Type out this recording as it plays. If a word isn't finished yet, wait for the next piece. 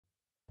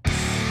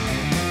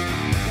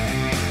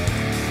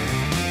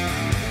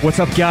What's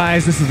up,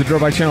 guys? This is the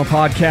Dirt Bike Channel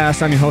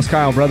podcast. I'm your host,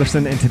 Kyle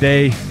Brotherson, and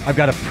today I've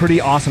got a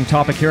pretty awesome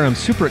topic here. I'm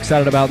super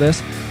excited about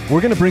this.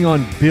 We're going to bring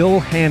on Bill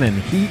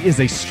Hannon. He is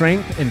a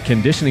strength and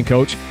conditioning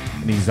coach,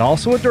 and he's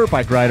also a dirt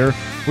bike rider,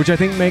 which I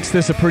think makes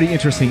this a pretty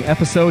interesting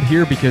episode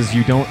here because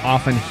you don't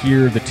often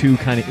hear the two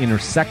kind of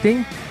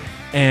intersecting.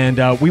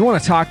 And we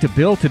want to talk to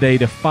Bill today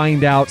to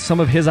find out some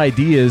of his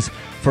ideas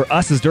for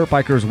us as dirt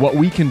bikers, what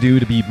we can do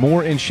to be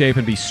more in shape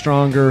and be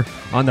stronger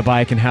on the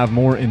bike and have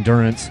more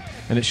endurance.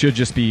 And it should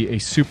just be a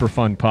super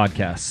fun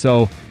podcast.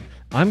 So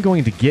I'm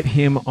going to get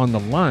him on the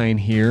line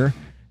here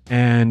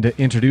and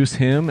introduce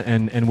him,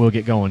 and we'll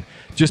get going.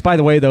 Just by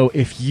the way, though,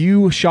 if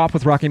you shop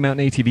with Rocky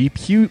Mountain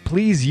ATV,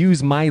 please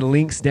use my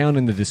links down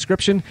in the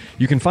description.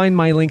 You can find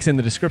my links in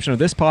the description of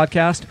this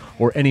podcast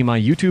or any of my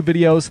YouTube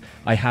videos.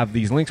 I have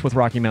these links with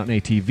Rocky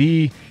Mountain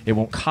ATV. It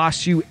won't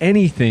cost you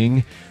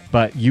anything,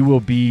 but you will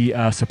be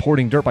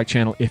supporting Dirt Bike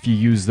Channel if you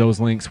use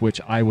those links,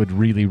 which I would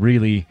really,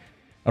 really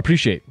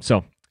appreciate.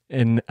 So,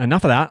 and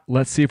enough of that.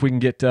 Let's see if we can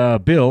get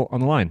Bill on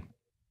the line.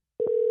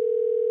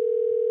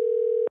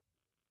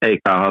 Hey,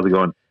 Kyle, how's it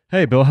going?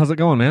 Hey, Bill, how's it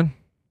going, man?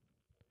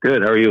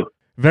 Good. How are you?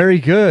 Very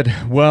good.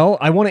 Well,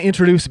 I want to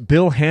introduce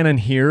Bill Hannon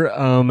here.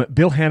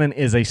 Bill Hannon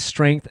is a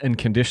strength and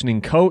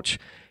conditioning coach.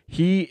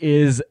 He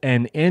is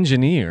an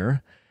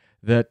engineer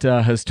that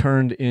has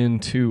turned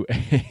into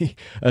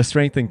a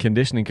strength and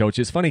conditioning coach.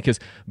 It's funny because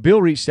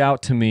Bill reached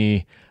out to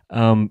me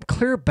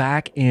clear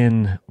back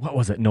in, what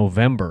was it,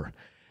 November.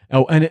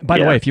 Oh, and by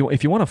the way, if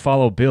you want to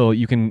follow Bill,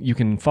 you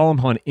can follow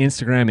him on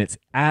Instagram. It's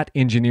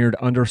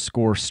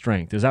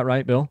 @engineered_strength. Is that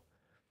right, Bill?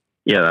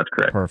 Yeah, that's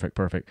correct.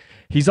 Perfect.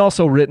 He's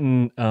also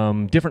written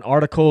different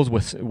articles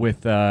with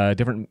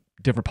different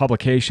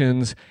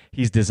publications.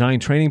 He's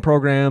designed training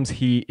programs.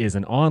 He is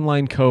an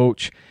online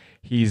coach.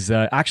 He's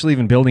actually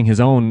even building his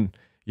own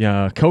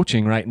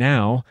coaching right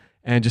now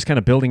and just kind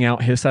of building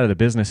out his side of the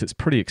business. It's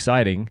pretty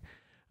exciting.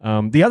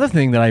 The other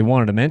thing that I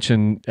wanted to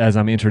mention as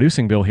I'm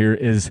introducing Bill here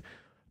is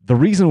the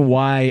reason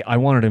why I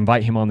wanted to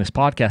invite him on this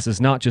podcast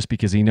is not just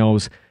because he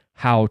knows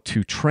how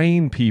to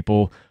train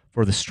people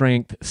for the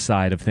strength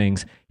side of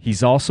things.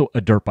 He's also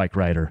a dirt bike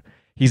rider.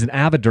 He's an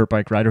avid dirt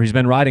bike rider. He's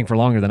been riding for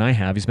longer than I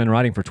have. He's been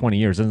riding for 20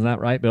 years. Isn't that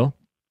right, Bill?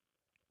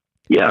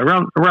 Yeah,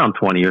 around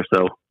 20 or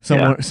so.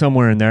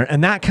 Somewhere in there.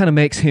 And that kind of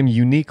makes him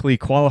uniquely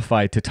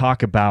qualified to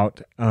talk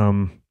about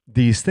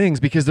these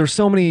things because there's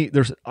so many,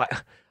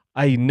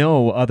 I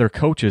know other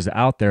coaches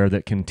out there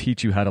that can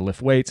teach you how to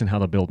lift weights and how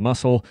to build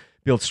muscle,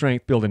 build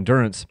strength, build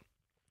endurance.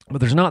 But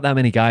there's not that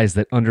many guys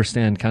that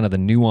understand kind of the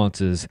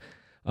nuances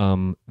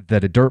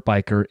that a dirt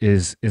biker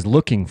is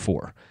looking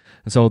for.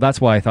 And so that's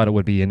why I thought it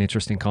would be an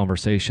interesting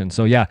conversation.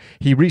 So yeah,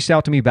 he reached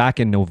out to me back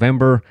in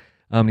November.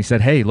 He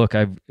said, "Hey, look,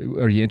 are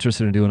you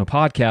interested in doing a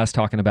podcast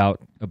talking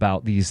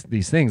about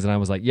these things?" And I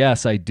was like,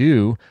 "Yes, I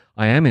do.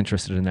 I am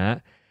interested in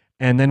that."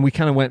 And then we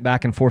kind of went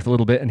back and forth a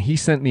little bit, and he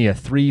sent me a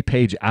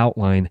 3-page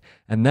outline,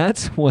 and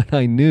that's when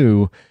I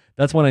knew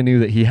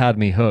that he had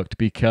me hooked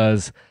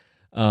because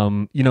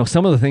some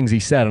of the things he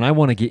said, and I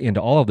want to get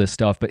into all of this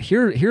stuff, but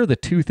here are the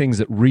two things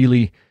that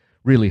really,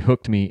 really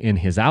hooked me in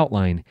his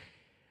outline.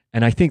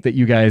 And I think that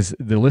you guys,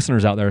 the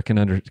listeners out there,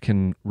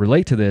 can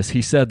relate to this.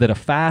 He said that a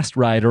fast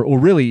rider, or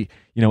really,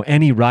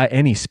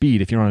 any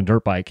speed, if you're on a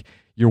dirt bike,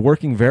 you're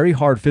working very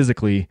hard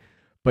physically,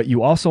 but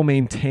you also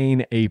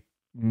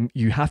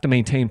you have to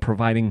maintain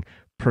providing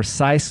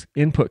precise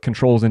input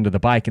controls into the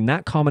bike, and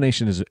that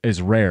combination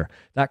is rare.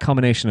 That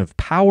combination of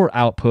power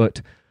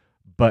output,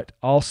 but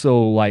also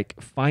like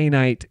fine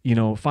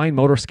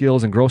motor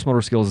skills and gross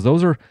motor skills,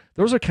 those are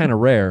kind of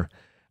rare.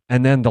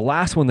 And then the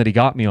last one that he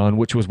got me on,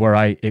 which was where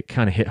it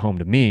kind of hit home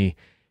to me,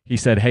 he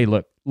said, "Hey,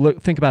 look,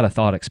 think about a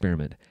thought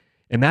experiment.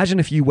 Imagine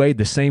if you weighed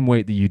the same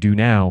weight that you do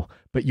now,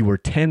 but you were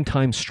 10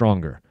 times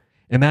stronger.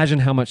 Imagine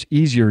how much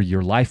easier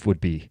your life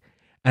would be."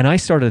 And I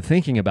started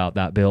thinking about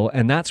that, Bill,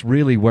 and that's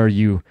really where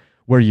you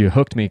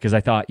hooked me, because I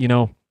thought,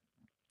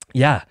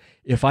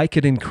 if I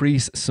could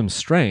increase some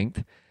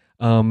strength,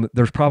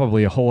 there's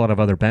probably a whole lot of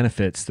other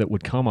benefits that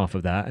would come off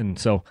of that. And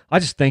so I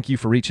just thank you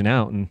for reaching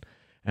out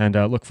and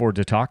look forward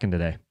to talking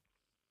today.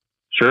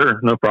 Sure,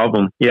 no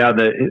problem. Yeah,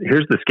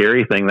 here's the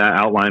scary thing. That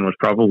outline was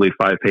probably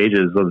 5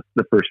 pages of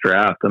the first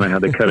draft, and I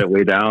had to cut it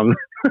way down.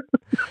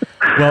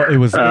 Well,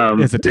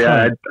 it's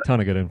a ton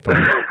of good info.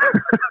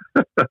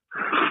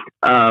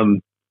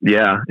 And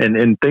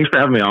thanks for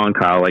having me on,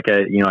 Kyle. Like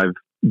I've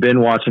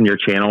been watching your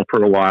channel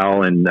for a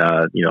while, and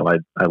I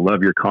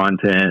love your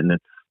content, and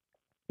it's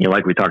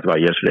like we talked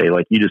about yesterday.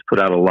 Like you just put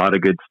out a lot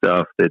of good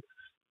stuff that's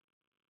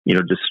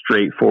just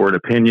straightforward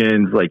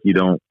opinions. Like you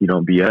don't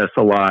BS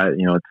a lot.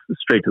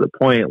 It's straight to the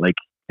point. Like,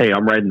 hey,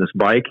 I'm riding this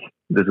bike.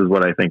 This is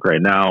what I think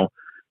right now.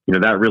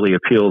 That really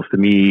appeals to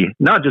me,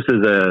 not just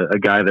as a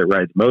guy that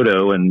rides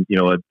moto and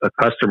a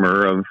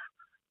customer of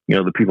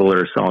the people that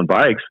are selling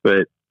bikes,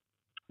 but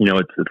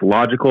it's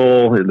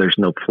logical. There's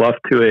no fluff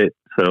to it.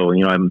 So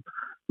I'm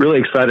really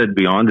excited to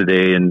be on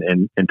today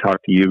and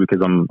talk to you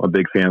because I'm a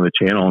big fan of the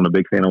channel and a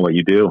big fan of what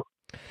you do.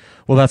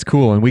 Well, that's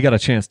cool. And we got a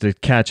chance to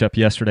catch up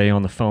yesterday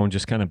on the phone,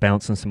 just kind of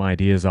bouncing some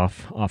ideas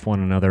off one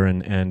another.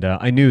 And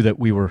I knew that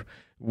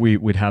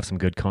we'd have some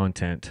good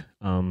content.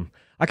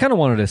 I kind of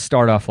wanted to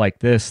start off like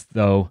this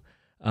though.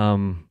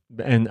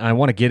 And I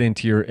want to get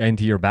into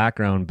your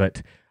background,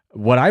 but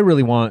what I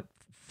really want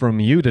from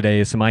you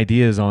today is some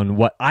ideas on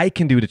what I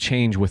can do to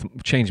change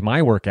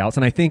my workouts.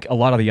 And I think a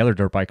lot of the other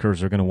dirt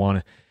bikers are going to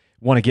want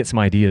to get some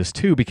ideas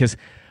too, because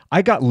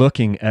I got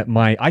looking at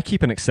I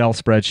keep an Excel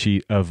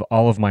spreadsheet of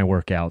all of my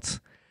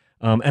workouts.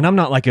 And I'm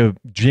not like a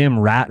gym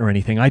rat or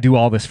anything. I do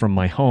all this from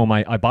my home.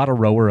 I bought a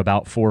rower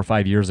about 4 or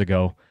 5 years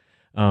ago.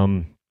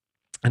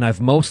 And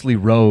I've mostly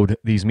rode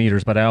these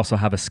meters, but I also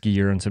have a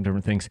skier and some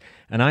different things.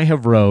 And I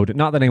have rode,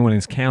 not that anyone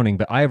is counting,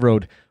 but I have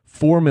rode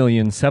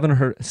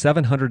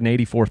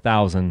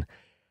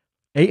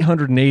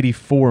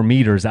 4,784,884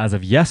 meters as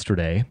of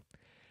yesterday.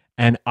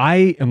 And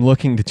I am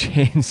looking to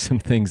change some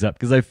things up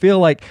because I feel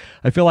like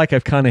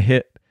I've kind of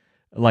hit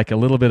like a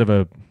little bit of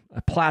a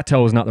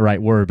plateau is not the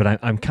right word, but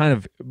I'm kind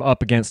of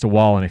up against a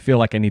wall and I feel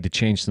like I need to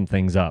change some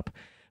things up.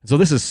 So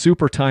this is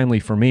super timely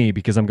for me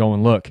because I'm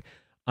going, look,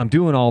 I'm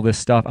doing all this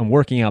stuff, I'm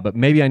working out, but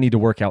maybe I need to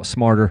work out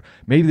smarter.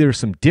 Maybe there's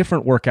some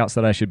different workouts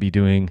that I should be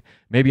doing.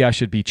 Maybe I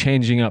should be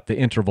changing up the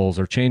intervals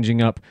or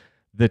changing up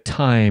the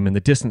time and the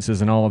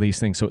distances and all of these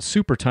things. So it's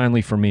super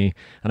timely for me,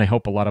 and I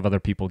hope a lot of other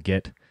people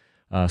get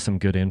some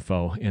good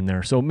info in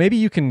there. So maybe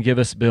you can give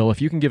us, Bill,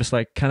 if you can give us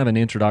like kind of an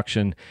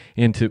introduction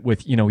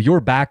with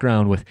your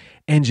background with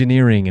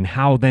engineering and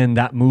how then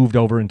that moved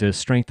over into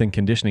strength and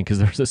conditioning, because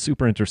there's a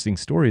super interesting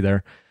story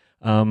there.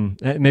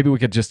 Maybe we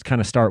could just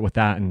kind of start with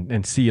that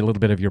and see a little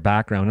bit of your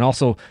background and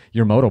also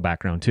your moto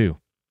background too.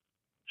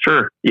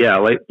 Sure. Yeah.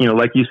 Like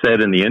you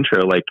said in the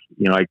intro, I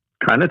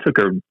kind of took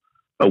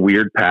a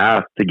weird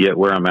path to get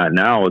where I'm at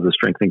now as a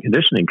strength and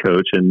conditioning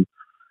coach, and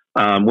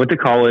went to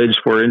college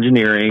for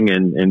engineering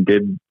and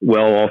did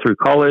well all through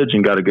college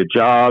and got a good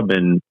job,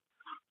 and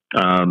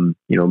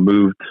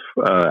moved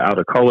out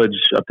of college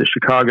up to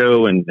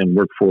Chicago and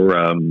worked for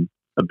a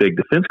big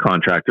defense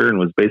contractor and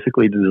was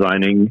basically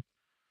designing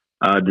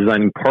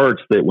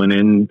parts that went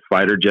in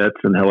fighter jets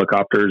and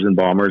helicopters and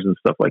bombers and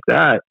stuff like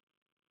that.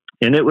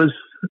 And it was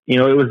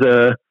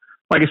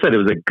like I said, it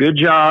was a good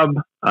job.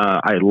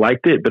 I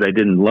liked it, but I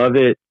didn't love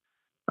it.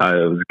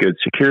 It was good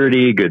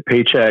security, good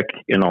paycheck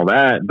and all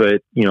that.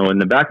 But, in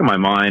the back of my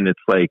mind,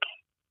 it's like,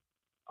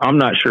 I'm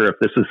not sure if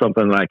this is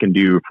something that I can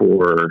do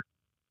for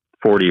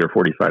 40 or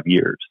 45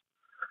 years.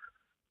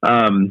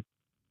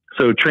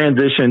 So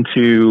transition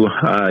to,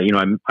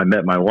 I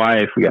met my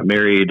wife, we got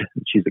married,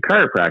 she's a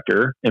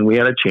chiropractor, and we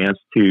had a chance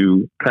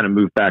to kind of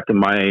move back to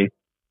my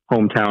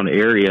hometown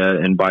area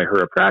and buy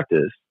her a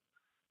practice.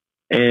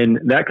 And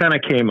that kind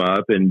of came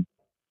up, and,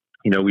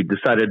 we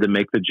decided to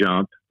make the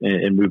jump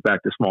and move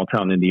back to small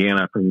town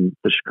Indiana from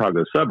the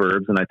Chicago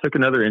suburbs. And I took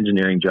another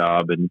engineering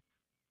job, and,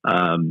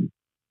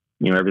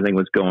 everything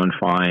was going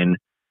fine.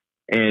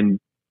 And,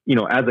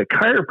 as a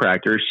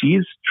chiropractor,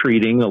 she's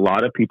treating a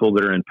lot of people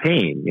that are in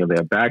pain. They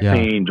have back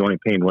pain, joint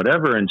pain,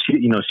 whatever. And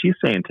she's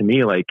saying to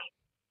me, like,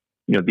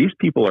 these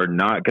people are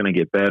not going to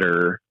get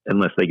better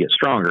unless they get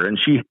stronger. And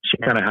she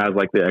kind of has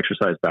like the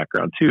exercise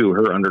background too.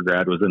 Her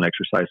undergrad was in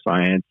exercise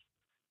science.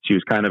 She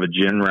was kind of a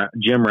gym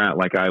rat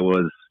like I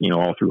was,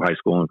 all through high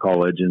school and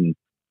college. And,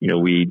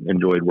 we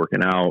enjoyed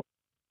working out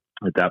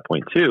at that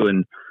point too.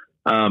 And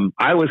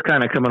I was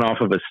kind of coming off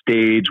of a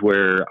stage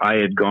where I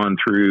had gone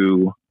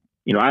through,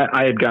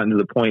 I had gotten to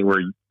the point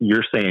where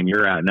you're saying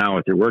you're at now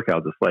with your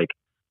workouts. It's like,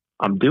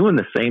 I'm doing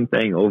the same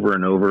thing over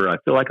and over. I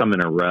feel like I'm in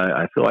a rut.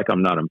 I feel like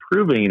I'm not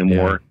improving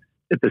anymore. Yeah.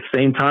 At the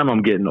same time,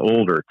 I'm getting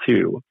older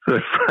too. So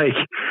it's like,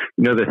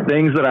 the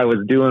things that I was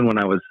doing when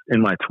I was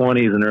in my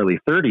 20s and early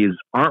 30s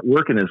aren't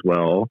working as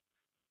well.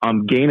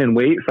 I'm gaining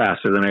weight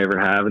faster than I ever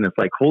have. And it's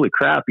like, holy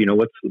crap,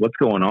 what's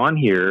going on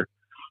here?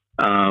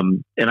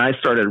 And I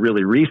started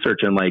really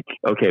researching like,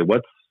 okay,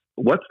 what's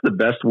the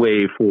best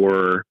way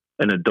for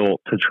an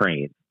adult to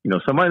train?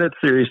 Somebody that's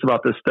serious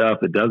about this stuff,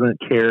 that doesn't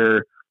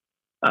care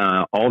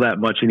all that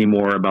much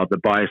anymore about the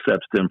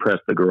biceps to impress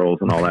the girls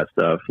and all that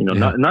stuff.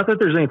 Not that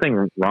there's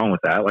anything wrong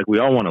with that. Like, we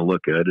all want to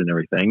look good and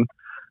everything.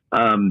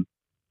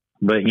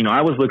 But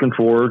I was looking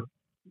for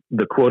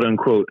the quote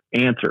unquote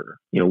answer.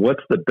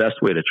 What's the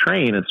best way to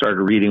train? And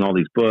started reading all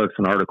these books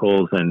and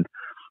articles, and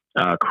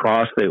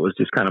CrossFit was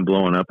just kind of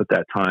blowing up at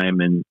that time.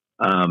 And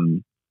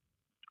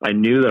I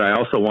knew that I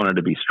also wanted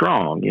to be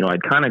strong.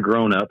 I'd kind of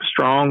grown up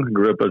strong,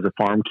 grew up as a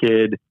farm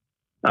kid,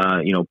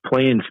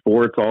 playing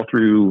sports all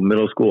through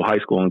middle school, high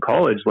school, and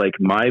college. Like,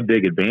 my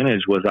big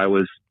advantage was I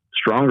was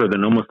stronger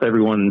than almost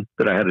everyone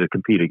that I had to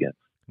compete against.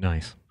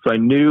 Nice. So I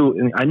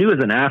knew as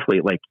an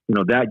athlete, like,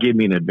 that gave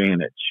me an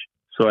advantage.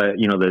 So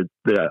the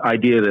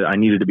idea that I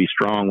needed to be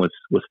strong was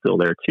still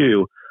there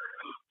too.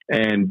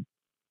 And,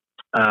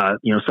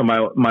 so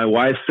my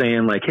wife's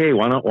saying like, hey,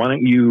 why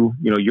don't you,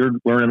 you're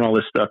learning all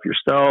this stuff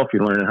yourself.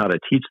 You're learning how to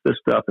teach this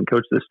stuff and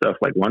coach this stuff.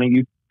 Like, why don't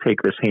you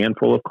take this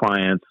handful of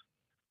clients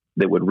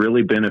that would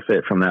really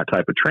benefit from that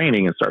type of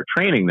training and start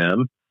training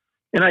them?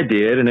 And I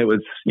did. And it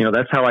was,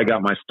 that's how I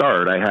got my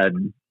start. I had,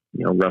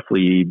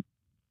 roughly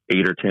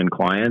 8 or 10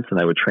 clients, and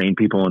I would train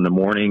people in the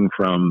morning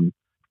from,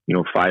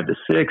 5 to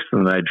 6.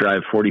 And then I'd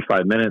drive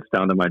 45 minutes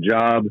down to my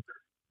job,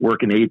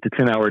 work an 8 to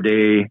 10 hour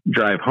day,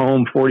 drive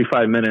home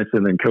 45 minutes,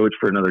 and then coach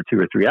for another 2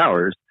 or 3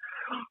 hours.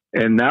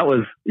 And that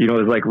was, it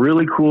was like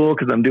really cool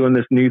because I'm doing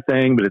this new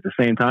thing, but at the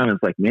same time,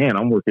 it's like, man,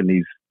 I'm working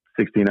these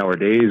 16-hour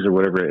days or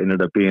whatever it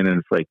ended up being. And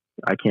it's like,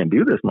 I can't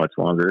do this much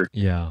longer.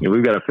 Yeah.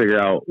 We've got to figure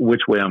out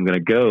which way I'm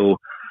going to go.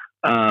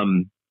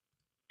 And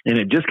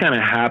it just kind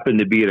of happened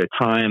to be at a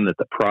time that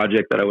the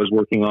project that I was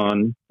working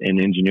on in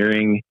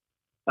engineering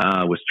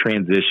was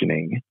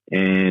transitioning.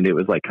 And it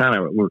was like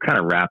we're kind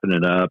of wrapping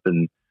it up.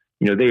 And,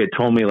 they had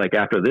told me like,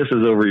 after this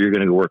is over, you're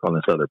going to go work on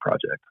this other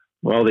project.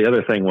 Well, the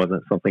other thing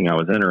wasn't something I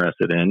was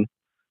interested in.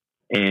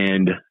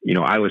 And,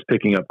 I was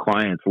picking up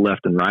clients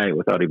left and right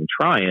without even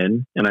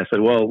trying. And I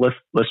said, well,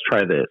 let's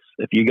try this.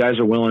 If you guys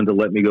are willing to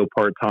let me go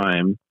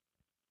part-time,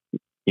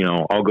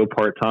 I'll go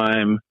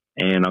part-time,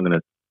 and I'm going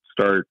to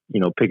start,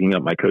 picking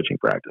up my coaching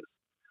practice.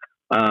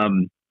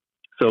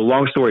 So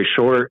long story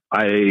short,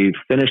 I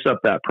finished up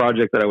that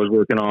project that I was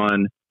working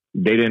on.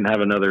 They didn't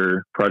have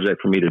another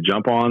project for me to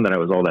jump on that I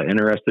was all that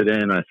interested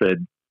in. I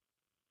said,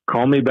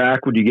 call me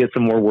back when you get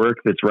some more work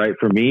that's right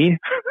for me.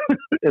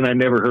 And I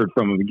never heard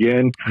from them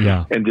again.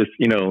 Yeah. And just,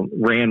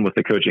 ran with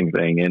the coaching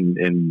thing.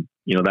 And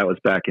that was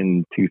back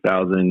in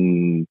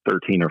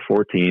 2013 or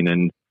 14.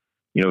 And,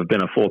 I've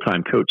been a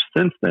full-time coach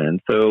since then.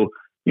 So,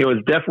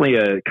 it's definitely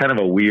a kind of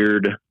a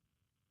weird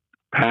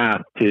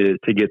path to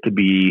get to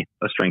be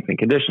a strength and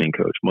conditioning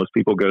coach. Most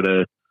people go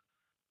to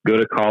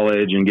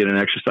college and get an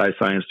exercise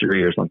science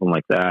degree or something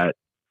like that.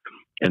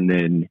 And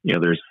then,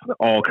 there's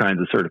all kinds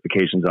of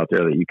certifications out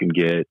there that you can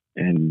get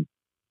and,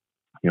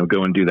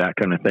 go and do that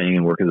kind of thing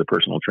and work as a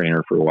personal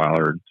trainer for a while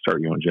or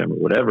start your own gym or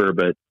whatever.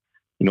 But,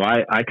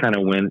 I kind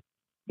of went,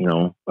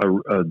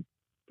 a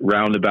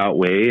roundabout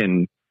way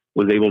and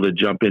was able to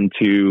jump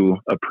into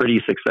a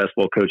pretty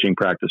successful coaching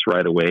practice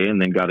right away,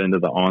 and then got into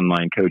the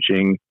online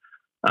coaching.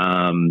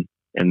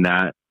 And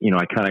that,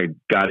 I kind of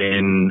got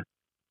in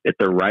at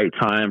the right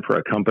time for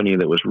a company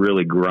that was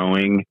really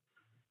growing,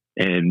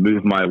 and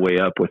moved my way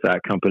up with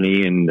that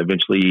company, and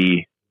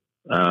eventually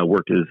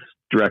worked as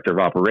director of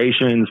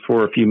operations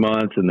for a few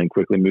months, and then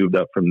quickly moved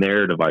up from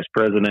there to vice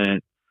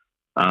president.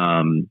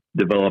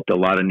 Developed a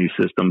lot of new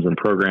systems and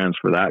programs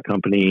for that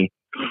company.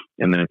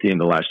 And then at the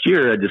end of last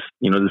year, I just,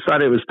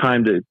 decided it was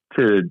time to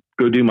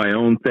go do my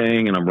own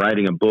thing, and I'm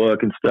writing a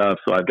book and stuff.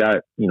 So I've got,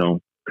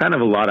 kind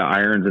of a lot of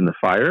irons in the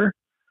fire,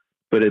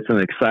 but it's an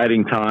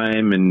exciting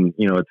time, and,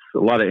 it's a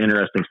lot of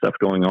interesting stuff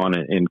going on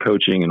in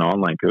coaching and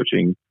online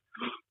coaching.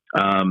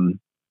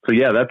 So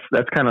yeah,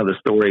 that's kind of the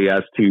story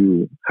as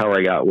to how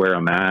I got where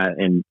I'm at.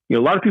 And, a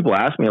lot of people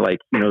ask me like,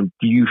 do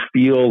you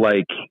feel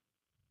like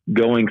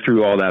going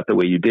through all that the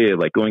way you did,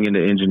 like going into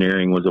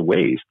engineering was a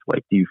waste?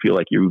 Like, do you feel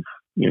like you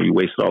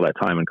wasted all that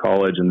time in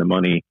college and the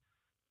money?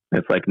 And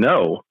it's like,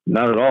 no,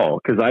 not at all.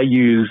 Cause I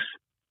use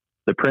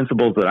the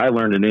principles that I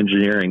learned in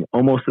engineering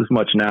almost as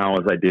much now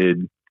as I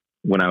did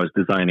when I was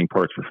designing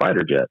parts for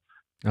fighter jets.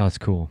 Oh, that's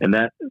cool. And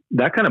that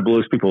kind of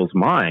blows people's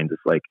minds.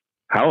 It's like,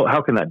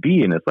 how can that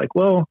be? And it's like,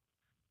 well,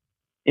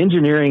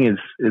 engineering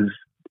is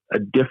a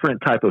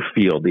different type of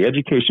field. The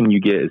education you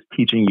get is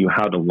teaching you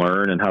how to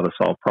learn and how to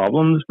solve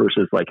problems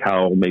versus like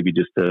how maybe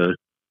just to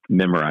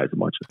memorize a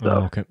bunch of stuff.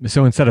 Oh, okay.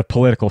 So instead of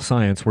political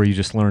science, where you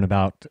just learn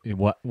about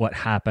what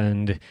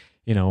happened,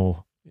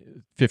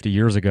 50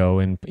 years ago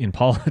in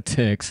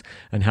politics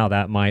and how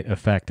that might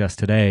affect us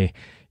today,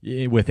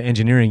 with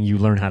engineering, you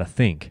learn how to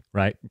think,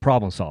 right?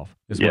 Problem solve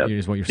is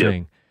what you're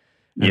saying.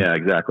 And, yeah,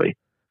 exactly.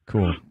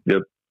 Cool.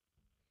 Yep.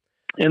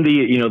 And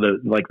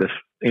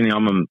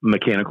I'm a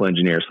mechanical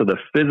engineer. So the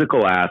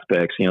physical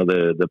aspects,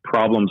 the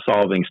problem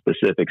solving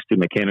specifics to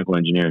mechanical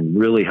engineering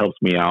really helps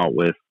me out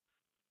with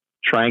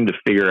trying to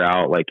figure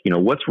out like,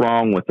 what's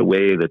wrong with the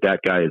way that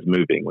guy is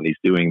moving when he's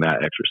doing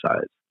that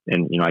exercise.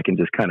 And, I can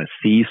just kind of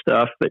see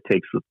stuff that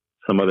takes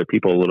some other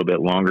people a little bit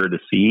longer to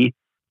see,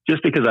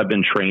 just because I've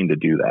been trained to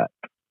do that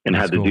and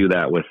had to do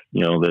that with,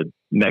 the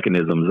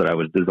mechanisms that I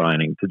was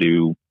designing to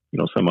do,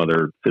 some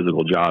other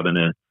physical job in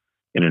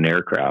an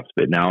aircraft.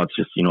 But now it's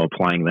just,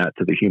 applying that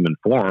to the human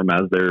form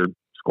as they're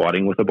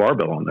squatting with a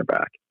barbell on their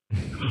back.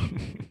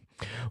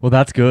 Well,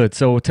 that's good.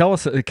 So tell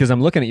us, because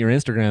I'm looking at your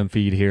Instagram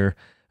feed here.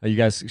 You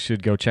guys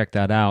should go check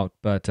that out.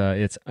 But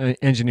it's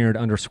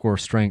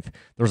engineered_strength.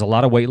 There's a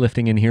lot of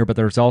weightlifting in here, but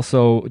there's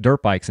also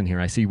dirt bikes in here.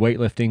 I see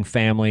weightlifting,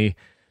 family,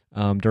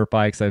 dirt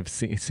bikes. I've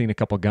seen a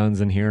couple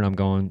guns in here, and I'm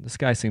going, this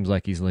guy seems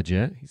like he's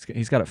legit.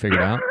 He's got it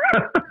figured out.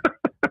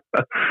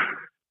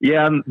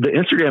 Yeah, the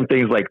Instagram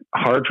thing is like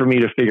hard for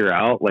me to figure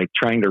out, like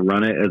trying to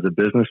run it as a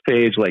business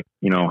page. Like,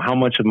 how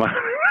much of my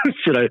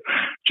should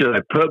I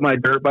put my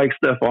dirt bike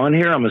stuff on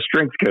here? I'm a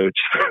strength coach.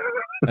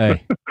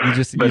 Hey, you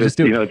just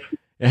do it.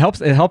 It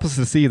helps us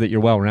to see that you're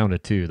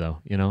well-rounded too, though.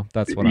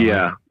 That's what I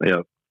like.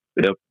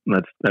 Yep.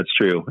 That's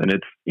true. And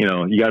it's,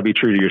 you got to be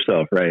true to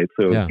yourself, right?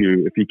 So if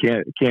you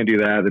can't do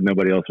that, then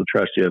nobody else will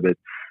trust you. But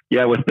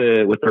yeah, with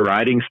the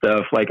riding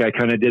stuff, like I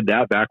kind of did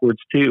that backwards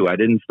too. I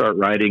didn't start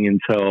riding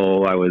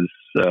until I was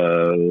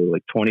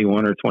like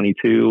 21 or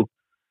 22.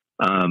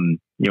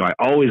 I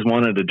always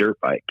wanted a dirt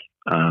bike,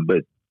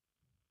 but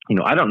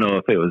I don't know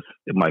if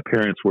my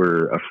parents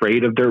were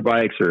afraid of dirt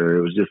bikes or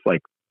it was just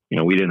like,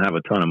 we didn't have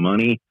a ton of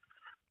money.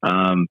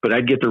 But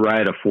I'd get to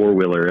ride a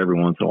 4-wheeler every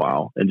once in a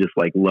while and just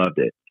like loved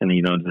it. And,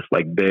 just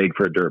like beg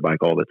for a dirt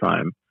bike all the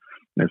time.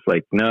 And it's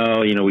like,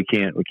 no, we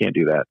can't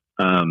do that.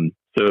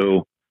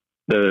 So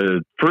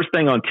the first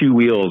thing on 2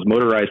 wheels,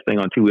 motorized thing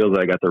on 2 wheels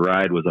that I got to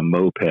ride was a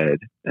moped.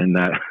 And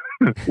that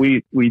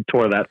we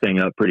tore that thing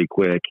up pretty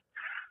quick.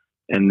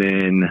 And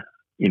then,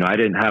 I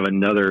didn't have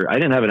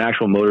an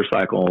actual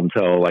motorcycle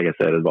until, like I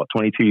said, I was about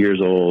 22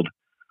 years old.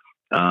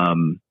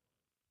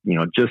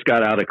 Just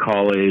got out of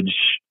college,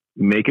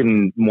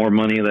 making more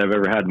money than I've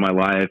ever had in my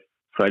life.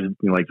 So I just,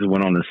 just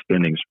went on this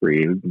spending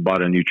spree,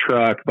 bought a new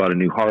truck, bought a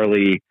new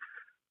Harley,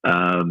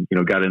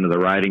 got into the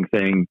riding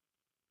thing.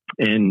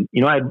 And,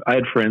 I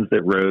had friends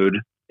that rode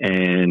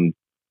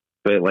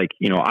but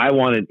I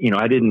wanted,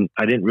 I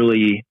didn't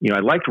really, I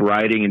liked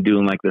riding and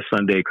doing like the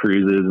Sunday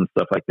cruises and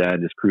stuff like that,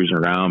 just cruising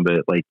around.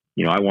 But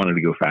I wanted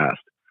to go fast.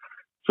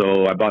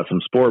 So I bought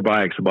some sport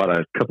bikes, I bought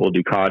a couple of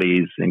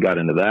Ducatis and got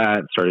into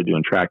that, started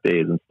doing track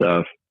days and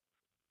stuff.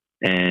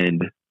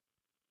 And,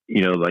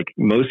 like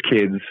most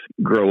kids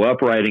grow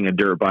up riding a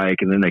dirt bike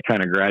and then they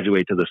kind of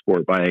graduate to the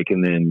sport bike.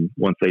 And then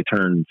once they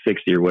turn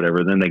 60 or whatever,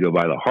 then they go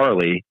buy the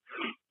Harley.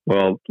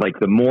 Well, like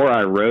the more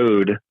I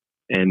rode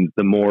and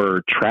the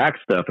more track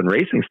stuff and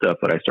racing stuff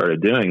that I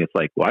started doing, it's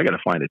like, well, I got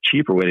to find a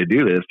cheaper way to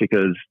do this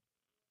because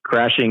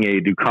crashing a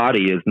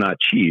Ducati is not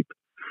cheap.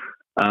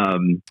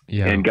 And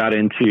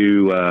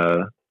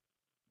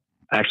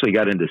actually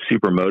got into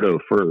supermoto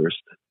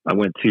first. I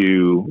went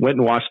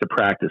and watched the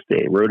practice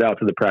day, rode out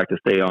to the practice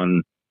day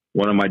on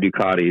one of my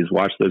Ducatis,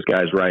 watched those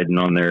guys riding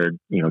on their,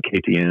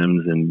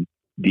 KTMs and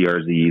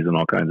DRZs and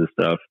all kinds of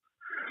stuff.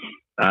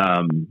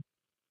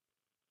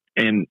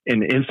 And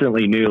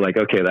instantly knew like,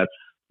 okay,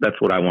 that's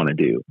what I want to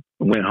do.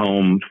 Went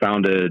home,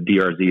 found a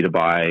DRZ to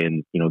buy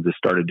and, just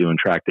started doing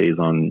track days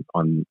on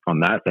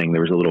that thing.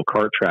 There was a little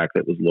kart track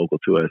that was local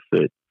to us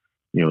that,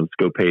 let's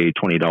go pay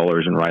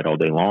 $20 and ride all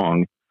day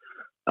long.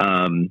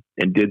 And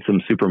did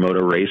some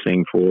supermoto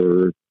racing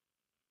for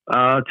 2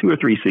 or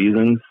 3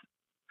 seasons.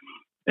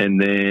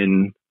 And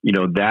then,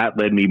 that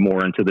led me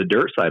more into the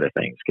dirt side of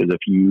things. Because if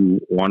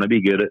you want to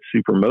be good at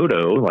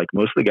supermoto, like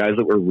most of the guys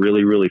that were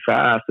really, really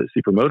fast at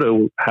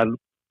supermoto had,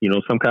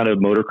 some kind of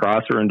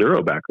motocross or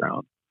enduro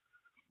background.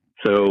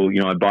 So,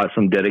 I bought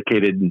some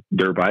dedicated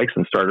dirt bikes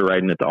and started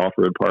riding at the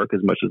off-road park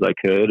as much as I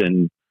could.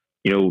 And,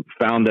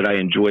 found that I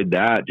enjoyed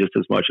that just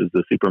as much as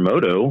the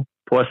supermoto.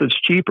 Plus it's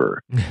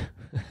cheaper.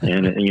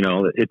 And,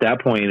 at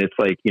that point it's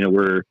like,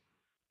 we're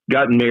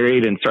gotten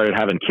married and started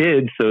having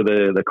kids. So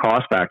the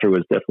cost factor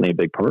was definitely a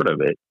big part of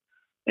it.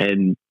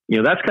 And,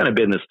 that's kind of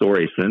been the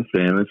story since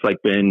then. It's like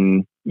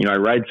been, I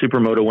ride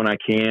supermoto when I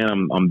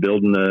can. I'm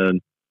building a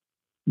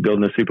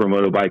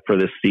supermoto bike for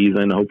this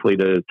season, hopefully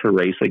to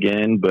race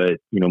again. But,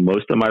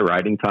 most of my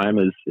riding time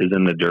is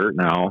in the dirt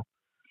now.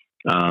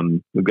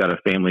 We've got a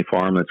family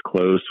farm that's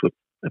close with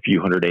a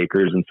few hundred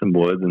acres and some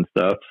woods and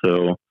stuff.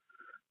 So,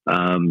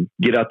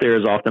 get out there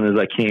as often as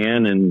I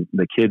can, and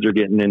the kids are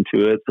getting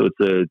into it. So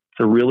it's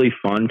a really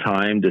fun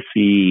time to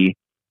see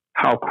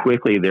how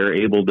quickly they're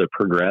able to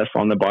progress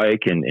on the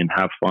bike and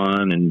have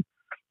fun. And,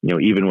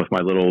 even with my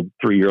little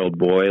 3-year-old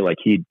boy, like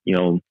he,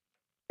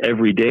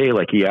 every day,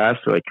 like he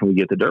asks, like, can we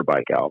get the dirt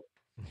bike out?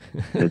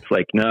 It's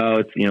like, no,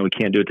 it's, we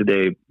can't do it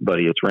today,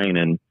 buddy. It's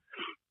raining.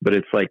 But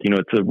it's like,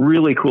 it's a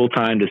really cool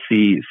time to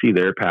see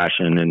their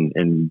passion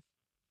and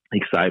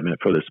excitement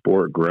for the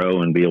sport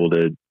grow and be able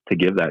to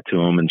give that to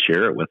them and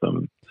share it with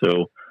them.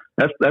 So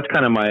that's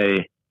kind of my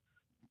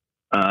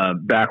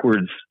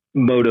backwards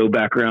moto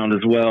background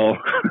as well.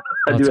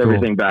 I do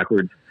everything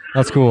backwards.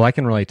 That's cool. I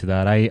can relate to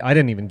that. I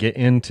didn't even get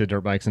into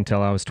dirt bikes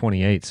until I was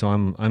 28, so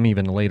I'm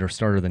even a later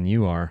starter than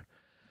you are.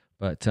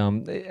 But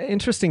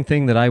interesting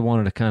thing that I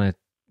wanted to kind of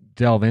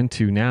delve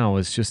into now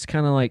is just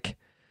kind of like,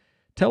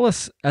 tell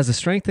us, as a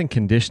strength and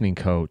conditioning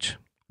coach,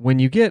 when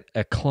you get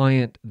a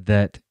client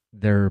that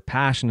their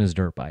passion is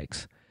dirt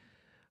bikes,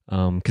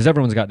 because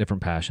everyone's got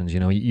different passions.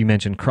 You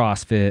mentioned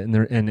CrossFit,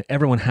 and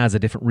everyone has a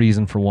different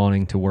reason for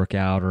wanting to work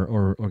out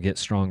or get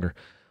stronger.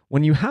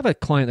 When you have a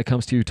client that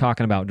comes to you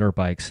talking about dirt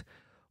bikes,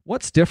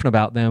 what's different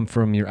about them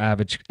from your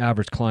average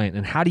client,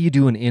 and how do you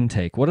do an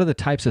intake? What are the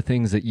types of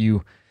things that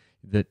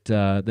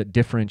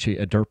differentiate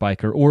a dirt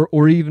biker,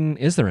 or even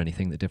is there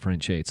anything that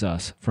differentiates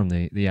us from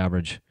the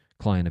average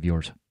client of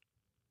yours?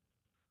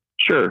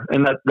 Sure.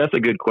 And that's a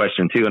good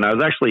question too. And I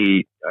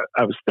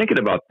was thinking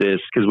about this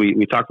because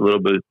we talked a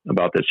little bit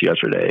about this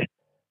yesterday,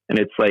 and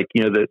it's like,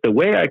 the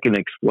way I can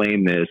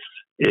explain this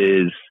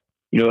is,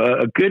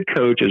 a good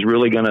coach is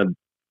really going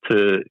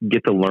to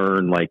get to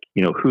learn, like,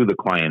 who the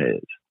client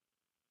is,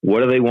 what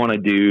do they want to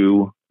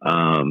do?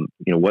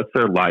 What's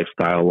their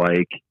lifestyle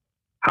like?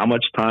 How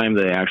much time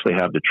they actually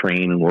have to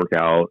train and work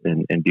out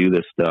and do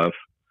this stuff.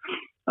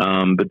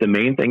 But the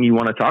main thing you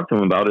want to talk to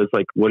them about is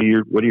like, what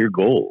are your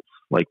goals?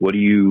 Like, what do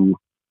you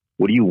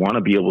want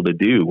to be able to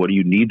do? What do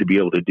you need to be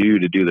able to do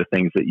the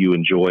things that you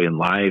enjoy in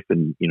life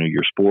and,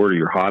 your sport or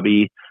your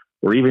hobby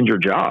or even your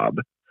job?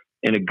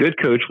 And a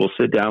good coach will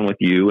sit down with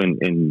you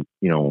and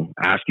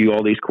ask you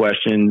all these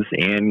questions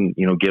and,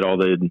 get all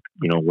the,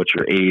 what's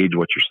your age,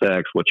 what's your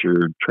sex, what's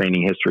your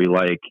training history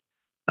like?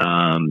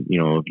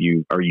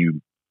 Are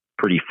you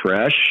pretty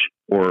fresh,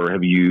 or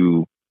have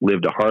you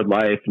lived a hard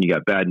life and you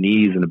got bad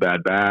knees and a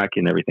bad back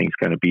and everything's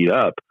kind of beat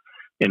up?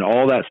 And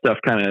all that stuff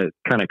kind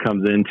of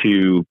comes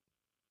into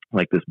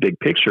like this big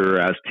picture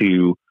as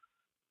to,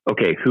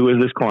 okay, who is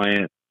this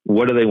client?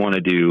 What do they want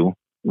to do?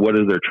 What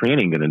is their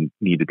training going to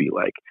need to be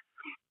like?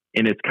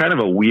 And it's kind of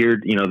a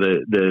weird,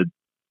 the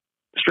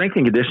strength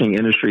and conditioning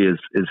industry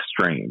is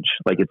strange.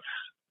 Like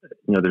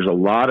there's a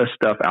lot of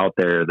stuff out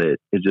there that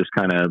is just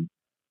kind of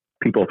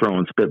people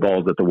throwing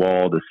spitballs at the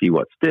wall to see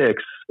what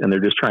sticks, and they're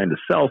just trying to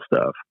sell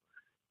stuff.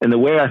 And the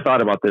way I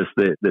thought about this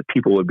that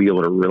people would be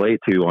able to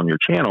relate to on your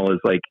channel is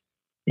like,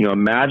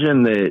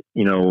 imagine that,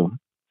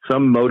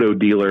 some moto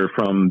dealer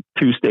from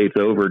 2 states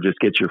over just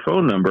gets your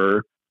phone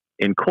number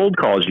and cold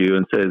calls you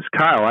and says,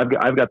 Kyle,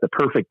 I've got the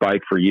perfect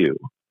bike for you.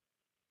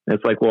 And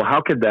it's like, well,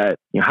 how could that,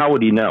 how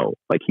would he know?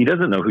 Like, he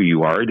doesn't know who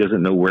you are. He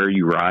doesn't know where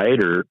you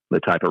ride or the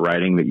type of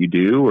riding that you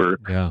do, or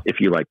if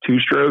you like 2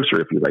 strokes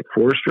or if you like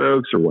 4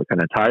 strokes or what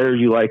kind of tires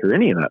you like or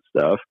any of that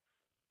stuff.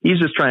 He's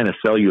just trying to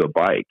sell you a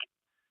bike.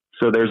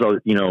 So there's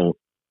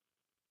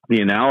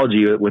the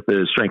analogy with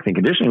the strength and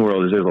conditioning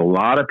world is there's a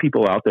lot of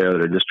people out there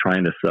that are just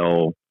trying to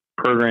sell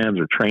programs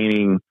or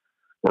training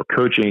or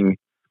coaching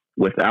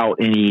without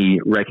any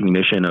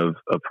recognition of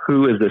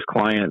who is this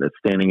client that's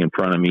standing in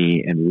front of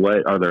me and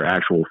what are their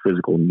actual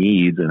physical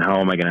needs and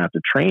how am I going to have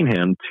to train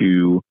him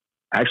to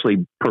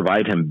actually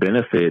provide him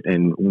benefit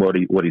in what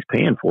he's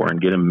paying for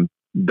and get him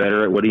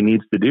better at what he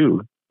needs to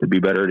do to be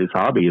better at his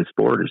hobby, his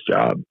sport, his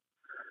job.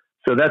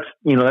 So that's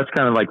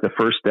kind of like the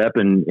first step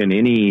in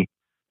any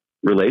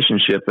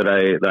relationship that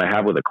I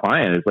have with a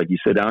client is like, you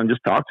sit down and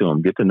just talk to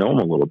them, get to know them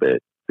a little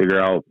bit, figure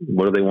out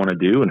what do they want to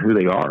do and who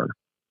they are.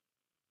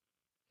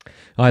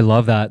 I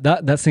love that.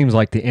 That seems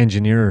like the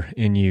engineer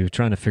in you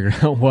trying to figure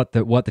out what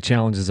the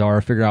challenges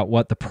are, figure out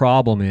what the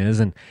problem is.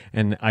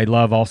 And I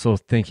love also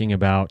thinking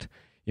about,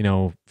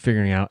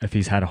 figuring out if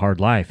he's had a hard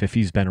life, if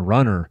he's been a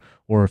runner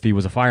or if he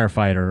was a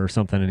firefighter or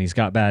something and he's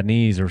got bad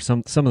knees or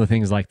some of the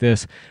things like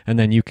this. And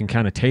then you can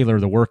kind of tailor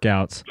the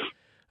workouts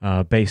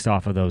based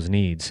off of those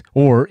needs.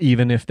 Or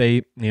even if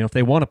they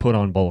want to put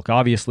on bulk.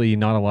 Obviously,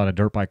 not a lot of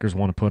dirt bikers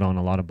want to put on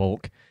a lot of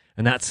bulk.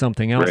 And that's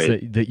something else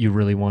that you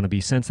really want to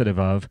be sensitive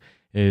of,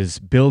 is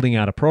building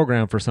out a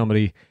program for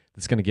somebody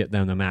that's going to get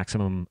them the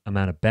maximum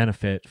amount of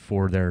benefit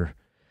for their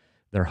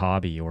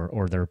hobby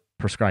or their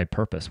prescribed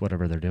purpose,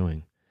 whatever they're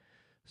doing.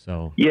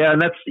 So yeah,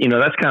 and that's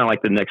kind of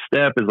like the next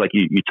step is like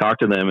you talk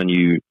to them and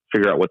you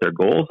figure out what their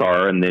goals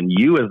are, and then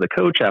you as the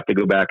coach have to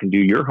go back and do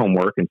your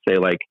homework and say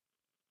like,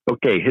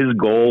 okay, his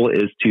goal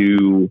is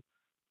to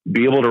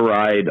be able to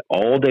ride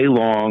all day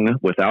long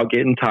without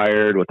getting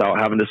tired, without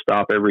having to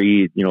stop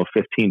every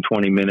 15,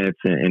 20 minutes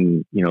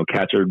and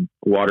catch a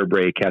water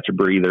break, catch a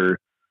breather,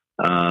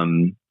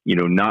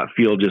 not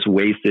feel just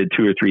wasted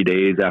 2 or 3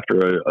 days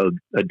after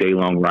a day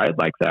long ride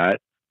like that.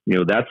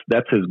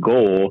 That's his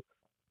goal.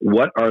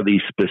 What are the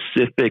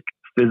specific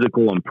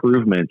physical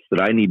improvements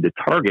that I need to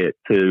target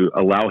to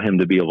allow him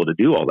to be able to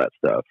do all that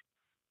stuff?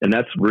 And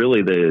that's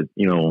really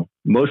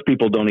most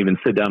people don't even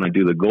sit down and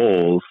do the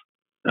goals,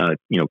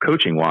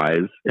 coaching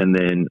wise. And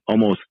then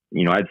almost,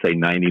 I'd say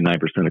 99%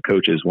 of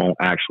coaches won't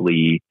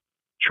actually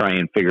try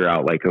and figure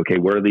out like, okay,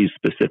 what are these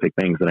specific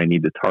things that I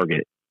need to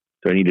target?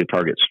 Do I need to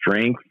target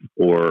strength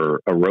or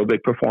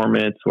aerobic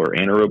performance or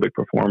anaerobic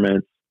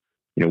performance?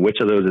 Which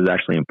of those is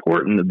actually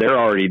important? They're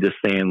already just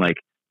saying like,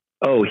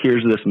 oh,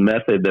 here's this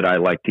method that I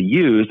like to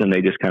use. And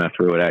they just kind of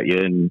throw it at you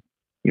and,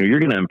 you're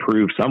going to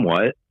improve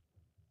somewhat.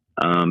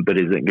 But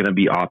is it going to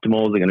be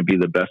optimal? Is it going to be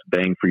the best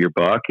bang for your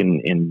buck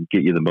and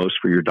get you the most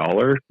for your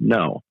dollar?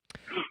 No.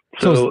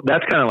 So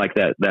that's kind of like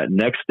that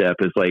next step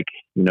is like,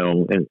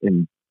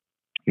 and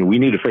we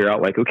need to figure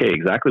out like, okay,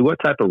 exactly what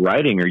type of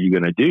riding are you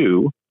going to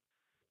do?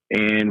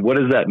 And what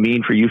does that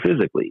mean for you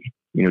physically?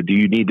 Do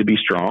you need to be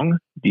strong?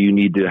 Do you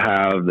need to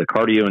have the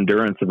cardio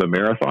endurance of a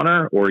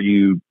marathoner, or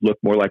you look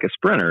more like a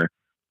sprinter?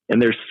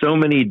 And there's so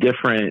many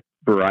different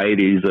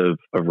varieties of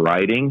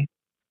riding.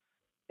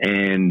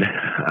 And,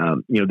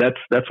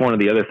 that's one of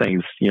the other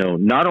things,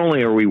 not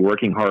only are we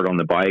working hard on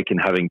the bike and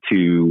having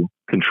to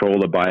control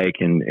the bike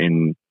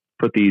and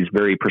put these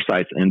very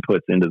precise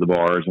inputs into the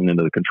bars and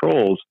into the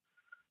controls,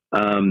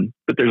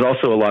 but there's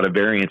also a lot of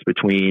variance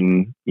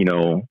between,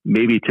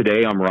 maybe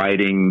today I'm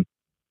riding,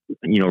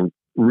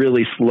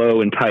 really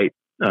slow and tight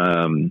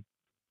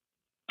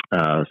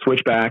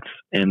switchbacks,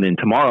 and then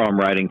tomorrow I'm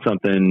riding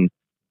something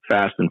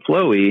fast and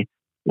flowy.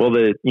 Well,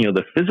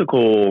 the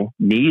physical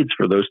needs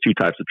for those two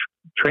types of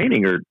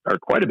training are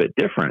quite a bit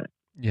different.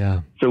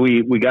 Yeah. So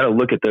we got to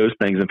look at those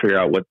things and figure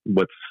out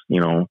what's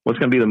going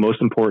to be the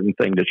most important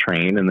thing to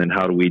train, and then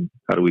how do we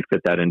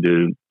fit that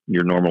into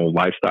your normal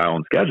lifestyle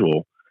and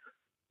schedule.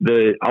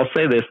 I'll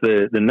say this,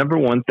 the number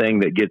one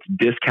thing that gets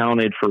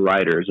discounted for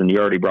riders, and you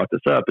already brought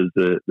this up, is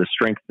the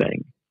strength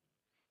thing.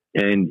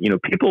 And,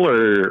 people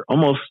are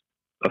almost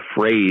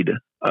afraid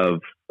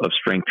of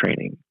strength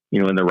training,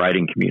 in the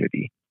riding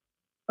community.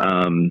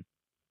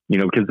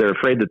 Because they're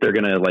afraid that they're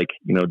going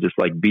to just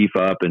beef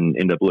up and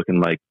end up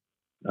looking like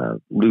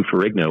Lou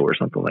Ferrigno or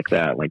something like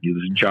that. Like he's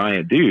this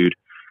giant dude.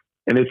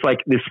 And it's like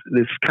this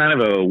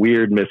kind of a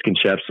weird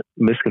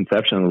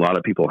misconception a lot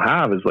of people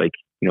have is like,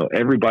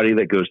 everybody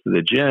that goes to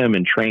the gym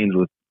and trains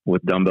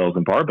with dumbbells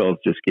and barbells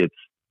just gets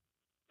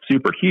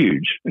super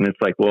huge. And it's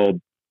like, well,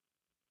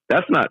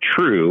 that's not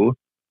true.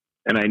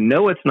 And I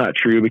know it's not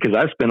true because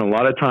I've spent a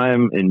lot of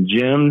time in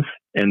gyms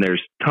and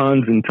there's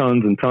tons and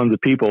tons and tons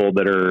of people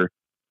that are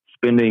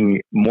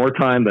spending more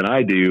time than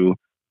I do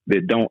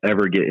that don't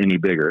ever get any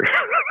bigger.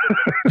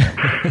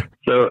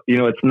 So,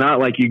 it's not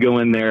like you go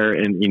in there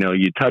and,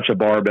 you touch a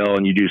barbell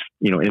and you just,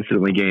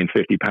 instantly gain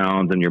 50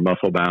 pounds and you're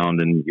muscle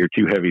bound and you're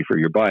too heavy for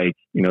your bike.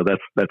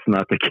 That's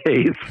not the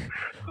case.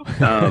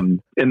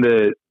 And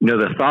the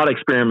thought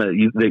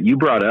experiment that you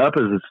brought up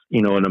is,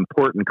 an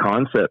important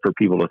concept for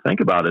people to think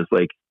about is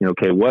like,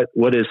 okay,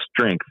 what is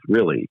strength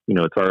really?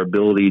 It's our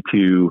ability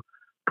to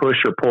push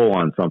or pull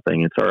on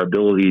something. It's our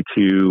ability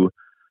to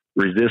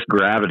resist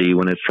gravity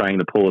when it's trying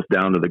to pull us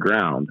down to the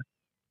ground.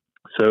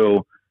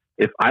 So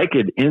if I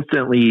could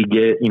instantly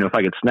get, if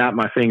I could snap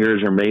my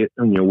fingers or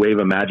wave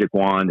a magic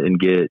wand and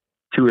get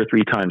 2 or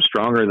 3 times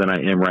stronger than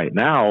I am right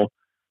now,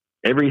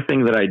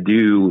 everything that I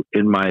do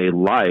in my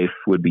life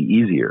would be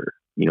easier.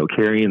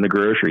 Carrying the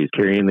groceries,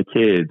 carrying the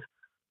kids,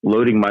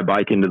 loading my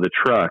bike into the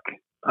truck,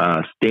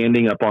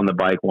 standing up on the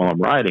bike while I'm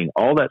riding,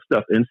 all that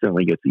stuff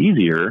instantly gets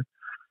easier.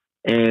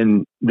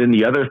 And then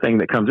the other thing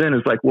that comes in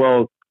is like,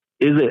 well,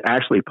 is it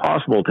actually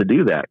possible to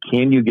do that?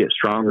 Can you get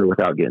stronger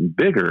without getting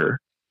bigger?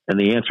 And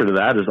the answer to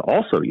that is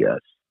also yes.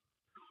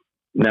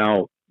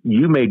 Now,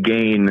 you may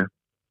gain, a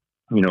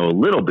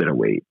little bit of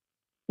weight.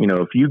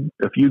 If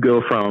you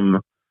go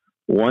from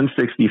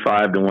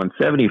 165 to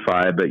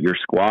 175, but your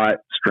squat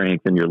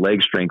strength and your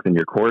leg strength and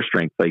your core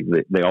strength,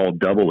 they all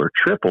double or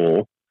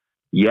triple,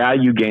 yeah,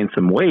 you gain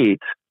some weight,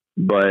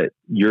 but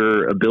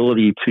your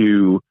ability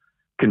to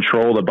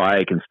control the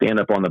bike and stand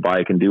up on the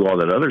bike and do all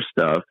that other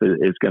stuff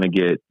is going to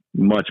get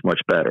much, much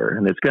better.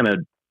 And it's going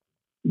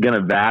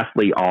to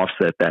vastly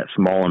offset that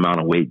small amount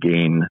of weight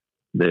gain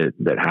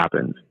that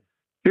happens.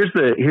 Here's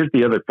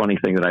the other funny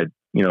thing that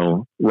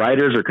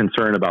riders are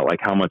concerned about, like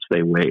how much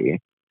they weigh.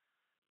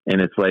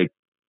 And it's like,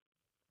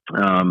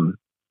 I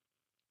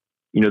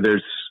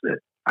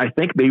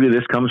think maybe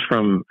this comes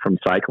from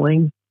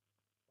cycling.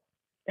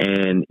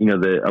 And,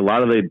 a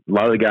lot of the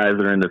guys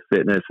that are into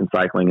fitness and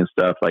cycling and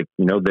stuff, like,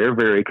 they're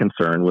very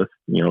concerned with,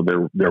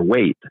 their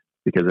weight,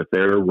 because if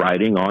they're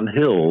riding on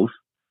hills,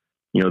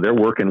 they're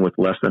working with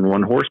less than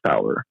 1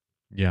 horsepower.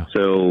 Yeah.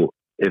 So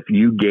if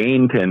you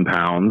gain 10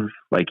 pounds,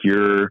 like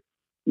your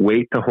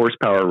weight to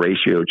horsepower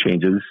ratio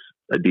changes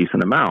a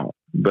decent amount.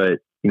 But,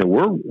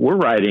 we're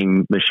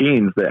riding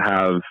machines that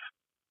have,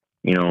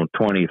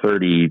 20,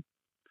 30,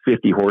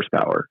 50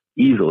 horsepower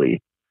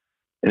easily.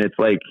 And it's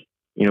like,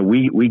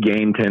 we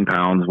gain 10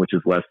 pounds, which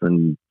is less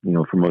than,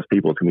 for most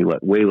people, it's going to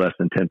be way less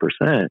than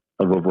 10%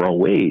 of overall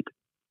weight.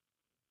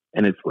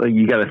 And it's like,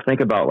 you got to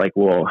think about like,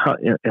 well,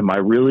 am I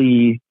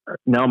really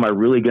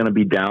going to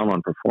be down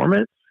on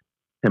performance?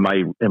 Am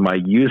I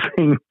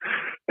using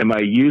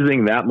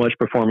that much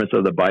performance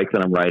of the bike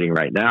that I'm riding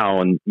right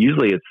now? And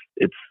usually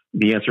it's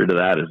the answer to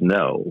that is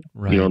no.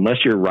 Right.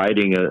 Unless you're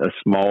riding a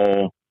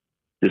small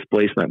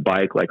displacement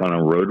bike, like on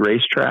a road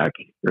race track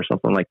or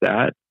something like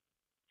that,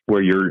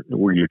 where you're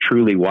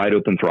truly wide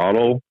open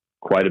throttle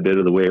quite a bit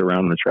of the way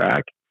around the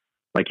track,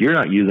 like you're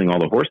not using all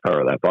the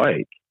horsepower of that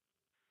bike.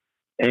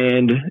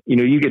 And,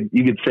 you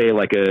could say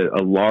like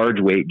a large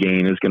weight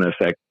gain is going to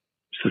affect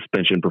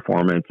suspension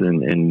performance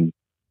and,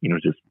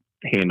 just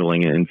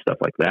handling it and stuff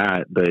like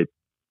that. But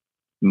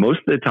most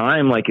of the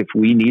time, like if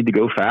we need to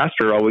go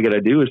faster, all we got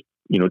to do is,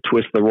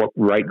 twist the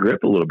right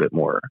grip a little bit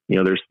more.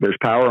 There's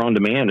power on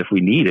demand if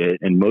we need it.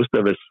 And most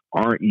of us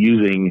aren't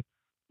using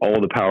all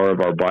the power of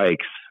our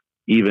bikes,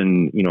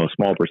 even, a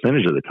small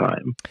percentage of the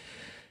time.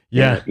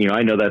 Yeah. And,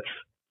 I know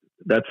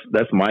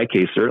that's my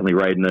case. Certainly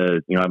riding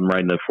I'm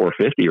riding the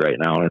 450 right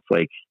now. And it's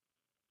like,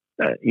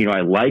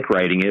 I like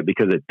riding it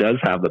because it does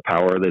have the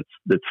power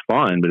that's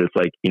fun, but it's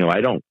like,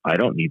 I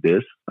don't need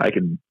this. I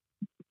could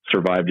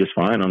survive just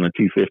fine on the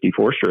 250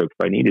 4-stroke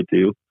if I needed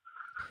to.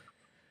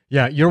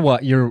 Yeah. You're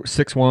what? You're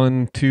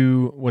 6'1",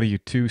 2, what are you,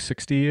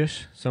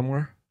 260-ish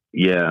somewhere?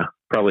 Yeah,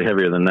 probably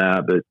heavier than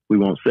that, but we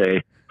won't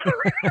say.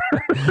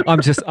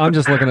 I'm just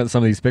looking at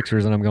some of these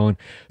pictures and I'm going,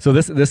 so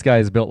this guy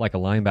is built like a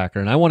linebacker,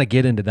 and I want to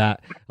get into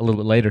that a little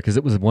bit later because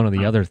it was one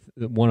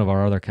of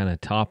our other kind of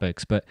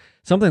topics. But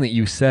something that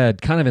you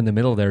said kind of in the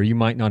middle there, you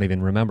might not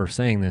even remember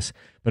saying this,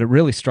 but it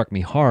really struck me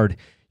hard.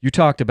 You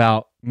talked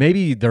about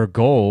maybe their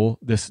goal,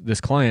 this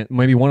client,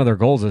 maybe one of their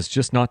goals is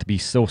just not to be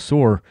so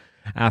sore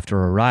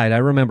after a ride. I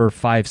remember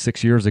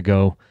 5-6 years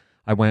ago,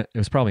 it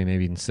was probably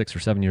maybe even 6 or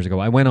 7 years ago.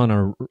 I went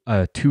on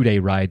a 2-day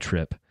ride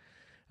trip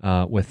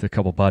with a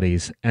couple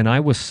buddies, and I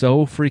was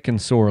so freaking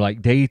sore.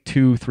 Like day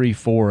 2, 3,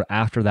 4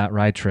 after that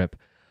ride trip,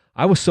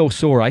 I was so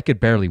sore I could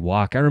barely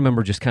walk. I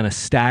remember just kind of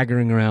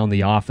staggering around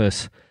the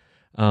office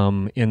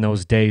in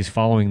those days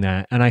following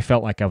that, and I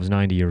felt like I was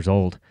 90 years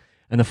old.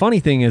 And the funny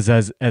thing is,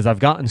 as I've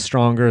gotten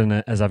stronger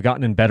and as I've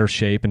gotten in better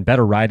shape and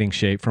better riding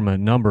shape from a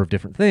number of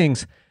different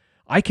things,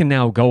 I can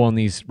now go on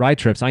these ride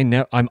trips.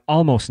 I'm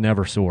almost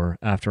never sore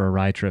after a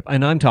ride trip.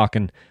 And I'm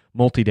talking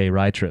multi-day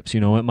ride trips. You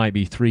know, it might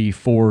be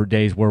 3-4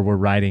 days where we're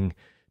riding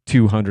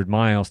 200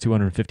 miles,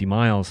 250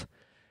 miles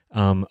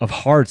of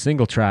hard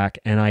single track,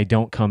 and I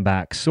don't come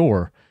back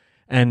sore.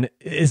 And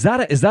is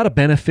that a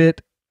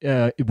benefit?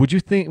 Would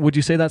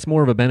you say that's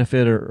more of a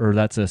benefit, or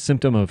that's a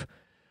symptom of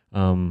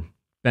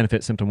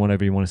benefit, symptom,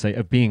 whatever you want to say,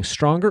 of being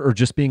stronger, or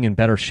just being in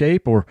better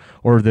shape, or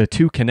the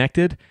two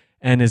connected?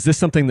 And is this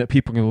something that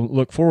people can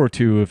look forward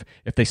to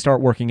if they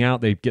start working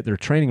out, they get their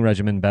training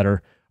regimen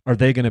better? Are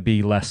they going to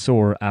be less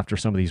sore after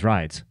some of these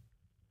rides?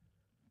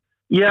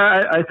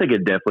 Yeah, I think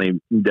it definitely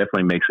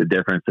makes a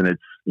difference. And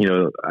it's,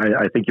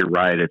 I think you're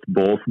right. It's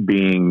both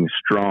being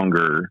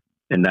stronger,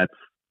 and that's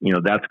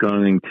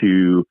going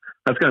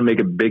to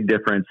make a big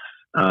difference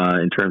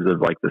in terms of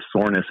like the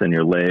soreness in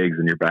your legs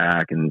and your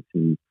back and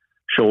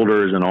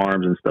shoulders and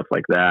arms and stuff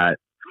like that.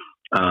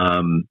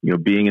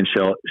 Being in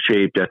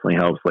shape definitely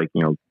helps, like,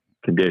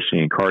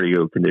 conditioning,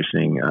 cardio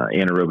conditioning,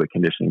 anaerobic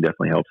conditioning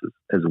definitely helps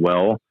as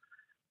well.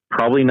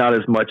 Probably not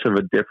as much of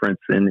a difference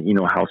in,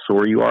 how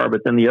sore you are.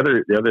 But then the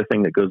other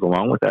thing that goes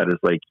along with that is,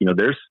 like,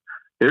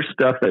 there's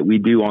stuff that we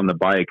do on the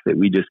bike that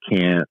we just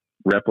can't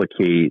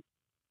replicate,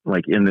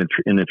 like in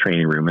the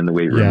training room, in the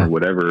weight room, or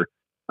whatever.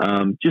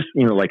 Just,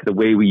 like the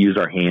way we use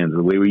our hands,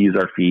 the way we use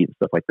our feet and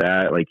stuff like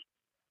that. Like,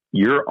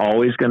 you're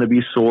always going to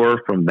be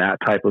sore from that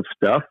type of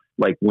stuff,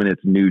 like when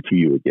it's new to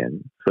you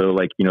again. So,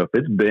 like, if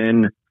it's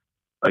been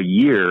a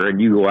year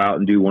and you go out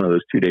and do one of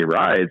those 2-day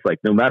rides, like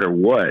no matter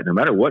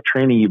what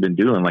training you've been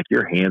doing, like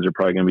your hands are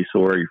probably going to be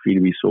sore, your feet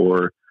will be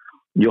sore.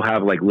 You'll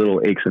have like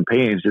little aches and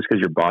pains just because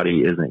your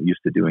body isn't used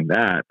to doing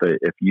that. But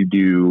if you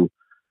do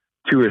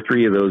 2 or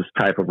 3 of those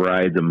type of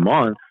rides a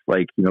month,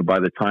 like, by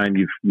the time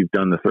you've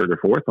done the 3rd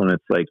or 4th one,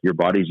 it's like your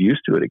body's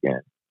used to it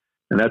again.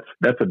 And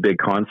that's a big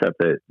concept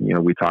that,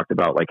 we talked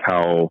about, like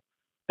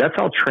that's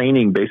how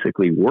training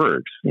basically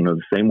works.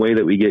 The same way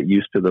that we get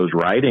used to those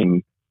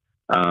riding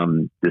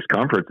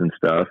discomforts and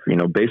stuff,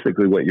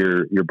 basically what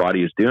your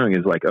body is doing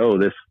is like, oh,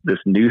 this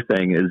new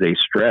thing is a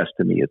stress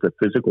to me. It's a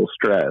physical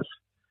stress.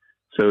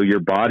 So your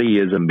body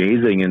is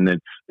amazing in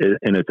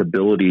its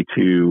ability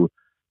to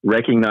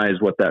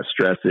recognize what that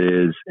stress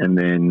is and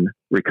then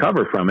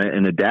recover from it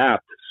and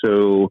adapt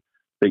so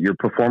that your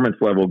performance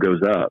level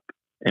goes up.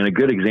 And a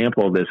good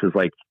example of this is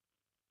like,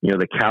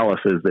 the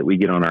calluses that we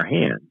get on our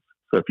hands.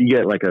 So if you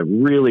get like a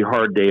really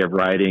hard day of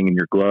riding and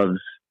your gloves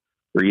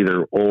are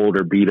either old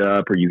or beat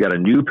up, or you got a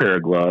new pair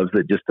of gloves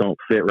that just don't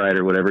fit right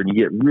or whatever, and you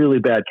get really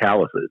bad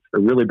calluses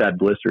or really bad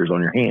blisters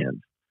on your hands.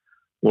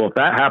 Well, if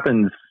that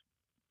happens,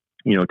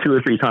 2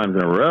 or 3 times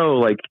in a row,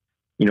 like,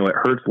 it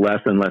hurts less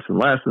and less and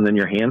less. And then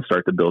your hands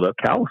start to build up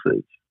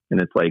calluses. And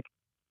it's like,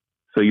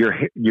 so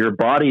your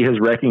body has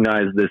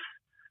recognized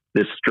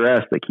this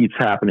stress that keeps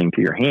happening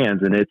to your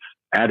hands. And its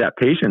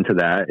adaptation to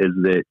that is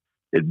that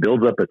it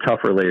builds up a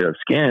tougher layer of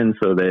skin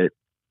so that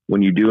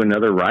when you do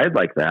another ride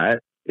like that,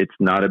 it's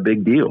not a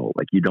big deal.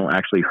 Like, you don't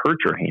actually hurt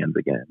your hands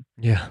again.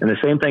 Yeah. And the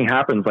same thing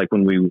happens like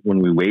when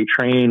we weight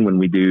train, when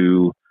we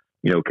do,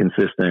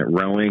 consistent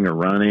rowing or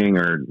running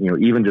or,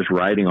 even just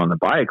riding on the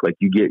bike. Like,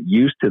 you get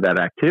used to that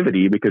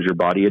activity because your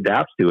body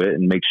adapts to it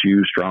and makes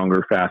you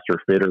stronger, faster,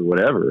 fitter,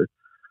 whatever.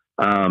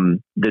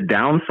 The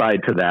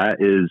downside to that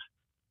is,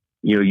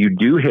 you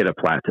do hit a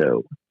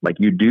plateau. Like,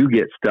 you do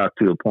get stuck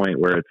to a point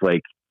where it's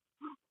like,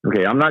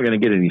 okay, I'm not going to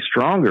get any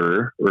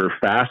stronger or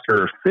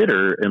faster or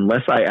fitter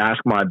unless I ask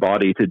my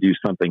body to do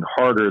something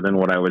harder than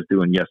what I was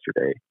doing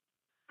yesterday.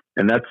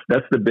 And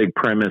that's the big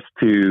premise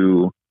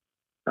to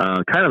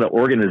kind of the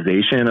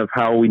organization of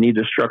how we need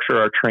to structure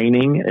our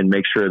training and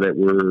make sure that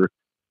we're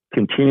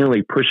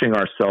continually pushing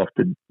ourselves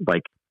to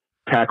like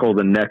tackle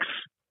the next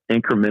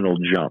incremental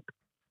jump.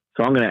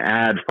 So I'm going to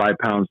add 5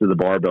 pounds to the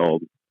barbell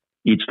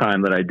each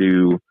time that I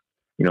do,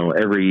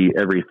 every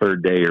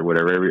 3rd day or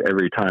whatever,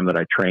 every time that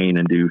I train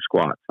and do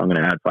squats, I'm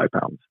going to add 5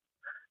 pounds.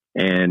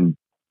 And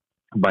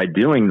by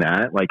doing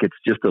that, like, it's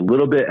just a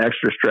little bit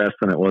extra stress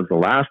than it was the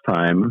last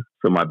time.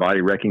 So my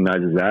body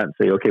recognizes that and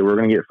say, okay, we're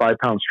going to get 5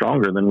 pounds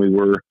stronger than we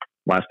were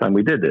last time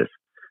we did this.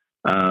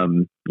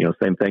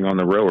 Same thing on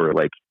the rower.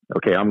 Like,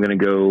 okay, I'm going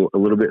to go a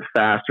little bit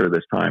faster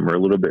this time or a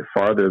little bit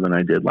farther than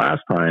I did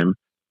last time.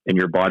 And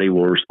your body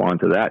will respond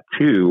to that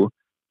too.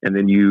 And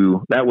then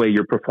that way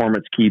your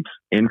performance keeps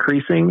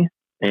increasing.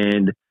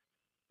 And,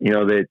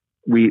 that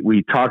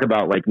we talk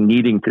about like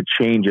needing to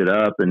change it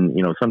up. And,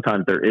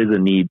 sometimes there is a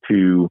need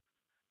to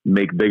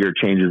make bigger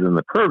changes in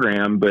the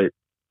program, but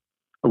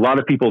a lot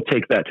of people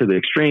take that to the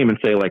extreme and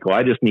say like, well,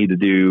 I just need to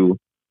do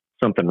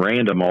something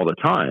random all the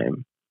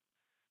time.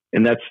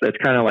 And that's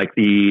kind of like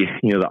the,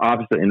 the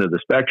opposite end of the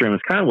spectrum.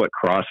 It's kind of what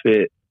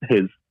CrossFit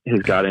has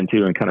got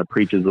into and kind of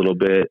preaches a little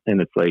bit.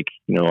 And it's like,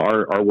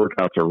 our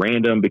workouts are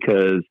random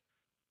because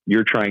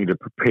you're trying to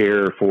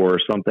prepare for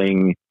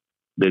something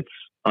that's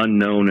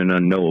unknown and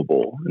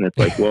unknowable. And it's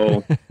like,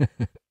 well,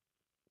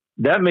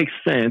 that makes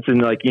sense. And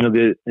like,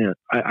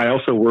 I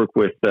also work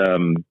with,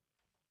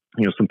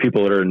 some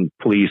people that are in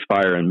police,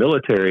 fire, and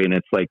military. And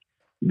it's like,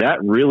 that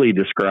really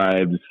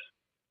describes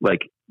like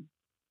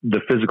the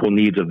physical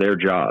needs of their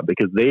job,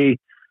 because they,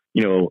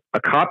 a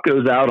cop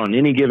goes out on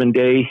any given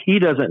day. He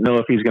doesn't know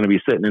if he's going to be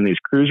sitting in his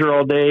cruiser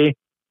all day,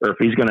 or if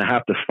he's going to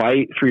have to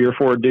fight 3 or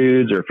 4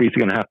 dudes, or if he's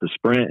going to have to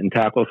sprint and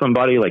tackle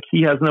somebody. Like,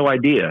 he has no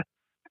idea.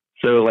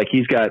 So like,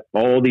 he's got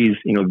all these,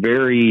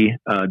 very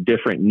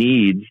different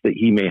needs that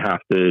he may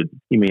have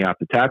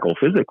to tackle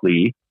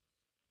physically.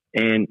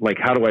 And like,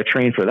 how do I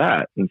train for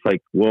that? And it's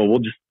like, well, we'll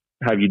just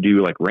have you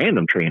do like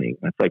random training.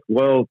 And it's like,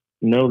 well,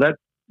 no,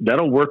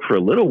 that'll work for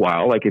a little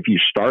while. Like, if you're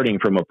starting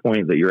from a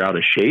point that you're out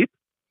of shape,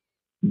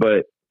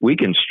 but we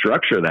can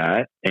structure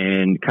that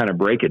and kind of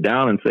break it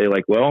down and say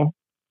like, well,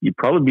 you'd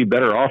probably be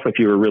better off if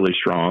you were really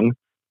strong.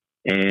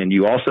 And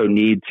you also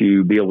need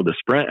to be able to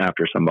sprint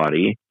after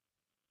somebody.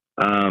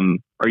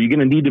 Are you going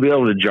to need to be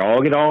able to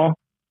jog at all?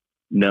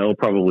 No,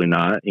 probably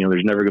not.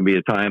 There's never going to be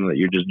a time that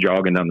you're just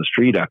jogging down the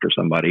street after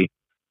somebody.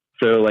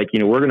 So like,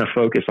 we're going to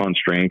focus on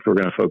strength. We're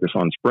going to focus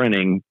on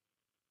sprinting.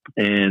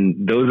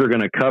 And those are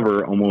going to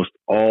cover almost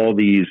all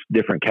these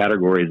different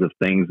categories of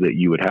things that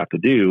you would have to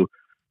do.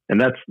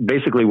 And that's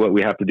basically what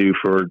we have to do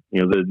for,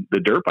 the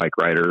dirt bike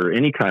rider or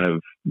any kind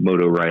of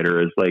moto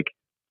rider, is like,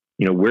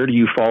 where do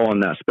you fall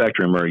on that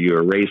spectrum? Are you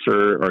a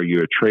racer? Are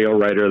you a trail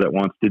rider that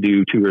wants to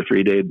do 2 or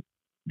 3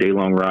 day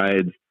long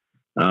rides?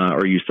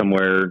 Are you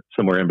somewhere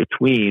in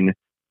between?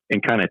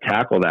 And kind of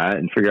tackle that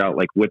and figure out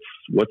like, what's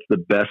the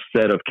best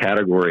set of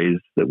categories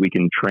that we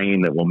can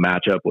train that will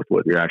match up with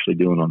what you're actually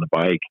doing on the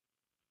bike.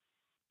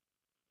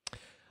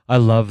 I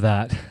love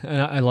that. And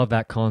I love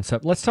that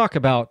concept. Let's talk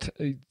about,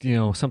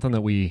 something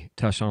that we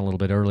touched on a little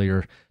bit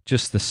earlier,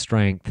 just the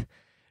strength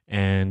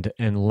and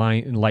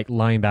like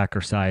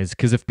linebacker size.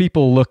 Cause if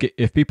people look at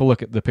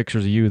the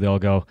pictures of you, they'll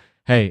go,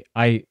 hey,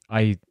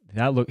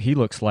 he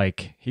looks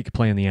like he could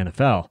play in the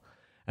NFL.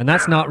 And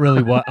that's not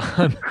really what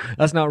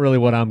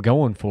I'm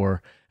going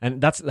for. And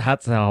that's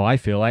how I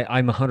feel.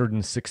 I'm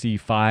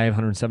 165,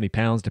 170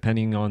 pounds,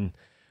 depending on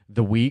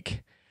the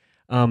week.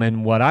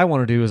 And what I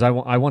want to do is I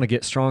want to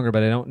get stronger,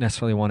 but I don't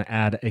necessarily want to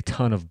add a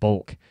ton of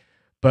bulk.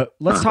 But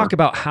let's talk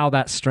about how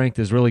that strength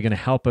is really going to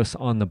help us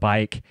on the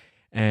bike.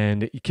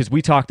 And because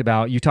you talked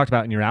about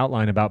in your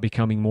outline about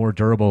becoming more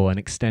durable and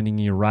extending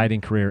your riding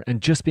career and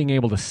just being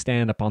able to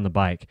stand up on the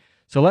bike.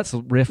 So let's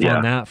riff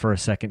on that for a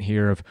second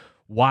here of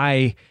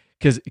why.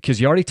 Because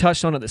you already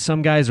touched on it, that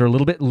some guys are a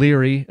little bit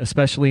leery,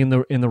 especially in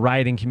the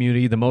riding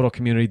community, the moto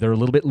community. They're a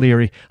little bit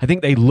leery. I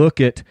think they look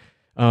at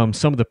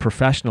some of the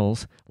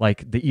professionals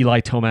like the Eli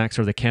Tomac's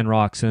or the Ken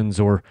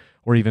Roxons, or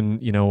even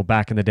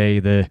back in the day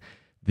the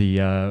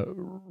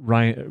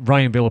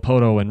Ryan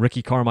Villapoto and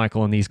Ricky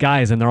Carmichael and these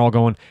guys, and they're all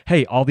going,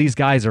 hey, all these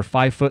guys are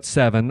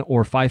 5'7"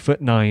 or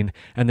 5'9",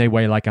 and they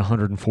weigh like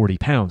 140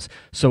 pounds.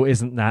 So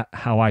isn't that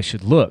how I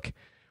should look?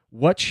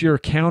 What's your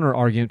counter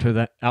argument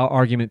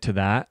to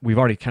that? We've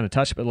already kind of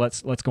touched it, but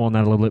let's go on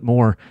that a little bit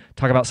more.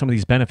 Talk about some of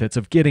these benefits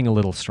of getting a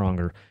little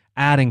stronger,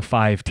 adding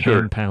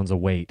 5-10 pounds of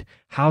weight.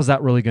 How's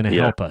that really going to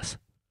help us?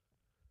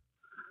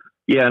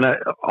 Yeah, and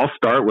I'll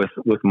start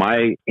with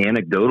my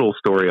anecdotal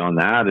story on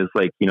that. Is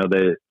like,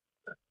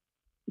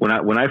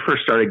 when I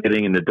first started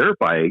getting into dirt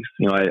bikes,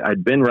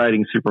 I'd been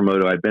riding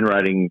supermoto, I'd been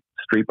riding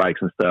street bikes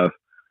and stuff.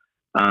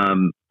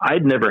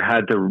 I'd never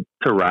had to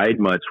ride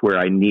much where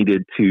I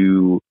needed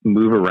to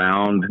move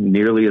around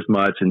nearly as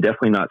much, and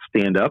definitely not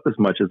stand up as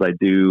much as I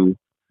did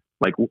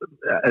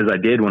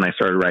when I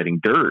started riding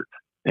dirt.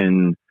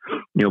 And,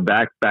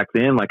 back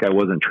then, like, I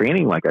wasn't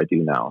training like I do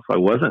now. So I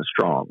wasn't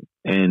strong.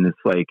 And it's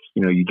like,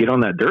 you get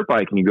on that dirt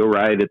bike and you go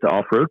ride at the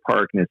off-road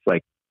park, and it's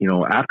like,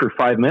 after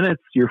 5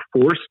 minutes, you're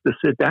forced to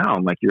sit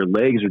down. Like, your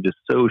legs are just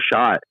so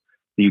shot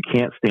that you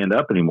can't stand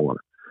up anymore.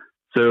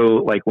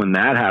 So like, when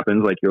that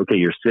happens, like,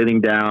 you're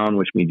sitting down,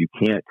 which means you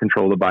can't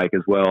control the bike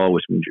as well,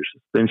 which means your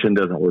suspension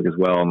doesn't work as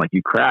well. And like,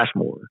 you crash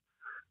more.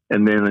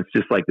 And then it's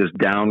just like this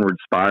downward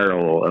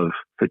spiral of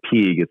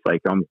fatigue. It's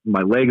like,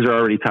 my legs are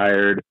already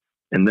tired.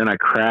 And then I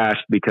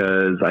crashed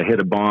because I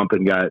hit a bump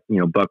and got,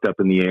 bucked up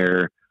in the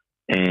air.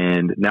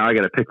 And now I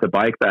got to pick the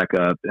bike back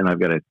up and I've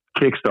got to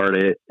kickstart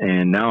it.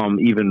 And now I'm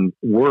even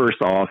worse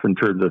off in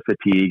terms of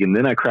fatigue. And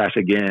then I crash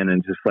again,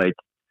 and just like,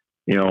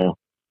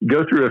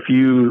 go through a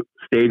few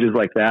stages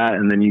like that,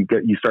 and then you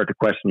start to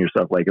question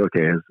yourself, like,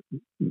 okay,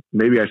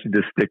 maybe I should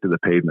just stick to the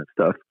pavement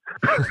stuff.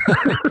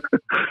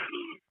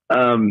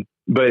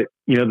 But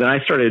then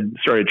I started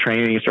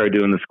training, started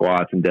doing the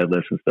squats and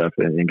deadlifts and stuff,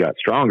 and got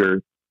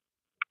stronger.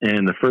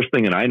 And the first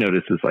thing that I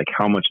noticed is like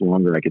how much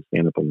longer I could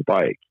stand up on the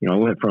bike. I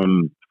went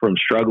from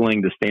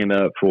struggling to stand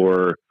up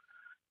for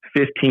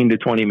 15 to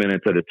 20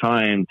 minutes at a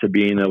time to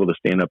being able to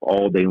stand up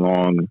all day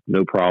long,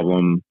 no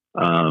problem.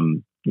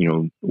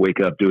 wake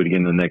up, do it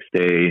again the next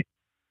day,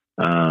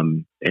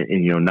 and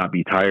not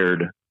be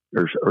tired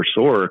or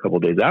sore a couple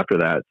of days after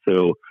that.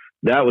 So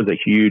that was a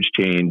huge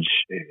change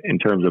in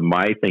terms of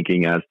my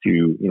thinking as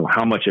to,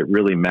 how much it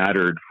really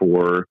mattered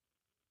for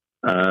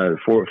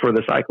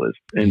the cyclist.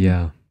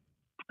 And,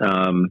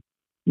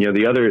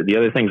 the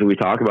other things that we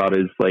talk about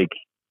is like,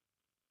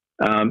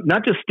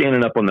 not just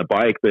standing up on the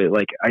bike, but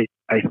like,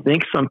 I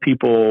think some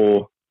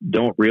people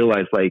don't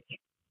realize like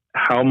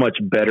how much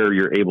better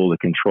you're able to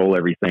control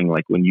everything.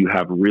 Like when you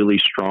have really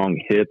strong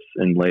hips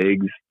and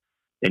legs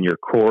and your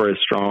core is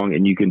strong,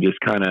 and you can just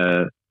kind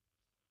of,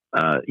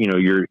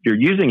 you're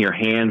using your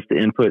hands to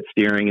input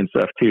steering and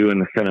stuff too,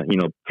 and kind of,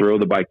 throw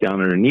the bike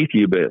down underneath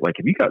you. But like,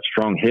 if you got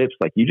strong hips,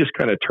 like you just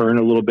kind of turn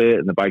a little bit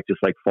and the bike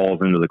just like falls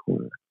into the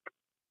corner.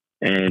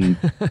 And,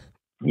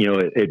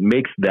 it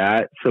makes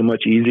that so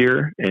much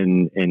easier,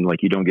 and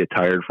like, you don't get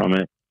tired from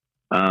it.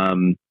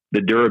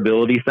 The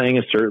durability thing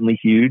is certainly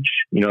huge.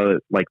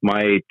 Like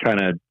my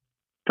kind of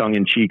tongue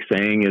in cheek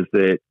saying is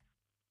that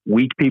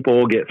weak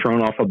people get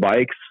thrown off of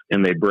bikes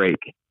and they break.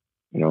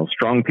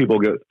 Strong people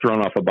get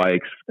thrown off of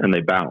bikes and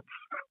they bounce.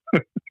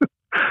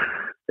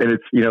 And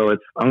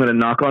I'm going to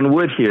knock on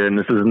wood here, and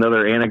this is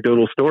another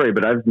anecdotal story,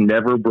 but I've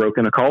never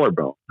broken a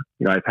collarbone.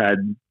 I've had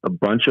a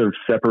bunch of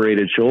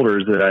separated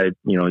shoulders that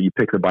you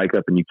pick the bike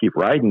up and you keep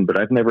riding, but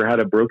I've never had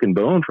a broken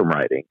bone from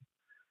riding.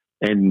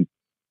 And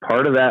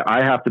part of that,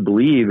 I have to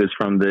believe, is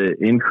from the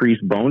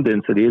increased bone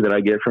density that I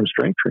get from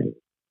strength training.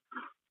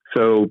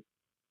 So,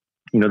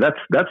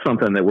 that's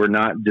something that we're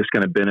not just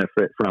going to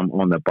benefit from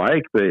on the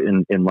bike, but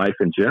in life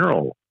in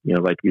general.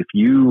 Like if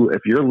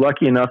you're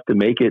lucky enough to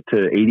make it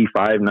to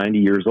 85, 90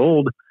 years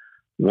old,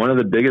 one of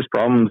the biggest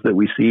problems that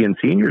we see in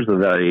seniors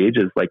of that age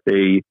is like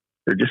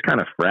they're just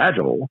kind of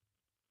fragile.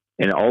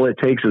 And all it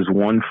takes is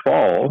one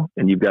fall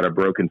and you've got a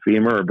broken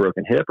femur or a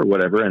broken hip or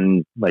whatever.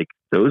 And like,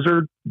 those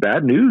are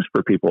bad news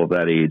for people of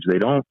that age. They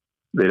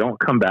don't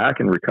come back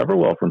and recover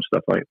well from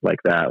stuff like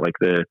that. Like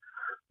the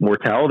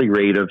mortality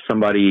rate of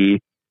somebody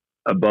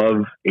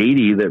above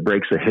 80 that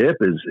breaks a hip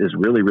is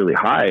really, really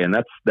high. And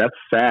that's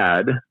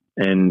sad.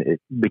 And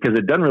because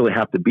it doesn't really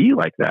have to be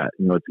like that.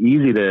 It's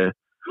easy to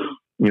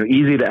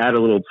add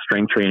a little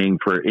strength training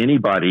for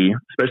anybody,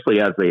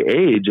 especially as they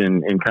age,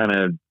 and kind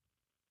of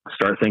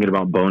start thinking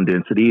about bone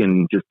density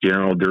and just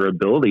general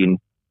durability,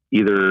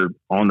 either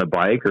on the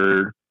bike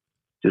or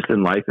just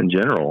in life in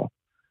general.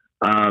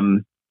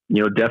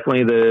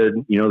 Definitely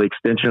the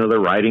extension of the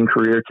riding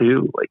career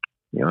too. Like,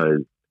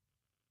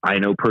 I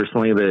know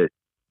personally that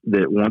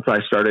once I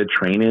started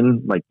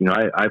training, like,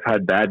 I've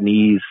had bad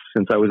knees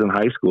since I was in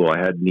high school. I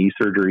had knee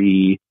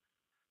surgery,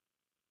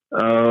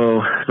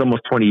 it's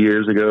almost 20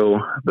 years ago,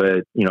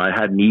 but, I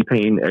had knee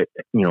pain,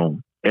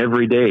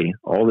 every day,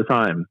 all the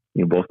time.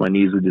 Both my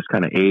knees would just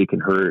kind of ache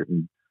and hurt.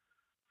 And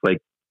like,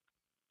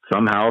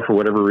 somehow, for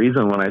whatever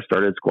reason, when I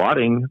started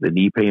squatting, the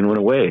knee pain went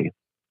away.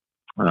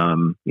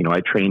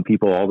 I train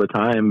people all the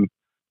time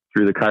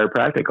through the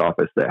chiropractic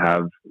office that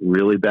have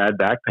really bad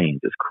back pain,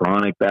 just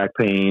chronic back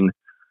pain,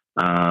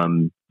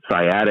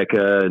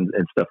 sciatica and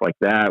stuff like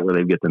that, where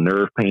they get the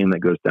nerve pain that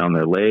goes down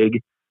their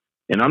leg.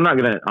 And I'm not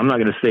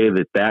gonna say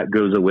that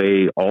goes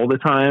away all the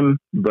time,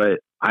 but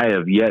I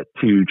have yet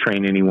to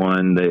train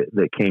anyone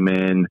that came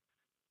in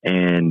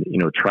and,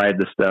 tried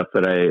the stuff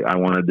that I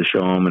wanted to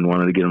show them and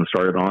wanted to get them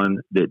started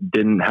on, that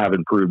didn't have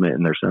improvement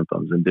in their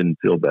symptoms and didn't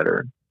feel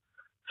better.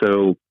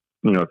 So,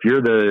 if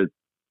you're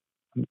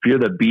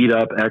the beat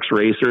up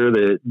ex-racer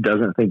that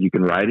doesn't think you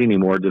can ride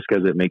anymore just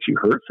because it makes you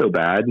hurt so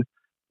bad,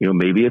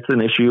 maybe it's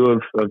an issue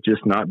of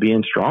just not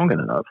being strong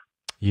enough.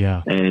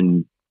 Yeah.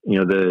 And,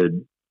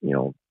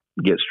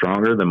 get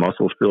stronger, the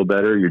muscles feel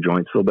better, your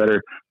joints feel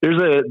better.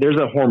 There's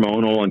a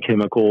hormonal and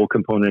chemical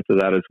component to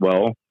that as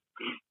well.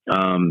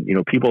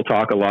 People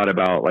talk a lot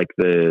about like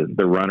the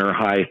runner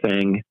high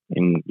thing,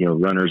 and,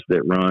 runners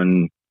that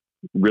run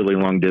really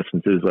long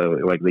distances,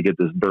 like they get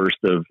this burst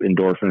of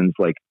endorphins,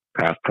 like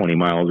past 20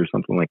 miles or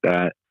something like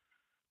that.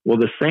 Well,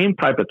 the same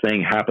type of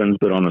thing happens,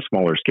 but on a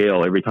smaller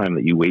scale every time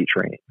that you weight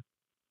train.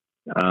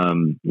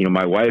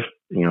 My wife,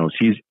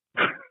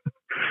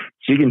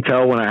 she can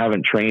tell when I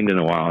haven't trained in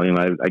a while.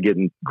 I get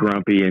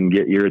grumpy and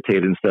get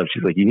irritated and stuff.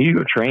 She's like, you need to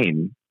go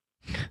train,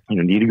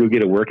 need to go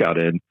get a workout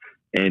in.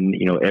 And,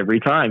 every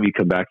time you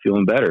come back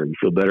feeling better, you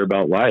feel better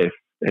about life.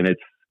 And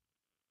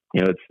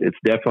it's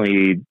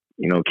definitely,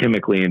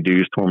 chemically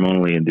induced,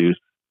 hormonally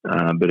induced,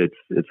 but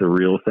it's a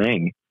real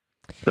thing.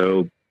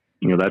 So,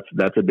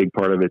 that's a big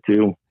part of it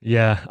too.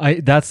 Yeah.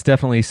 That's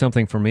definitely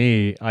something for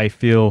me. I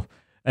feel,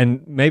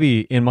 and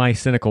maybe in my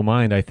cynical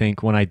mind, I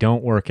think when I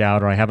don't work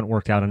out or I haven't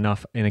worked out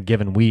enough in a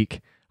given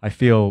week, I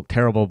feel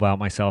terrible about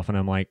myself. And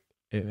I'm like,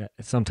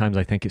 sometimes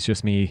I think it's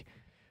just me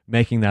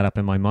making that up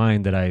in my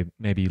mind that I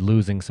may be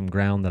losing some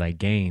ground that I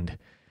gained.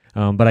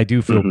 But I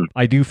do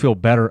feel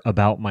better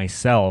about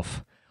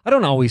myself. I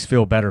don't always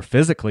feel better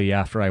physically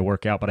after I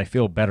work out, but I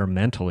feel better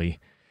mentally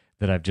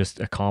that I've just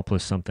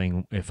accomplished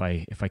something if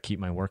I keep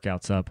my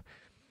workouts up.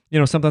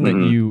 Something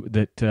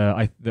that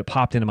that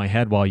popped into my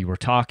head while you were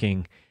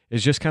talking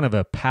is just kind of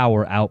a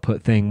power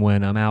output thing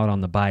when I'm out on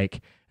the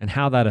bike, and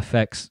how that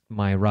affects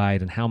my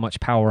ride and how much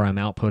power I'm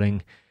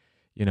outputting,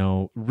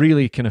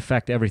 really can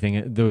affect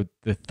everything. The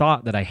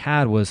thought that I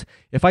had was,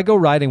 if I go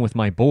riding with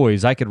my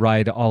boys, I could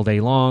ride all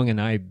day long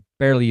and I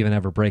barely even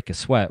ever break a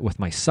sweat. With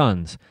my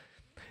sons,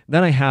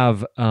 then I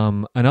have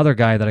another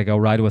guy that I go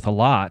ride with a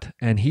lot,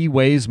 and he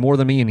weighs more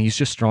than me, and he's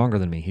just stronger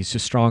than me. He's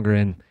just stronger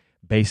in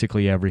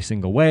basically every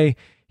single way.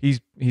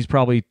 He's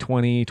probably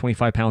 20,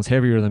 25 pounds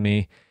heavier than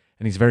me,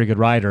 and he's a very good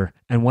rider.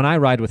 And when I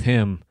ride with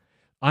him,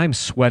 I'm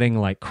sweating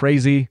like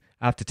crazy.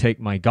 I have to take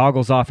my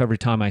goggles off every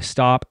time I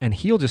stop, and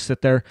he'll just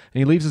sit there and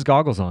he leaves his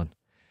goggles on.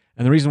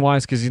 And the reason why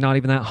is because he's not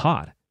even that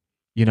hot,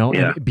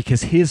 and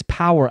because his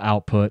power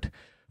output,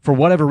 for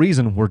whatever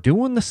reason, we're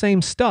doing the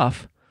same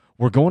stuff.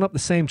 We're going up the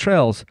same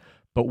trails,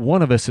 but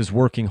one of us is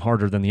working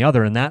harder than the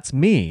other, and that's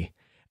me.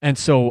 And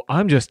so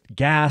I'm just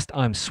gassed,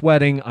 I'm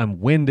sweating, I'm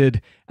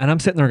winded, and I'm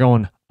sitting there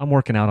going, I'm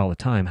working out all the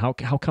time. How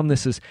come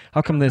this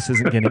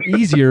isn't getting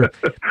easier?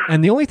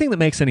 And the only thing that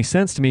makes any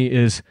sense to me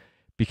is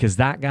because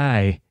that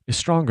guy is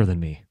stronger than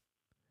me.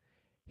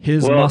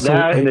 His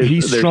muscle,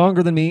 he's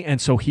stronger than me, and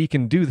so he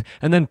can do.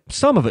 And then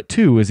some of it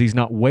too is he's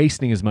not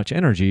wasting as much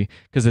energy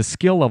because his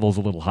skill level is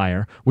a little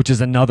higher, which is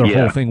another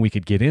whole thing we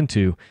could get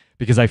into,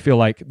 because I feel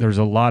like there's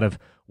a lot of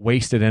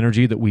wasted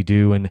energy that we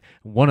do. And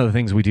one of the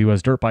things we do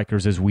as dirt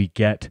bikers is we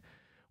get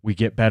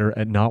better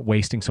at not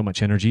wasting so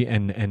much energy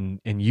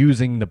and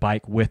using the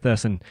bike with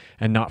us and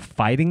not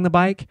fighting the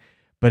bike.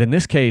 But in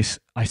this case,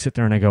 I sit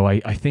there and I go,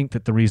 I think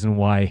that the reason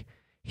why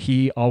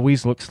he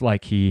always looks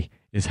like he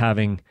is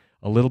having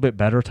a little bit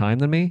better time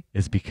than me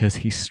is because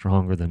he's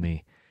stronger than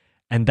me.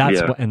 And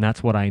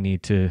that's what I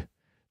need to,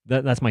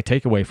 that's my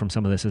takeaway from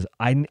some of this is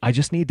I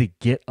just need to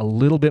get a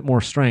little bit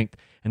more strength,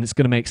 and it's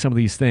going to make some of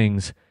these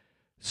things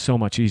so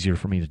much easier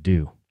for me to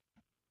do.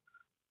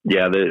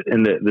 Yeah.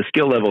 The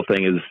skill level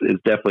thing is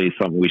definitely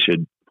something we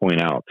should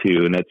point out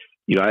too. And that's,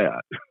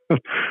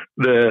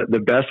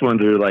 the best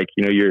ones are like,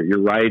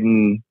 you're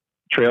riding,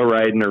 trail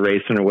riding or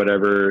racing or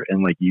whatever.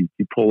 And like you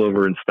pull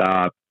over and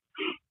stop,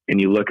 and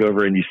you look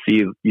over and you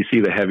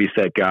see the heavy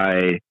set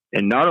guy,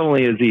 and not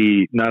only is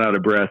he not out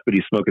of breath, but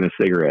he's smoking a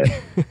cigarette.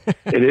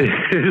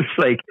 It's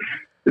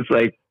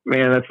like,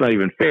 man, that's not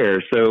even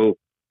fair. So,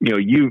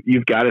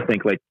 you've got to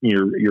think like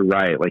you're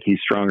right. Like he's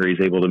stronger. He's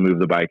able to move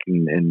the bike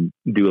and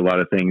do a lot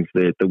of things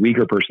that the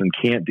weaker person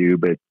can't do.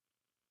 But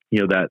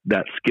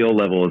that skill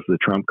level is the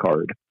trump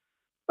card.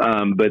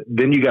 But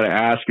then you got to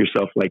ask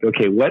yourself, like,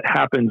 okay, what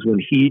happens when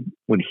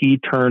he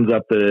turns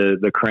up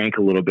the crank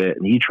a little bit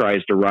and he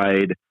tries to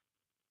ride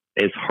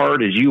as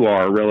hard as you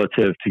are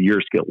relative to your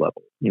skill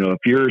level? If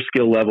your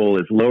skill level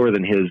is lower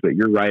than his, but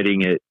you're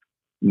riding at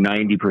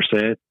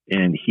 90%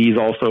 and he's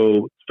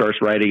also starts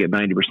riding at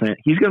 90%,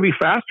 he's going to be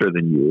faster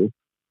than you.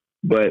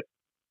 But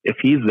if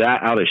he's that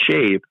out of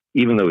shape,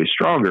 even though he's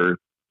stronger,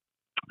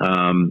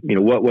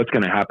 what's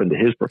going to happen to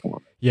his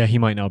performance? Yeah, he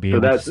might not be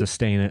able to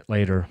sustain it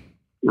later.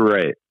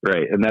 Right.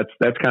 And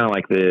that's kind of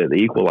like the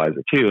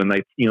equalizer too. And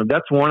like,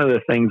 that's one of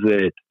the things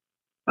that,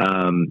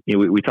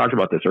 we talked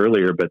about this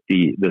earlier, but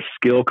the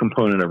skill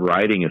component of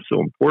riding is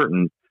so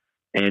important.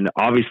 And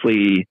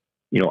obviously,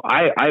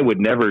 I would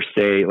never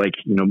say like,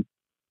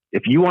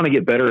 if you want to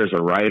get better as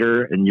a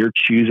rider and you're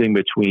choosing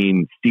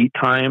between seat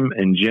time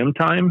and gym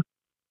time,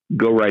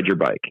 go ride your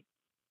bike.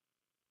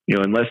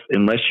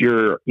 Unless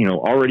you're,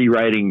 already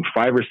riding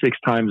 5 or 6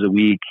 times a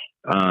week,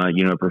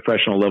 a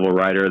professional level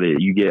rider that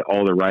you get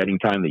all the riding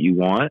time that you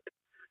want,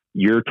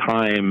 your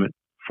time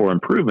for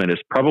improvement is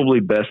probably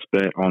best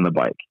spent on the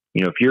bike.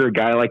 If you're a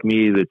guy like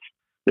me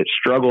that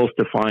struggles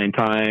to find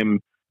time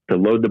to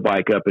load the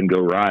bike up and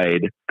go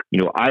ride,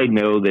 I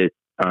know that,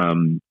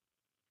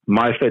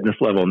 my fitness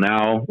level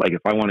now, like if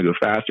I want to go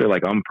faster,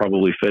 like I'm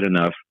probably fit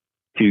enough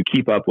to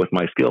keep up with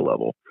my skill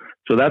level.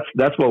 So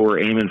that's what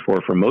we're aiming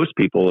for most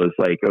people is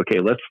like, okay,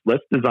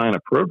 let's design a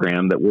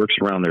program that works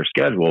around their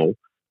schedule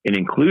and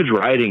includes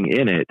riding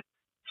in it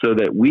so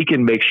that we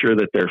can make sure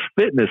that their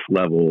fitness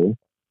level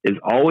is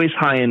always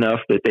high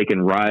enough that they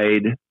can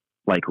ride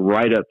like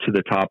right up to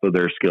the top of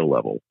their skill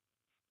level.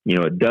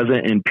 It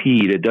doesn't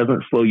impede, it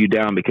doesn't slow you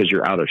down because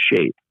you're out of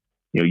shape.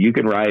 You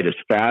can ride as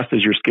fast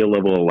as your skill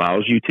level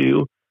allows you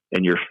to,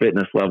 and your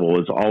fitness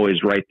level is always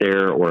right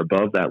there or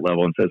above that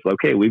level and says,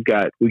 okay, we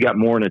got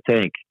more in a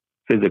tank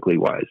physically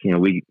wise.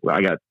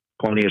 I got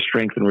plenty of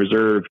strength in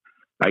reserve.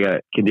 I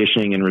got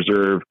conditioning in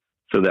reserve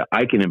so that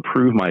I can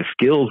improve my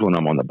skills when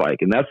I'm on the bike.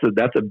 And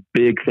that's a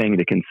big thing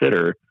to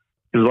consider.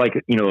 Because like,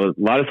 a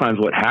lot of times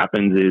what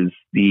happens is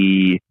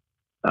you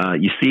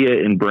see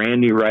it in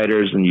brand new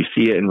riders and you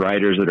see it in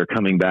riders that are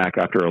coming back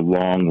after a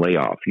long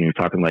layoff. You're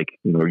talking like,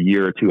 a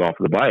year or two off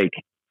of the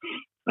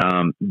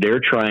bike.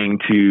 They're trying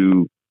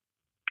to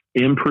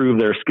improve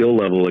their skill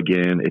level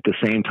again at the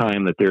same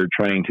time that they're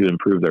trying to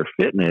improve their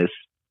fitness,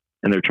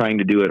 and they're trying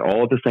to do it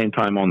all at the same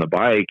time on the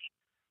bike.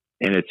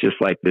 And it's just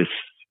like this,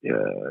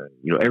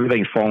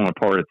 everything's falling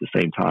apart at the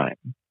same time.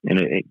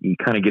 And you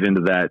kind of get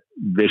into that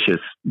vicious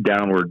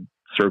downward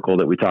circle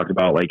that we talked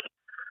about. Like,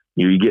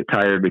 you get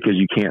tired because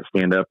you can't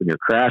stand up and you're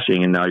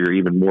crashing, and now you're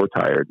even more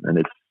tired. And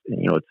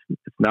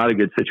it's not a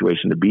good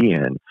situation to be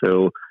in.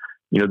 So,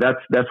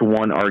 that's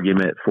one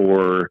argument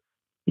for,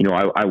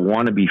 I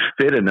want to be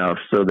fit enough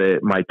so that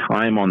my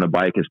time on the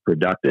bike is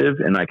productive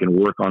and I can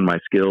work on my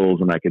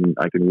skills and I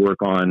can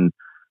work on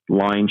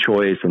line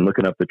choice and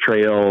looking up the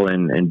trail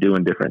and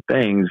doing different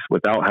things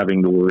without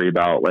having to worry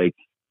about, like,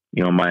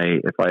 am I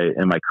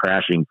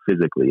crashing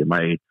physically? Am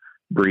I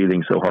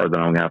breathing so hard that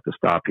I'm gonna have to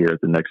stop here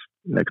at the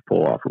next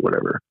pull off or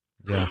whatever?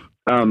 Yeah.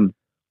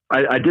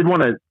 I did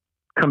want to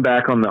come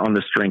back on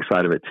the strength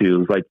side of it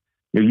too. Like,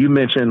 you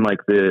mentioned like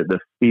the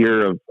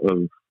fear of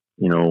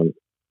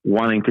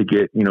wanting to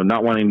get,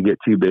 not wanting to get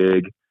too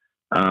big.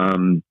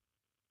 And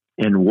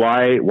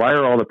why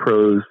are all the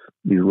pros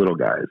these little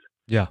guys?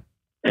 Yeah.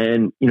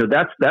 And,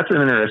 that's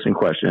an interesting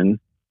question.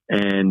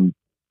 And,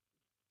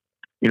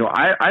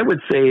 I would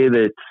say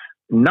that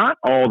not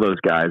all those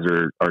guys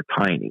are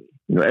tiny.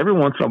 Every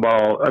once in a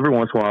while,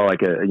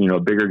 like a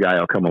bigger guy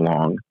will come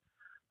along.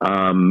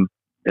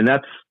 And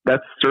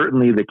that's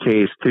certainly the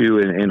case too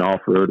in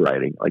off-road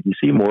riding. Like, you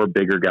see more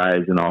bigger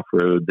guys in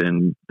off-road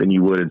than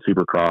you would in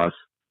supercross,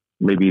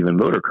 maybe even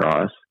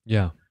motocross.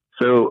 Yeah.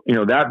 So,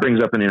 that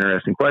brings up an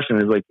interesting question,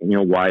 is like,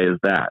 why is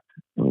that?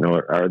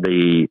 Are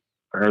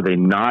they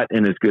not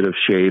in as good of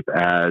shape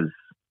as,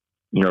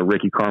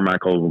 Ricky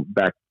Carmichael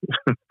back,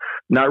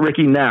 not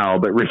Ricky now,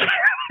 but Ricky.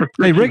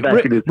 Hey,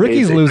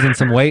 Ricky's losing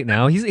some weight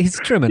now. He's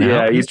trimming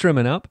out. He's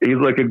trimming up. He's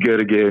looking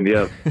good again.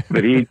 Yep.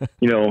 But he,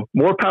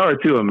 more power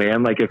to him,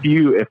 man. Like, if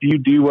you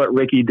do what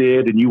Ricky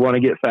did and you want to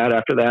get fat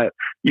after that,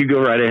 you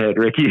go right ahead,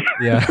 Ricky.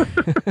 Yeah.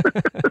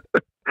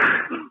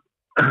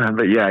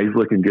 But yeah, he's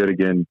looking good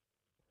again.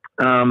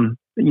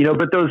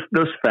 But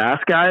those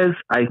fast guys,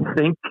 I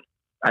think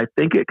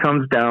it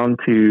comes down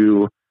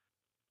to,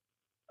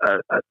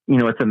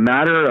 it's a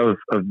matter of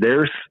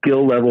their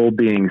skill level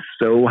being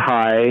so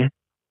high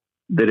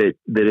that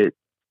it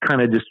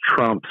kind of just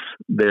trumps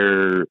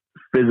their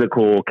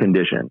physical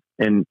condition.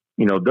 And,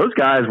 those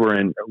guys were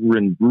in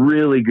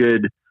really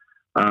good,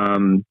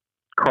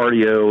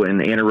 cardio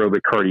and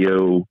anaerobic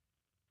cardio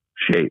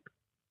shape.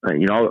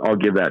 I'll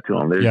give that to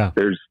them.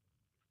 There's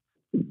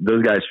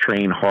those guys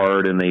train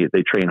hard and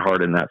they train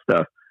hard in that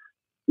stuff.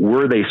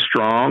 Were they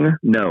strong?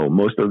 No,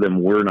 most of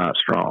them were not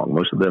strong.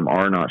 Most of them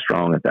are not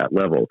strong at that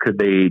level. Could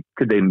they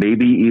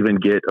maybe even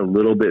get a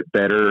little bit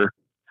better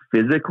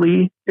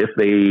physically if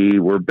they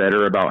were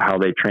better about how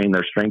they train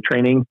their strength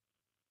training?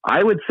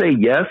 I would say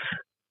yes.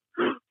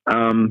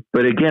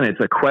 But again,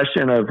 it's a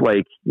question of,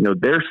 like,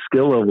 their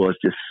skill level is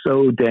just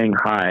so dang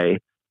high.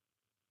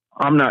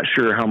 I'm not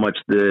sure how much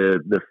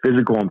the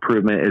physical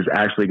improvement is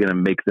actually going to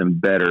make them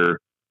better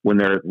when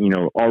they're,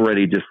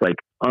 already just like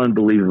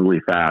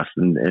unbelievably fast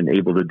and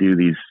able to do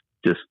these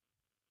just,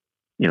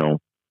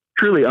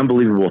 truly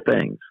unbelievable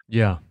things.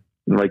 Yeah.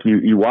 Like,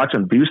 you watch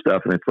them do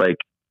stuff and it's like,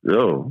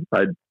 oh,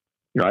 I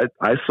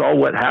saw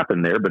what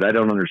happened there, but I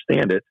don't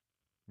understand it.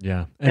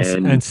 Yeah.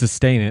 And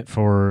sustain it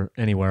for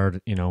anywhere,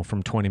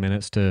 from 20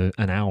 minutes to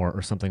an hour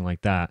or something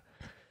like that.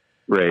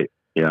 Right.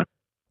 Yeah.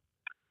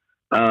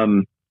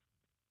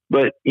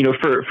 But,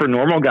 for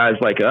normal guys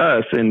like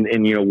us and,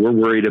 we're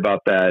worried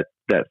about that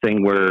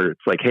thing where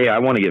it's like, hey, I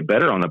want to get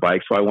better on the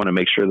bike. So I want to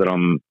make sure that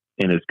I'm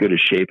in as good a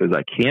shape as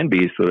I can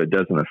be so it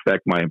doesn't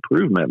affect my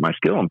improvement, my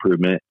skill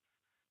improvement.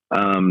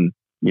 Can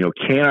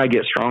I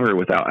get stronger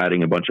without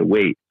adding a bunch of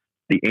weight?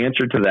 The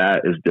answer to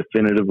that is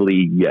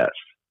definitively yes.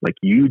 Like,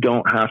 you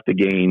don't have to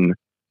gain,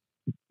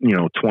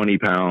 20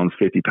 pounds,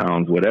 50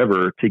 pounds,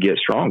 whatever, to get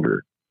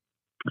stronger.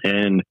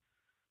 And,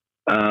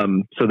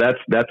 so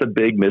that's a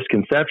big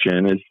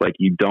misconception. It's like,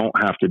 you don't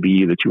have to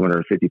be the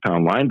 250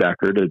 pound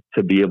linebacker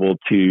to be able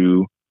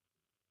to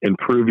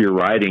improve your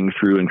riding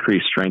through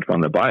increased strength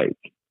on the bike.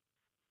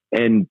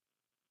 And,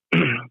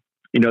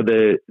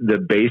 the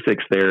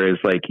basics there is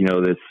like,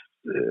 this,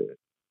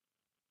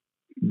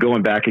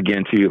 going back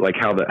again to like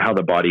how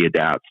the body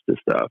adapts to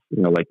stuff.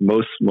 Like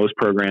most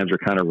programs are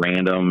kind of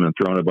random and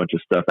throwing a bunch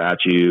of stuff at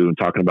you and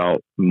talking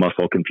about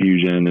muscle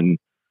confusion and,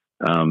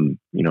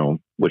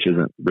 which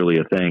isn't really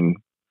a thing.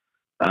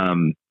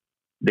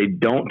 They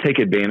don't take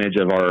advantage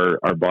of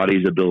our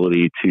body's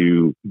ability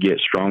to get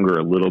stronger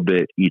a little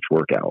bit each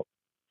workout.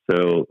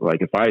 So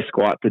like, if I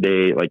squat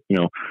today, like,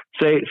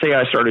 say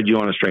I started you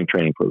on a strength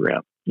training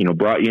program,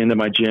 brought you into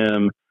my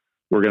gym,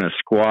 we're going to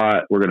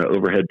squat, we're going to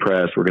overhead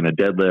press, we're going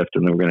to deadlift,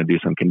 and then we're going to do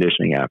some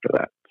conditioning after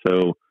that.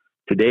 So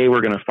today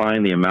we're going to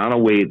find the amount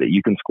of weight that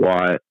you can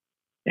squat,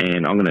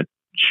 and I'm going to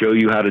show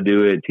you how to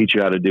do it, teach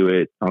you how to do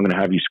it. I'm going to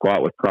have you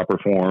squat with proper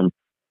form.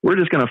 We're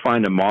just going to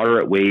find a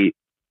moderate weight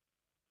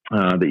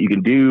that you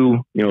can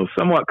do,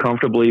 somewhat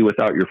comfortably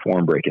without your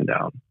form breaking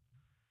down.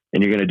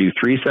 And you're going to do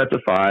 3 sets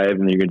of 5, and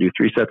then you're going to do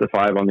 3 sets of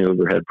 5 on the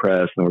overhead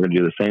press, and we're going to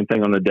do the same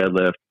thing on the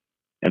deadlift.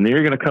 And then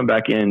you're going to come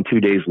back in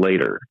 2 days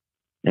later,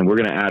 and we're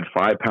going to add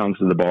 5 pounds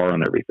to the bar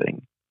on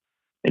everything.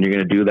 And you're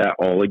going to do that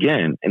all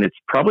again. And it's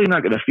probably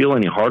not going to feel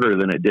any harder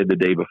than it did the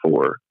day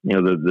before,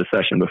 the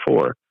session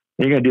before.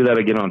 And you're going to do that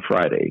again on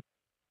Friday,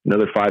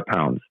 another 5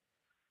 pounds.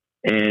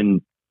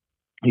 And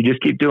you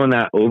just keep doing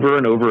that over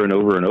and over and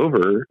over and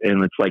over.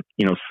 And it's like,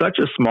 such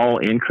a small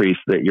increase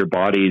that your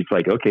body's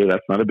like, okay,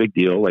 that's not a big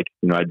deal. Like,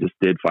 I just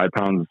did 5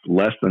 pounds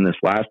less than this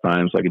last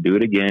time, so I could do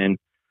it again.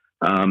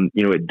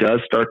 It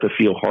does start to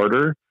feel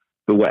harder,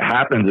 but what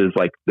happens is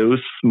like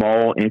those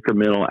small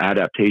incremental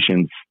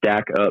adaptations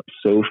stack up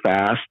so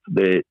fast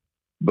that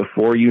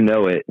before you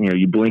know it,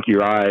 you blink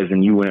your eyes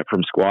and you went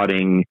from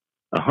squatting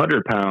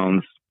 100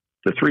 pounds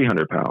to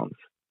 300 pounds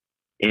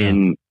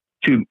in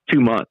 2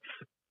 months.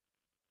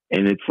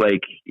 And it's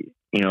like,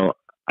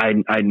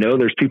 I know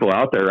there's people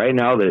out there right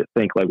now that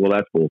think like, well,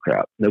 that's bull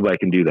crap. Nobody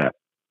can do that.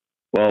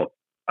 Well,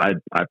 I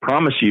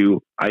promise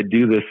you, I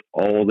do this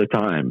all the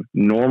time.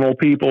 Normal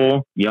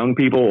people, young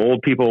people,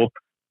 old people,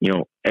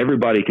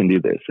 everybody can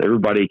do this.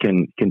 Everybody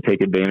can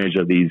take advantage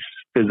of these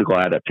physical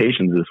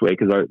adaptations this way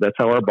because that's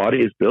how our body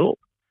is built.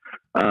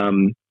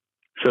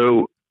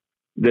 So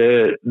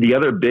the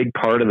other big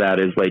part of that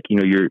is like,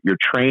 you're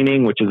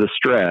training, which is a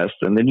stress,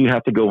 and then you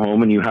have to go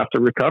home and you have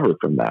to recover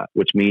from that,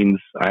 which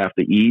means I have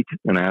to eat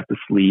and I have to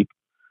sleep.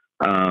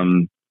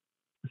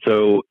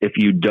 So if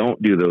you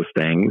don't do those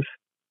things,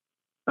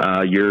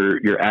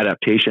 your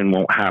adaptation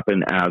won't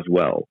happen as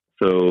well.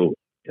 So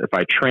if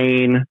I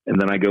train and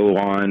then I go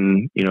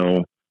on,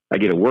 I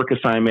get a work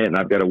assignment and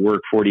I've got to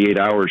work 48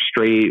 hours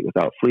straight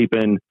without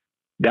sleeping,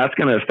 that's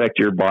going to affect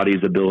your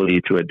body's ability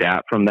to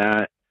adapt from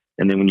that.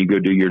 And then when you go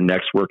do your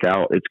next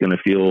workout, it's going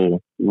to feel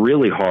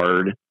really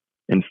hard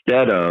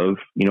instead of,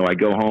 I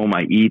go home,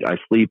 I eat, I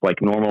sleep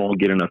like normal,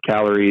 get enough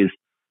calories,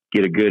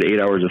 get a good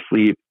 8 hours of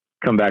sleep,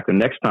 come back the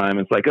next time.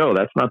 It's like, oh,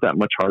 that's not that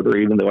much harder,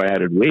 even though I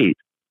added weight.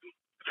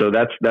 So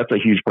that's a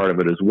huge part of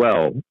it as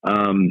well.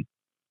 And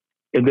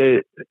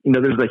there's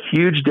a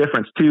huge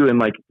difference too in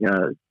like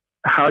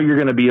how you're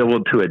going to be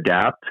able to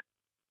adapt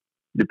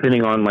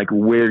depending on like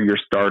where you're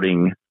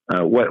starting,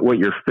 what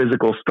your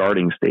physical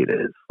starting state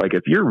is. Like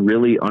if you're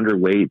really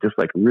underweight, just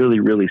like really,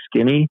 really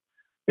skinny,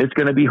 it's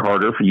going to be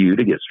harder for you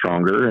to get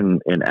stronger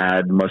and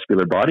add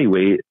muscular body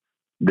weight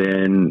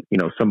than,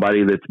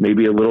 somebody that's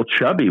maybe a little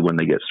chubby when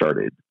they get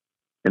started.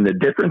 And the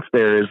difference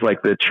there is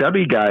like the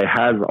chubby guy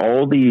has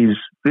all these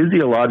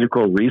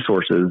physiological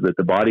resources that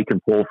the body can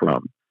pull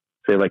from.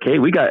 Say like, hey,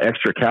 we got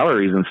extra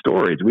calories in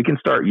storage. We can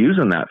start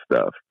using that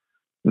stuff.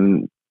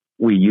 And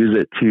we use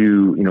it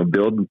to,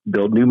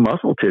 build new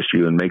muscle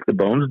tissue and make the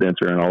bones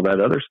denser and all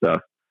that other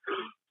stuff.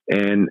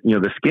 And,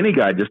 the skinny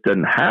guy just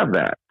doesn't have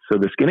that. So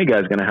the skinny guy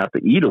is going to have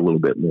to eat a little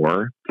bit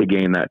more to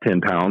gain that 10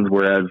 pounds.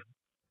 Whereas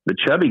the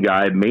chubby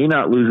guy may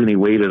not lose any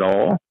weight at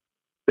all,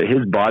 but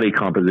his body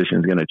composition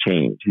is going to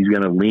change. He's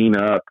going to lean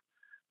up.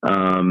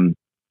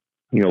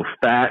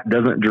 Fat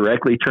doesn't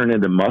directly turn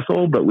into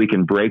muscle, but we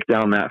can break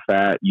down that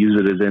fat, use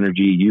it as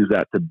energy, use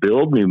that to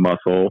build new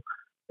muscle.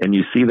 And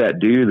you see that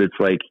dude that's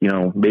like,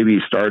 maybe he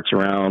starts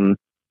around,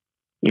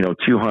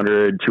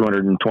 200,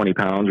 220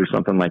 pounds or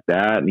something like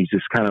that. And he's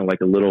just kind of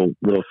like a little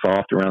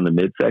soft around the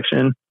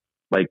midsection.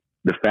 Like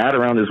the fat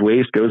around his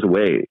waist goes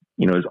away.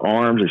 His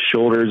arms, his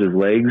shoulders, his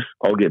legs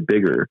all get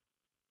bigger.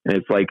 And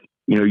it's like,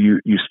 you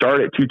start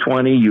at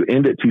 220, you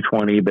end at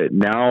 220, but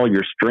now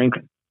your strength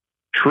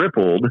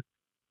tripled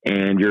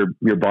and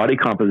your body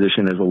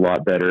composition is a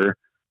lot better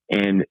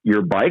and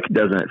your bike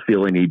doesn't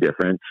feel any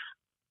difference.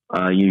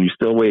 You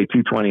still weigh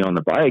 220 on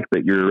the bike,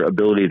 but your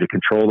ability to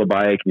control the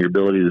bike and your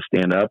ability to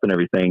stand up and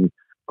everything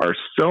are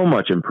so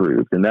much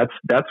improved. And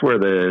that's where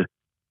the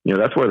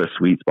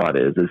sweet spot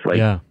is. It's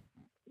like,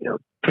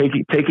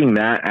 taking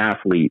that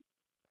athlete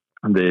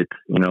that,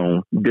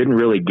 didn't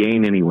really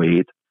gain any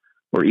weight,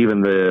 or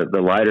even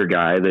the lighter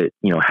guy that,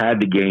 had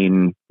to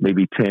gain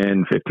maybe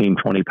 10, 15,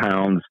 20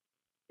 pounds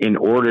in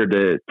order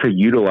to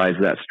utilize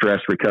that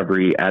stress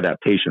recovery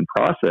adaptation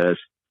process.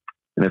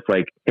 And it's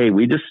like, hey,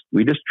 we just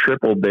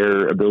tripled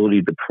their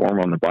ability to perform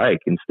on the bike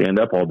and stand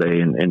up all day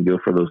and go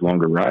for those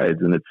longer rides.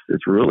 And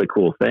it's a really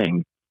cool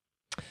thing.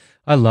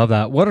 I love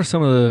that. What are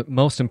some of the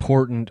most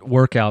important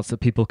workouts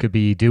that people could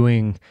be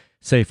doing,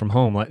 say, from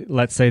home?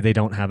 Let's say they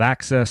don't have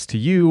access to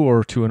you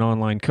or to an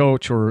online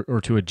coach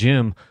or to a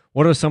gym.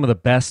 What are some of the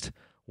best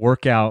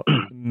workout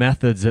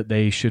methods that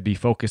they should be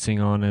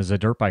focusing on as a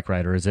dirt bike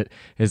rider? Is it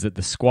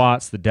the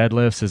squats, the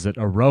deadlifts? Is it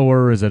a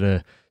rower? Is it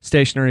a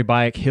stationary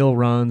bike, hill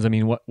runs? I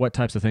mean, what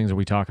types of things are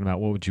we talking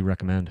about? What would you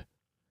recommend?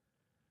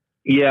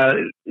 Yeah.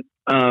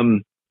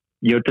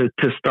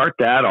 To start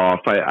that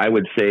off, I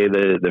would say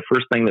the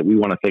first thing that we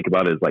want to think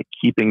about is like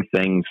keeping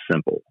things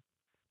simple.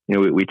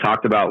 We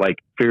talked about like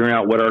figuring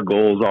out what our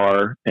goals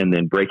are and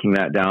then breaking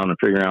that down and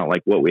figuring out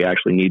like what we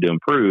actually need to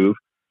improve.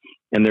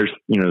 And there's,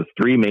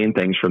 3 main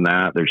things from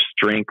that. There's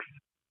strength,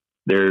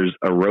 there's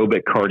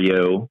aerobic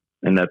cardio.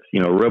 And that's,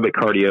 aerobic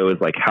cardio is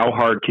like how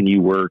hard can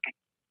you work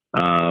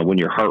when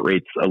your heart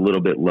rate's a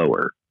little bit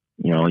lower?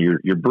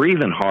 You're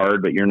breathing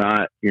hard, but you're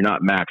not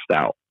maxed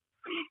out.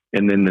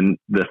 And then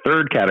the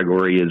third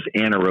category is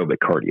anaerobic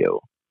cardio.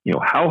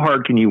 How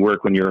hard can you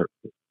work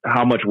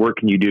how much work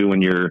can you do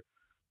when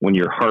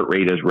your heart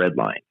rate is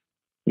redlined?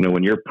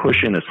 When you're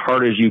pushing as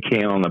hard as you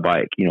can on the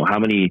bike, how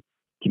many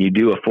can you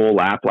do a full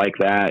lap like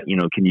that?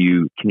 Can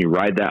you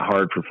ride that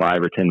hard for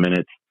 5 or 10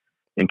 minutes?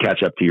 and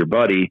catch up to your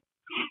buddy.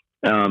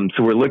 So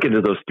we're looking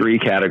at those three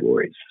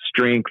categories: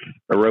 strength,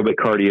 aerobic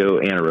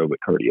cardio, anaerobic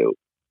cardio.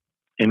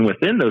 And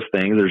within those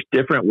things, there's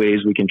different ways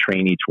we can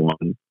train each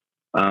one.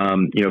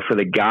 For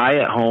the guy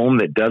at home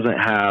that doesn't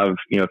have,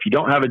 if you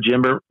don't have a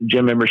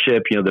gym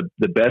membership,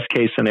 the best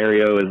case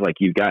scenario is like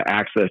you've got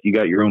access, you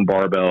got your own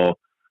barbell,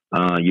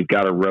 you've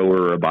got a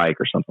rower or a bike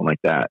or something like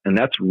that. And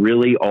that's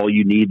really all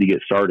you need to get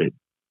started.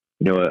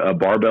 A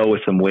barbell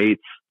with some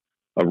weights,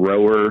 a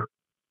rower,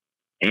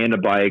 and a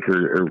bike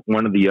or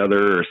one or the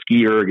other, or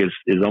ski erg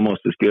is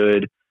almost as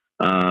good.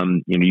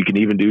 You can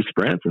even do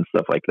sprints and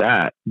stuff like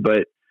that.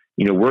 But,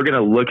 we're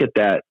going to look at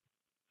that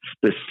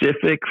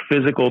specific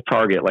physical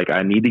target. Like,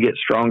 I need to get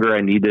stronger.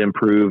 I need to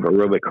improve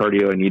aerobic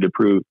cardio. I need to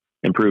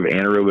improve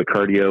anaerobic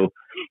cardio.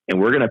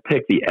 And we're going to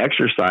pick the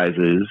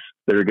exercises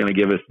that are going to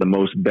give us the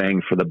most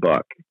bang for the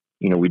buck.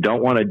 We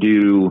don't want to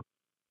do,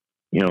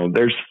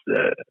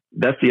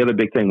 that's the other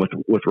big thing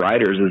with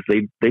riders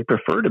is they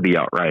prefer to be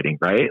out riding,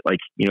 right? Like,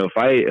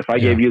 if I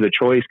gave you the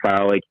choice,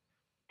 Kyle, like,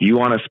 do you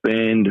want to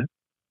spend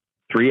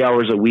 3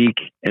 hours a week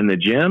in the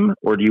gym,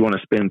 or do you want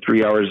to spend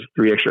 3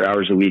 extra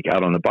hours a week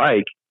out on the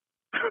bike?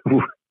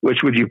 Which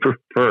would you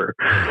prefer?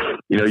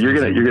 You're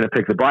gonna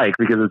pick the bike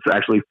because it's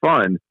actually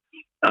fun.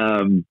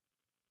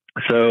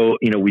 So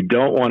we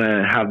don't want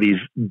to have these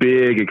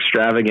big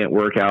extravagant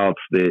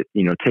workouts that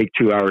take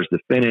 2 hours to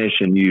finish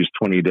and use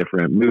 20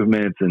 different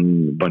movements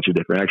and a bunch of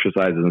different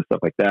exercises and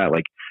stuff like that.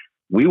 Like,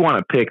 we want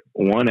to pick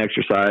one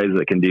exercise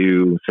that can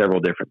do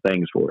several different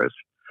things for us.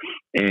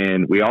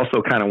 And we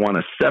also kind of want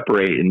to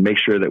separate and make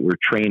sure that we're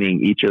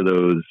training each of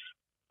those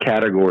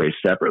categories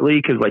separately,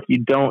 because like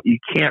you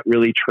can't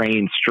really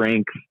train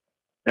strength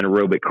and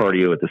aerobic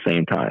cardio at the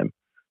same time.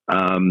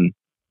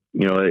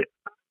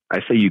 I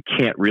say you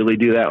can't really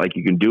do that. Like,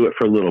 you can do it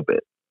for a little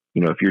bit.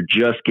 If you're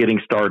just getting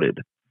started,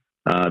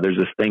 there's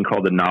this thing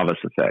called the novice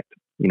effect.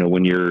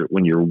 When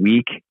you're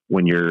weak,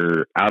 when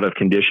you're out of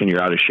condition,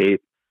 you're out of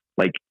shape,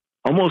 like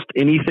almost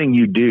anything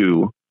you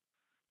do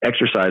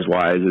exercise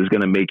wise is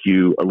going to make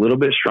you a little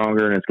bit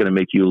stronger, and it's going to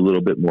make you a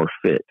little bit more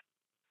fit.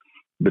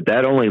 But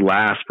that only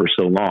lasts for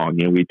so long.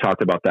 We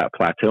talked about that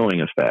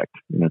plateauing effect,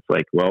 and it's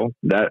like, well,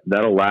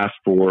 that'll last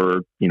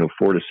for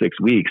 4 to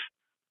 6 weeks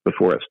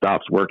before it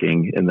stops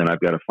working, and then I've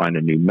got to find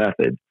a new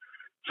method.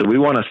 So we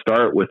want to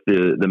start with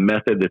the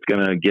method that's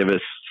going to give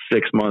us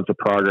 6 months of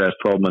progress,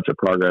 12 months of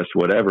progress,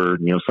 whatever,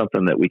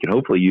 something that we can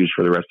hopefully use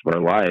for the rest of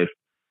our life.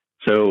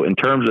 So in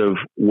terms of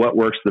what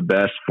works the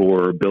best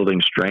for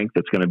building strength,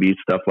 it's going to be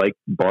stuff like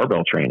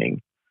barbell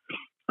training.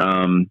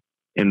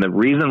 And the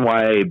reason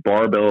why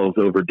barbells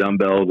over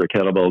dumbbells or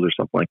kettlebells or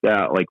something like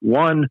that, like,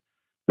 one,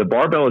 the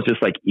barbell is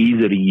just like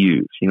easy to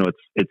use.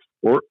 It's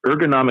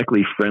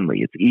ergonomically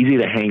friendly. It's easy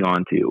to hang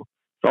on to.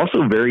 It's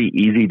also very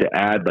easy to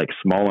add like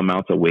small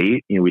amounts of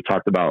weight. We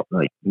talked about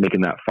like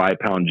making that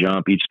 5-pound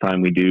jump each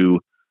time we do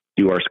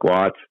our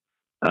squats.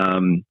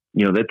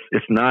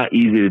 It's not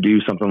easy to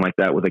do something like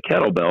that with a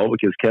kettlebell,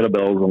 because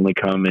kettlebells only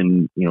come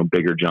in,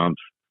 bigger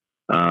jumps.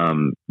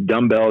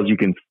 Dumbbells, you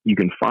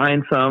can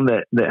find some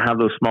that have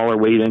those smaller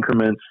weight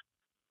increments.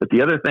 But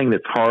the other thing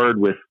that's hard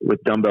with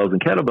dumbbells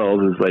and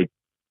kettlebells is like,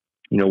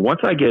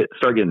 once I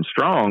start getting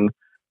strong,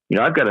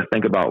 I've got to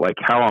think about like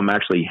how I'm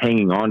actually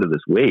hanging on to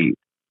this weight.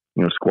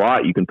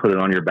 Squat, you can put it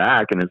on your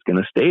back and it's going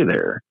to stay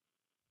there.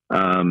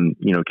 Can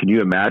you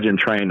imagine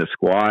trying to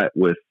squat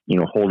with,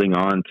 holding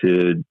on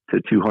to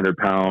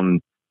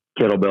 200-pound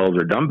kettlebells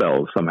or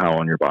dumbbells somehow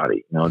on your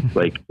body? It's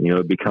like,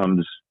 it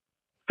becomes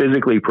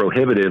physically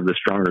prohibitive the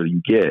stronger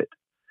you get.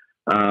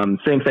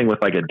 Same thing with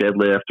like a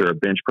deadlift or a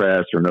bench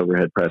press or an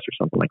overhead press or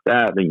something like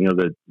that.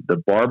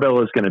 The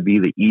barbell is going to be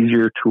the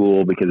easier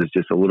tool because it's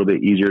just a little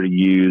bit easier to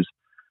use,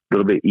 a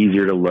little bit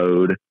easier to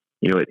load.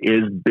 It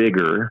is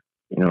bigger.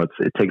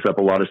 It takes up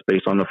a lot of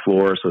space on the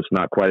floor, so it's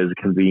not quite as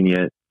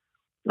convenient.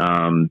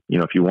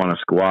 If you want to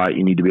squat,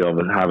 you need to be able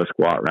to have a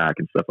squat rack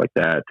and stuff like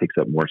that. It takes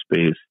up more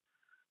space.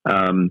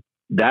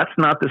 That's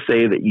not to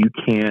say that you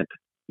can't,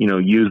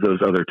 use those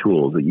other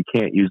tools, that you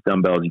can't use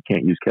dumbbells, you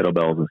can't use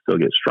kettlebells and still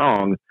get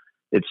strong.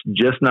 It's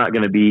just not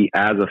going to be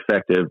as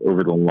effective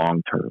over the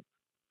long term.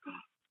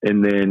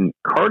 And then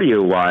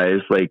cardio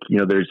wise, like,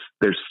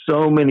 there's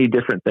so many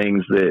different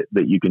things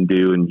that you can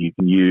do and you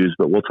can use,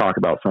 but we'll talk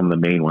about some of the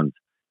main ones.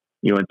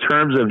 In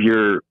terms of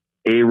your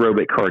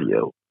aerobic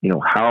cardio,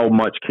 how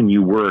much can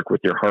you work with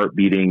your heart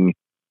beating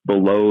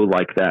below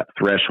like that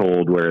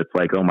threshold where it's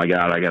like, oh my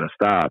God, I got to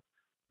stop.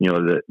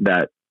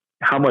 That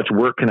how much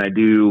work can I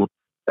do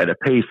at a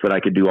pace that I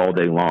could do all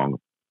day long?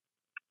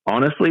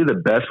 Honestly, the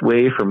best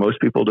way for most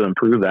people to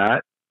improve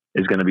that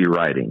is going to be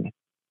riding.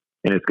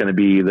 And it's going to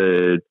be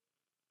the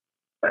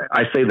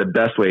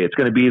best way. It's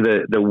going to be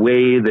the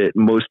way that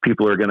most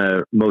people are going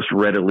to most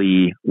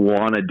readily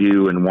want to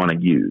do and want to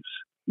use.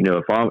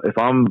 If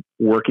I'm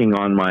working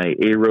on my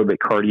aerobic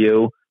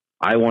cardio,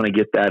 I want to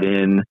get that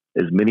in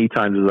as many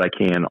times as I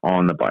can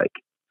on the bike.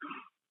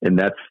 And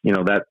that's,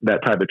 that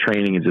type of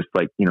training is just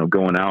like,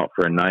 going out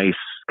for a nice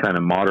kind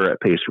of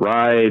moderate pace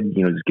ride,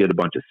 just get a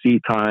bunch of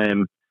seat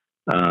time,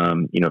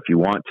 If you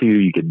want to,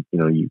 you could,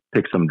 you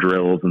pick some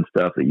drills and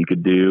stuff that you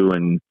could do,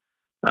 and,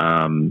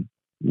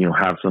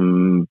 have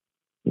some,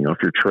 if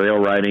you're trail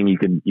riding, you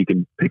can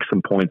pick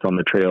some points on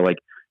the trail, like,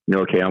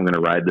 okay, I'm going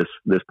to ride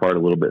this part a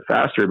little bit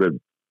faster, but,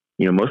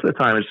 most of the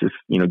time it's just,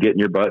 getting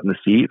your butt in the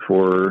seat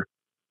for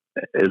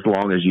as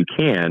long as you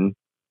can.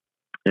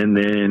 And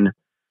then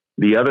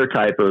the other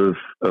type of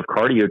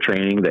cardio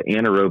training, the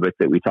anaerobic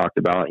that we talked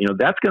about,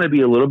 that's going to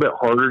be a little bit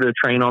harder to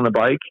train on the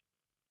bike.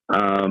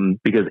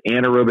 Because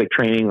anaerobic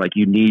training, like,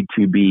 you need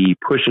to be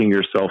pushing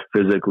yourself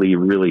physically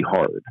really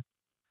hard.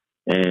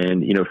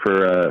 And,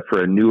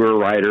 for a newer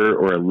rider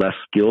or a less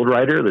skilled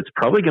rider, that's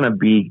probably going to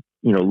be,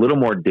 a little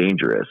more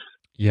dangerous.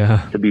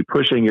 Yeah. To be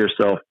pushing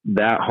yourself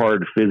that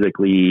hard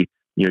physically,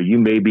 you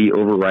may be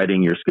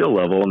overriding your skill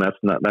level, and that's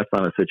not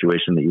a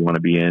situation that you want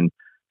to be in.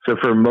 So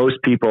for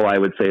most people, I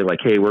would say, like,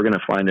 hey, we're going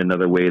to find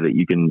another way that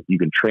you can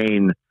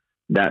train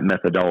that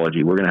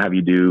methodology. We're going to have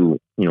you do,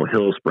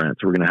 hill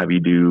sprints. We're going to have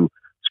you do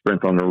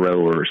sprints on the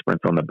rower or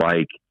sprints on the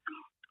bike.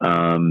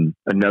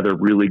 Another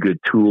really good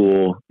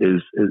tool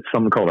is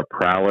something called a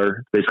prowler.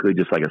 It's basically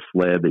just like a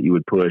sled that you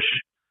would push.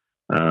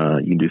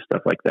 You can do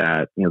stuff like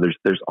that.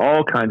 There's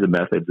all kinds of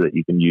methods that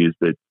you can use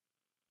that,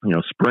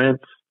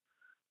 sprints,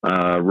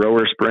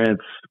 rower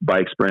sprints,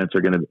 bike sprints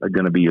are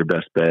going to be your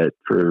best bet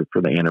for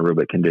the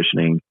anaerobic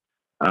conditioning.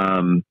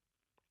 And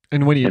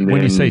when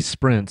you say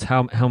sprints,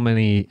 how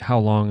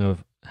long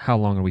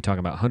are we talking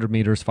about? 100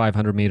 meters,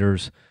 500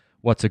 meters?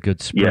 What's a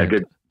good sprint? Yeah,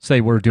 good. Say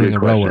we're doing a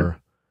rower.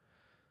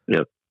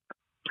 Yep.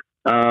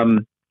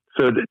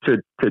 So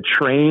to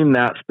train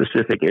that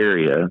specific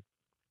area,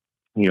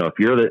 if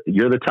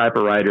you're the type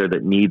of rider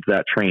that needs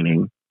that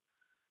training,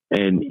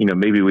 and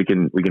maybe we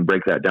can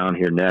break that down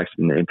here next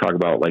and talk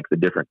about, like, the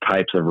different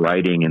types of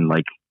riding and,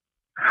 like,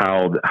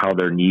 how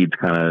their needs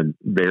kind of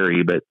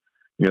vary. But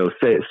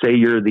say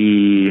you're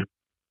the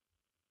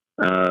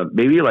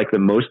maybe, like, the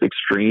most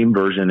extreme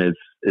version is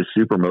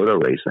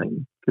supermoto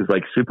racing, because,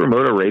 like,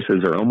 supermoto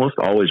races are almost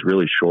always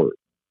really short.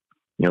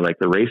 Like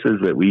the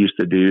races that we used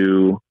to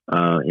do,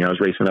 I was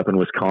racing up in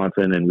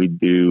Wisconsin, and we'd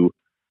do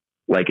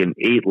like an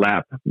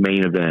 8-lap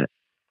main event,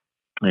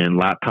 and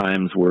lap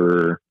times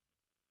were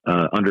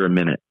under a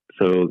minute.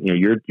 So,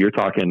 you're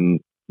talking,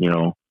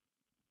 7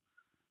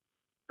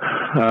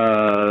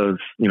 or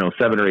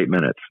 8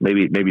 minutes,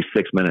 maybe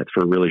 6 minutes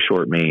for a really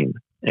short main.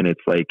 And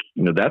it's like,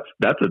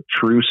 that's a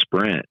true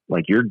sprint.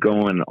 Like, you're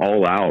going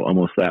all out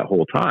almost that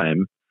whole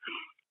time.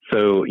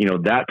 So,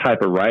 that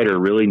type of rider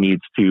really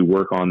needs to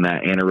work on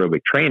that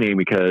anaerobic training,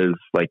 because,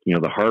 like,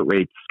 the heart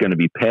rate's going to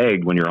be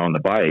pegged when you're on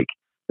the bike.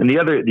 And the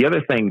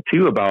other thing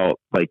too about,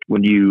 like,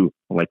 when you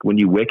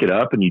wick it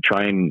up and you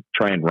try and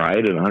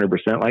ride at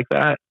 100% like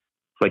that,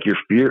 it's like your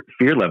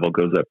fear level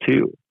goes up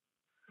too.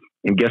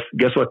 And guess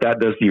what that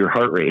does to your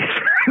heart rate?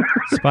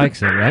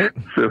 Spikes it, right?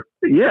 So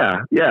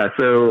yeah.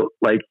 So,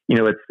 like,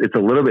 it's a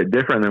little bit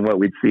different than what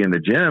we'd see in the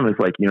gym. It's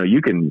like,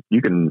 you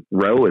can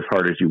row as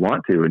hard as you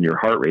want to, and your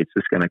heart rate's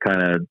just going to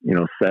kind of,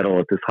 settle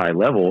at this high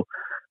level.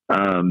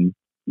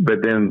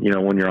 But then,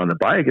 when you're on the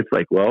bike, it's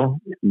like,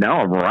 well,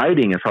 now I'm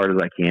riding as hard as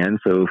I can.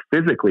 So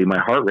physically, my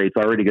heart rate's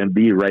already going to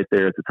be right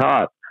there at the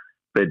top.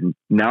 But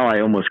now I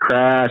almost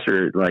crash,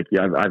 or, like,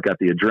 I've got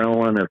the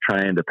adrenaline of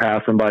trying to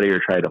pass somebody or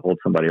try to hold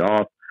somebody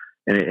off.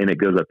 And it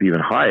goes up even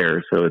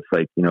higher. So it's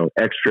like,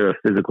 extra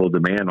physical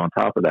demand on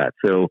top of that.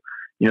 So,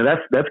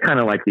 that's kind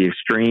of like the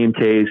extreme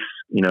case,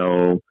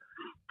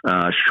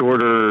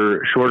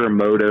 shorter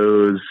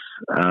motos,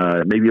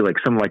 maybe like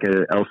something like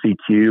a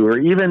LCQ, or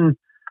even,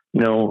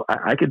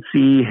 I could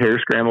see hare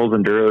scrambles,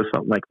 enduro,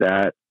 something like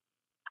that,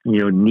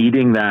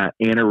 needing that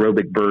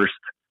anaerobic burst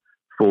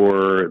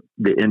for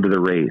the end of the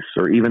race,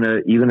 or even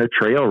a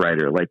trail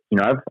rider. Like,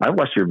 I've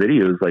watched your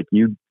videos, like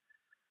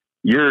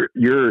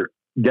you're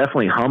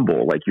definitely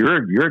humble. Like, you're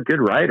a good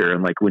rider,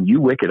 and, like, when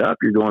you wick it up,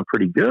 you're going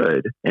pretty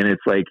good. And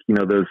it's like,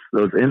 those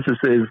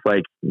instances,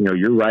 like,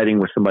 you're riding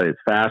with somebody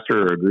that's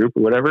faster, or a group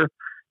or whatever,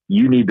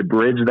 you need to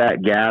bridge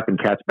that gap and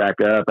catch back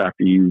up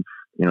after you've,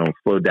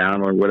 slowed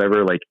down or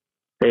whatever. Like,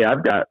 hey,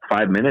 I've got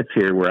 5 minutes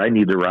here where I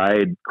need to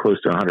ride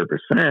close to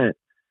 100%.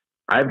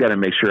 I've got to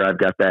make sure I've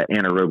got that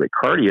anaerobic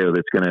cardio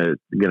that's going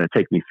to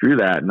take me through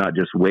that, not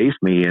just waste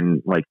me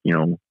and, like,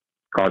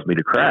 cause me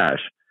to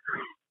crash.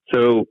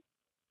 So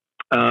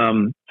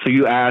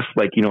you asked,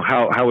 like,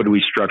 how would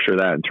we structure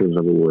that in terms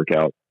of a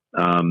workout?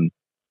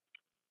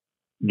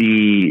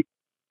 The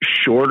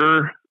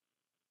shorter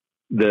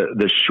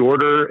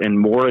and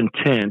more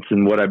intense,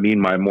 and what I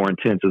mean by more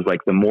intense is,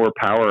 like, the more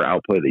power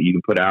output that you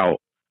can put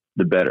out,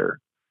 the better.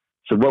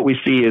 So what we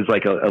see is,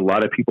 like, a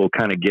lot of people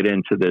kind of get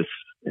into this.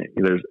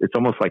 It's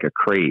almost like a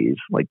craze,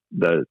 like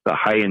the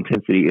high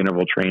intensity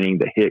interval training,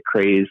 the HIIT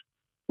craze.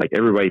 Like,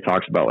 everybody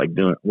talks about, like,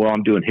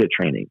 I'm doing HIIT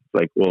training.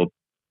 Like, well,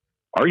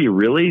 are you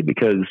really?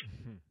 Because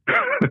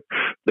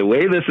the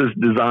way this is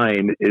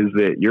designed is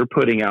that you're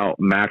putting out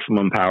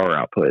maximum power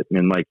output.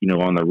 And, like,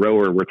 on the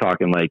rower, we're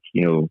talking, like,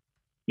 you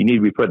need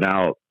to be putting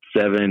out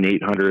 700,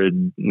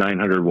 800,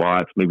 900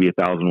 watts, maybe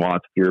 1,000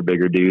 watts if you're a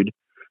bigger dude,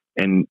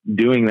 and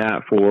doing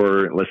that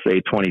for, let's say,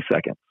 20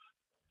 seconds.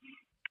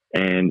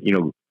 and,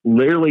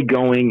 literally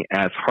going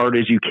as hard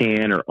as you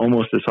can or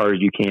almost as hard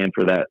as you can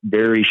for that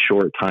very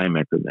short time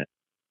increment.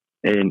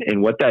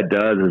 And what that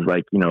does is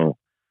like,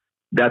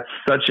 that's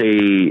such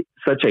a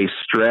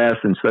stress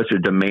and such a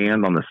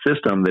demand on the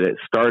system that it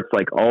starts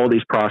like all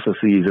these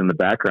processes in the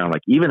background.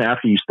 Like even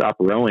after you stop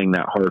rowing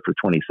that hard for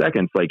 20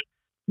 seconds, like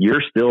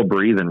you're still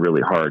breathing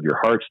really hard. Your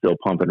heart's still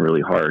pumping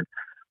really hard.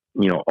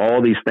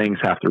 All these things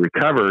have to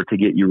recover to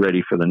get you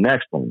ready for the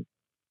next one.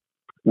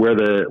 Where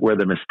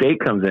the mistake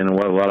comes in, and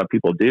what a lot of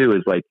people do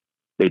is like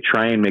they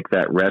try and make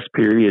that rest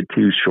period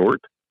too short.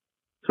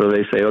 So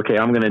they say, okay,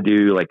 I'm going to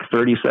do like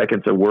 30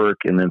 seconds of work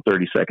and then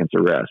 30 seconds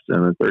of rest,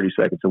 and then 30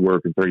 seconds of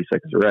work and 30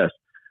 seconds of rest.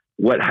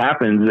 What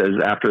happens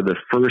is after the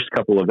first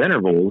couple of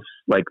intervals,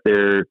 like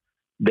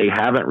they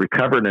haven't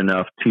recovered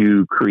enough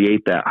to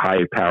create that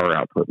high power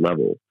output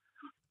level.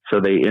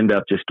 So they end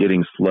up just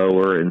getting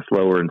slower and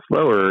slower and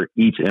slower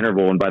each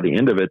interval. And by the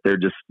end of it, they're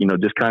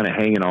just kind of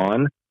hanging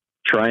on,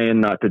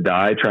 trying not to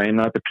die, trying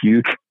not to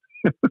puke.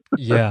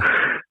 Yeah.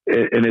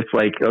 And it's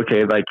like,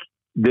 okay, like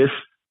this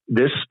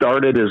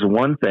started as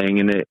one thing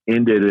and it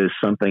ended as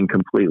something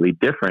completely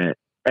different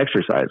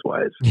exercise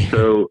wise.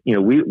 So,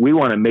 we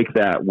want to make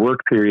that work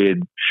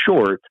period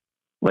short,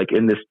 like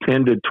in this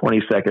 10 to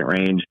 20 second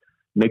range,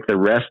 make the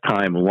rest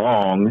time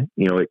long.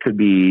 It could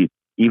be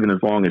even as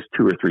long as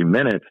 2 or 3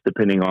 minutes,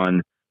 depending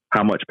on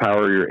how much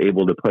power you're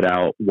able to put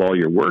out while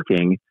you're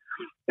working,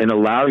 and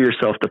allow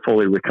yourself to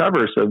fully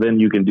recover. So then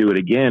you can do it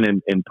again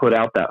and put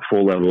out that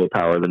full level of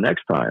power the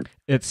next time.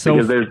 It's so,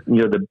 because there's,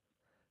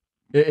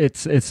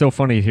 it's so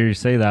funny to hear you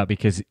say that,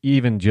 because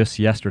even just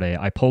yesterday,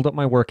 I pulled up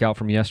my workout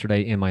from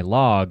yesterday in my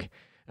log,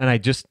 and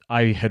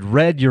I had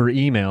read your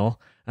email,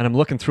 and I'm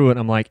looking through it, and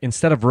I'm like,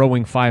 instead of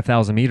rowing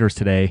 5,000 meters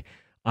today,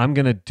 I'm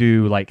going to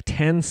do like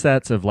 10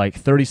 sets of like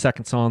 30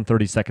 seconds on,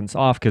 30 seconds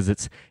off, because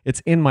it's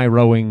in my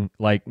rowing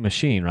like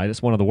machine, right?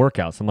 It's one of the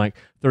workouts. I'm like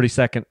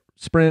 30-second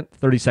sprint,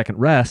 30-second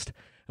rest.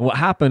 And what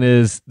happened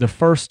is the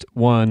first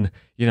one,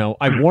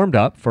 I warmed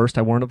up first.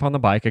 I warmed up on the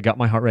bike. I got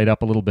my heart rate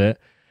up a little bit.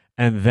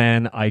 And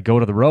then I go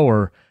to the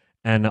rower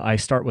and I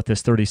start with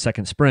this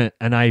 30-second sprint,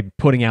 and I'm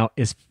putting out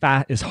as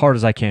hard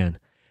as I can.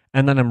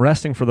 And then I'm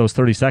resting for those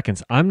 30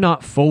 seconds. I'm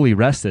not fully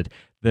rested.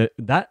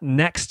 That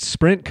next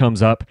sprint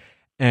comes up,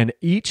 and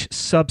each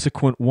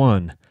subsequent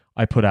one,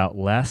 I put out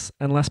less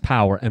and less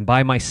power. And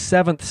by my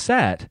 7th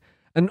set,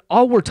 and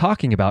all we're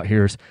talking about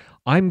here is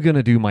I'm going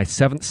to do my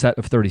 7th set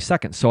of 30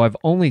 seconds. So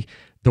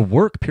the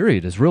work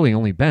period has really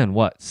only been,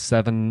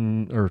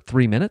 7 or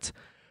 3 minutes?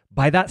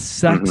 By that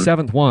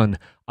 7th one,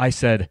 I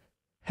said,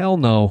 hell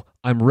no,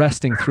 I'm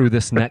resting through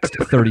this next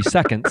 30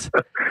 seconds.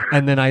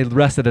 And then I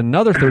rested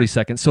another 30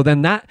 seconds. So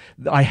then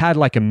I had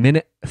like a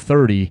minute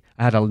 30.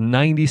 I had a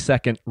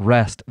 90-second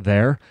rest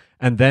there.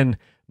 And then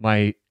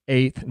my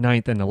 8th,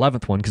 9th, and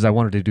 11th one, because I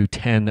wanted to do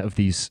 10 of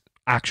these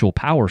actual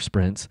power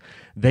sprints,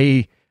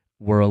 they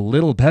were a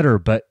little better.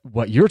 But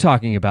what you're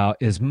talking about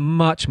is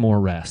much more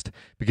rest,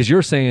 because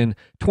you're saying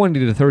 20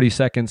 to 30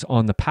 seconds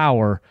on the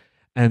power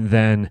and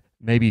then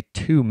maybe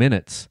 2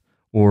 minutes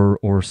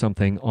or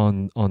something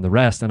on the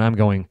rest. And I'm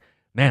going,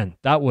 man,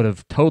 that would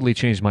have totally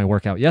changed my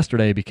workout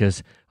yesterday,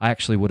 because I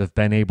actually would have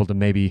been able to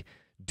maybe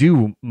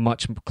do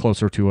much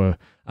closer to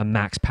a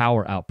max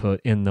power output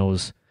in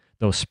those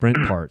sprint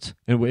parts.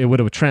 And it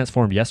would have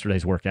transformed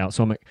yesterday's workout.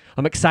 So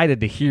I'm excited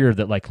to hear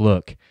that, like,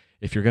 look,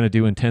 if you're going to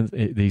do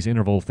these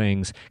interval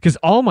things, because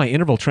all my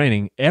interval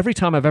training, every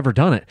time I've ever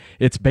done it,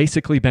 it's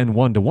basically been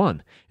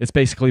 1-to-1. It's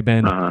basically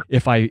been,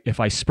 if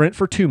I sprint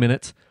for 2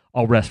 minutes,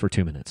 I'll rest for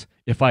 2 minutes.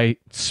 If I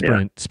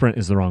sprint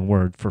is the wrong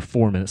word, for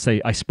 4 minutes,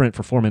 say I sprint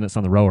for 4 minutes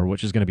on the rower,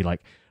 which is going to be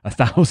like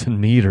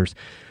 1,000 meters.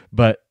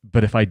 But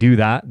if I do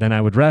that, then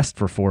I would rest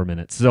for 4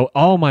 minutes. So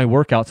all my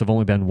workouts have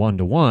only been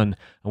 1-to-1. And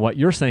what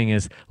you're saying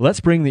is, let's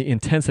bring the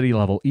intensity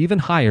level even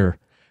higher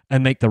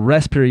and make the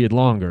rest period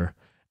longer.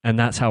 And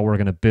that's how we're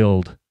going to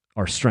build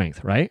our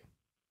strength, right?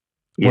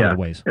 One of the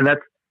ways. And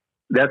that's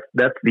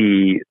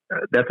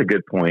a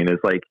good point. Is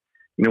like,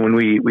 when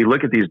we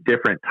look at these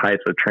different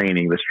types of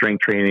training, the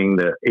strength training,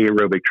 the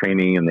aerobic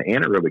training, and the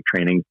anaerobic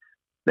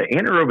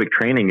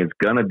training is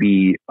going to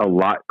be a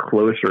lot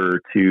closer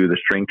to the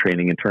strength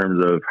training in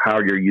terms of how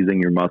you're using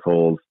your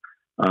muscles,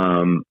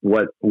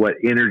 what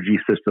energy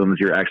systems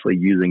you're actually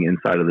using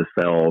inside of the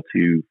cell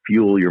to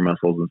fuel your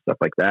muscles and stuff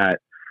like that.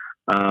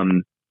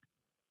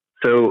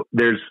 So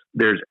there's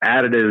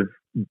additive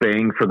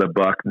bang for the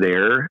buck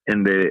there,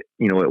 and that,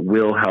 it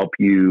will help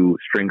you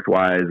strength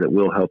wise. It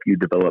will help you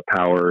develop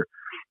power.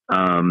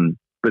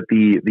 But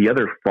the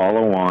other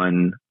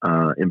follow-on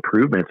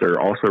improvements are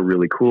also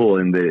really cool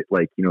in that,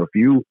 like, if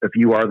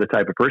you are the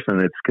type of person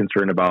that's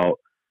concerned about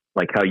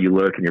like how you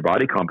look and your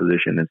body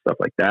composition and stuff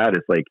like that,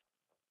 it's like,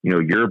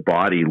 your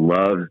body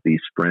loves these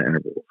sprint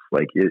intervals.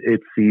 Like it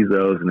sees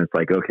those and it's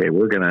like, okay,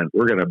 we're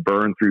gonna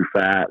burn through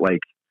fat like,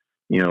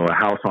 a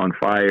house on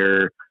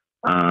fire.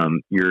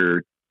 If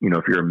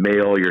you're a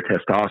male, your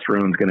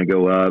testosterone's going to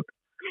go up.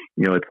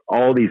 it's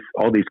all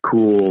these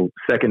cool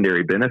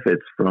secondary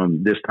benefits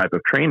from this type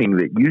of training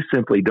that you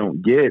simply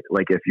don't get.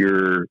 Like if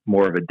you're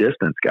more of a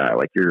distance guy,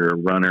 like you're a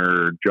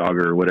runner,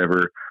 jogger,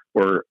 whatever,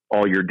 or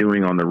all you're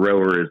doing on the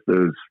rower is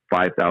those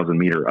 5,000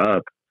 meter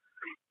up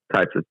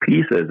types of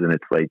pieces. And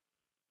it's like,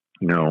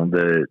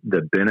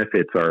 the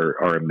benefits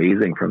are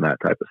amazing from that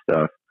type of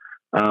stuff.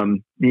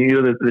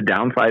 The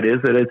downside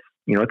is that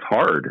it's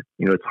hard.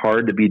 It's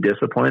hard to be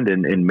disciplined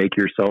and make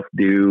yourself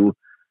do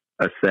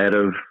a set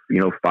of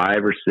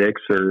 5 or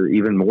 6 or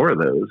even more of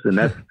those. And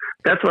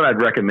that's what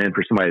I'd recommend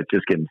for somebody that's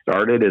just getting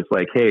started. Is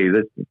like, hey,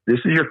 this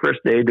is your first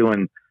day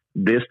doing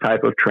this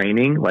type of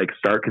training. Like,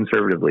 start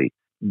conservatively.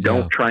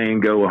 Don't try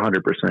and go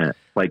 100%.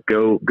 Like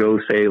go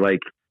say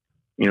like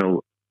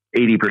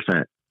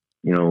 80%.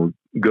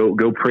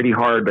 Go pretty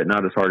hard, but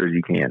not as hard as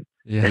you can,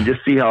 and just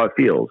see how it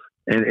feels.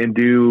 And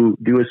do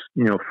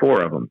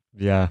 4 of them.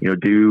 Yeah.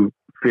 Do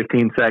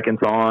 15 seconds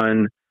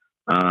on,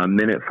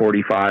 minute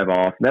 45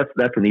 off.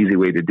 That's an easy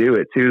way to do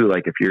it too.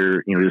 Like if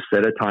you're, just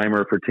set a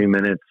timer for 2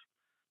 minutes,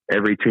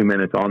 every 2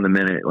 minutes on the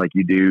minute, like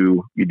you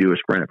do a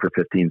sprint for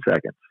 15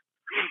 seconds,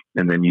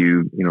 and then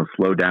you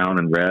slow down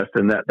and rest.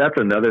 And that's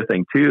another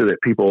thing too,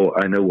 that people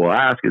I know will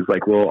ask is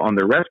like, well, on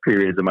the rest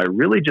periods, am I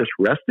really just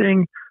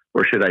resting,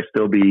 or should I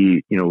still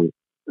be,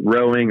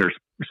 rowing or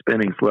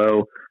spinning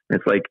slow? And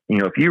it's like,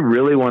 if you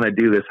really want to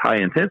do this high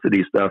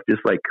intensity stuff,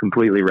 just like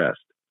completely rest,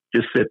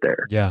 just sit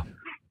there. Yeah.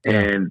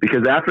 And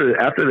because after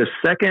the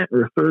second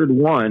or third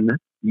one,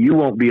 you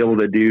won't be able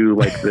to do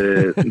like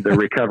the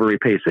recovery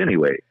pace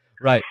anyway.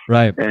 Right.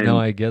 And, no,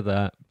 I get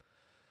that.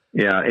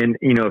 Yeah. And,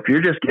 if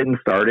you're just getting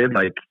started,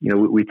 like,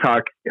 we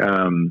talk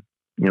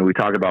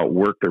about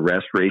work to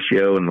rest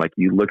ratio, and like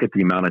you look at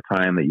the amount of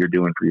time that you're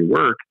doing for your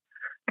work,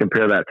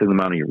 compare that to the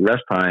amount of your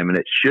rest time, and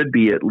it should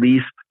be at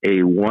least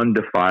a 1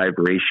 to 5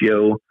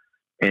 ratio.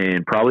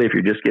 And probably if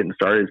you're just getting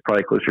started, it's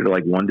probably closer to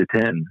like 1 to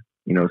 10.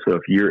 So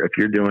if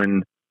you're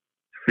doing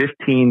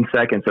 15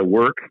 seconds of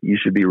work, you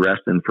should be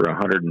resting for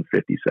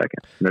 150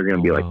 seconds. And they're going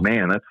to be like,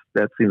 man,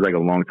 that seems like a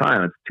long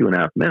time. It's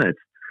 2.5 minutes.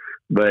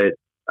 But,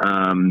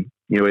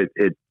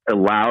 it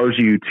allows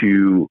you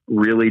to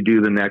really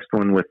do the next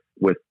one with,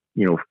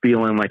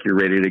 feeling like you're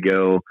ready to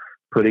go,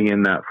 putting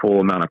in that full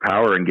amount of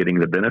power and getting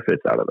the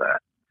benefits out of that.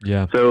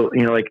 Yeah. So,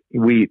 like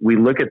we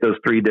look at those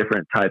 3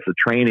 different types of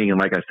training. And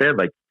like I said,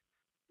 like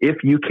if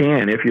you're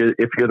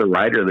the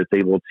rider that's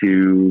able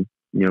to,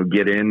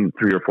 get in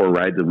 3 or 4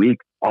 rides a week,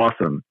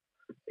 awesome.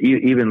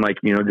 Even like,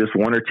 just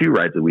 1 or 2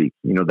 rides a week,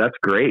 that's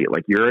great.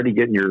 Like you're already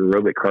getting your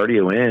aerobic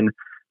cardio in,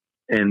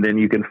 and then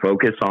you can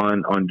focus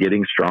on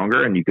getting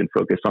stronger, and you can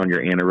focus on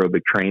your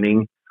anaerobic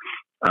training.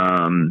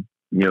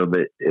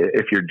 That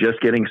if you're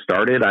just getting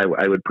started,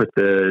 I would put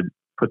the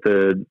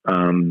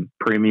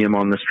premium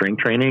on the strength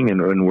training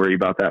and worry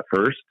about that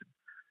first,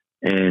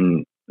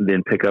 and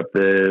then pick up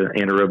the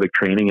anaerobic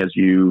training as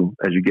you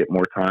get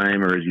more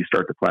time, or as you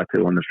start to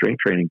plateau on the strength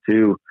training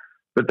too.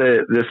 But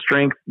the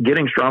strength,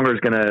 getting stronger, is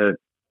going to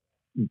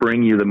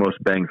bring you the most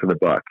bang for the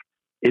buck.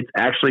 It's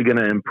actually going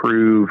to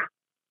improve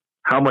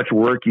how much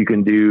work you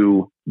can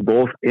do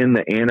both in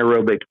the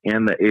anaerobic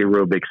and the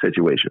aerobic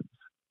situations.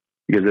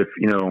 Because if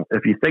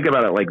you think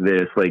about it like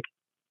this, like,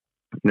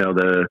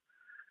 the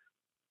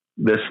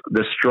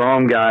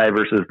strong guy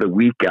versus the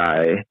weak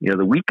guy,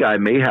 the weak guy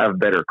may have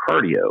better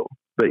cardio,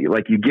 but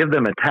like you give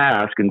them a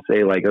task and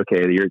say like,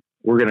 okay,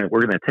 we're going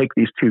to take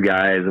these 2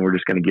 guys and we're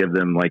just going to give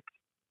them like,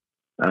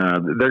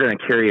 they're going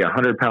to carry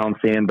 100-pound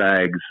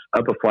sandbags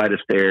up a flight of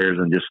stairs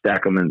and just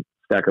stack them in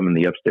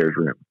the upstairs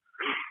room.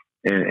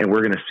 And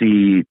we're going to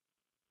see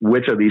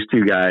which of these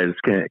 2 guys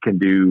can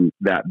do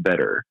that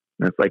better.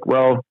 And it's like,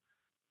 well,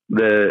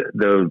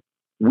 the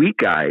weak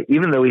guy,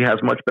 even though he has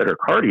much better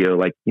cardio,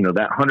 like,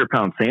 that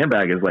 100-pound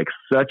sandbag is like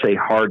such a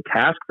hard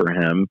task for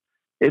him.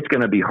 It's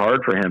going to be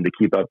hard for him to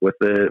keep up with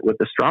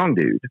the strong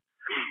dude.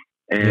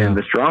 And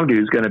the strong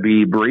dude is going to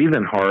be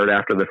breathing hard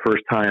after the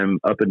first time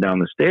up and down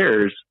the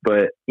stairs.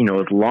 But,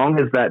 as long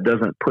as that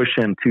doesn't push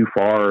him too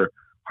far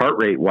heart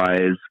rate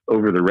wise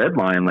over the red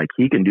line, like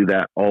he can do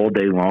that all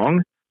day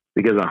long,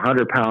 because a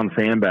 100-pound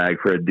sandbag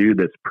for a dude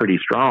that's pretty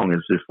strong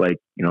is just like,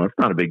 it's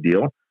not a big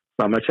deal. It's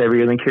not much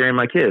heavier than carrying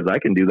my kids. I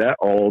can do that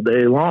all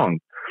day long.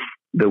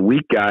 The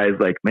weak guy is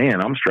like,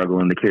 man, I'm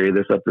struggling to carry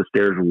this up the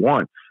stairs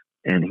once,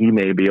 and he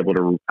may be able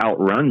to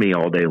outrun me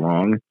all day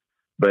long.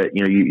 But,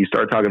 you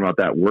start talking about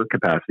that work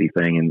capacity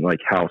thing and like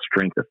how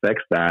strength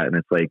affects that. And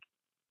it's like,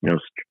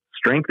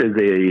 strength is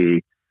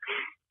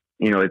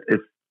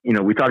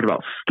we talked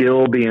about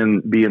skill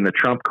being the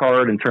trump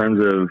card in terms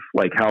of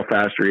like how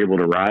fast you're able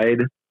to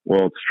ride.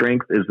 Well,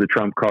 strength is the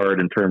trump card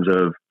in terms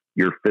of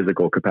your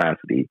physical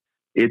capacity.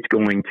 It's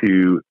going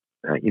to,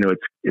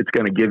 it's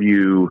going to give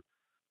you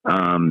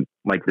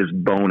like this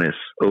bonus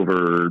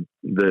over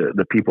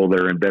the people that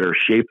are in better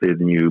shape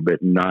than you,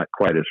 but not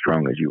quite as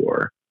strong as you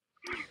are.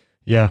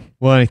 Yeah.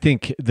 Well, I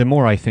think the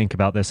more I think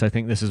about this, I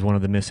think this is one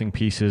of the missing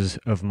pieces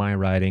of my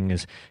riding,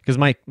 is because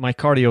my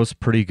cardio is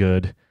pretty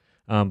good,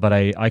 but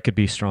I could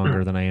be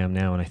stronger than I am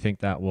now. And I think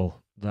that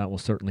will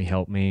certainly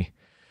help me.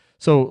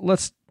 So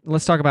let's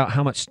talk about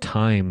how much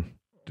time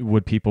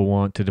would people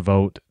want to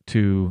devote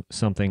to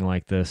something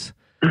like this?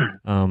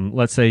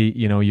 Let's say,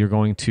 you're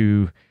going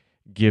to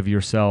give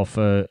yourself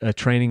a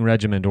training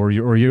regimen, or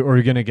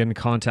you're going to get in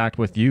contact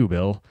with you,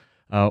 Bill,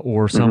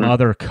 or some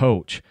other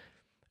coach,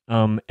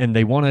 and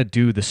they want to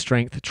do the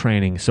strength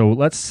training. So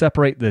let's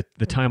separate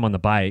the time on the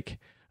bike.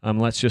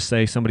 Let's just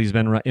say somebody's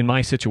been in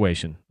my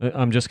situation.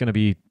 I'm just going to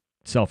be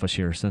selfish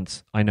here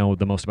since I know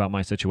the most about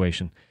my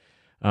situation.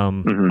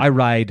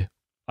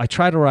 I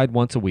try to ride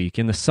once a week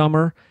in the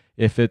summer.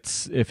 If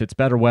it's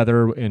better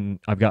weather and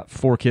I've got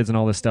 4 kids and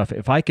all this stuff,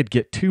 if I could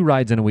get 2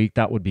 rides in a week,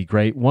 that would be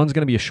great. One's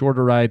going to be a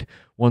shorter ride,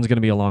 one's going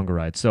to be a longer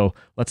ride. So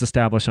let's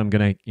establish I'm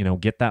going to,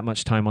 get that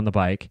much time on the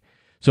bike.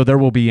 So there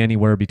will be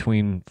anywhere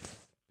between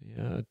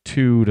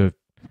 2 to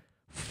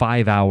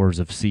 5 hours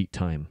of seat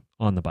time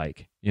on the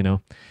bike, in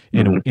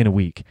a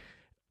week.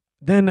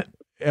 Then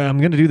I'm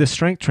going to do this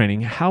strength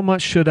training. How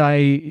much should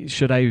I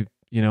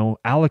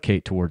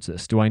allocate towards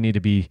this? Do I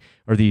need to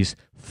are these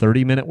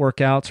 30-minute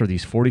workouts or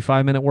these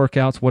 45-minute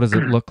workouts? What does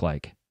it look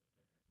like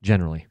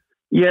generally?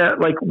 Yeah,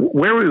 like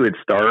where we would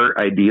start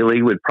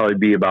ideally would probably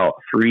be about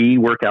 3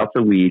 workouts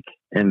a week,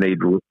 and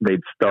they'd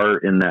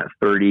start in that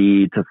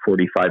 30 to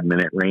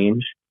 45-minute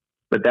range.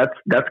 But that's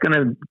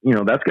gonna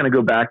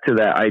go back to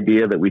that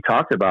idea that we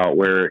talked about,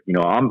 where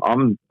I'm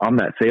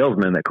that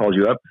salesman that calls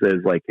you up and says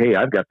like, hey,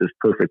 I've got this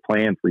perfect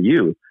plan for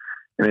you,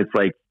 and it's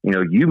like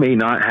you may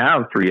not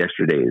have 3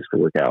 extra days to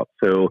work out.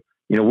 So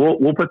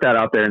we'll put that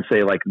out there and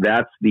say like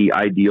that's the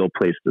ideal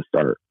place to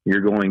start.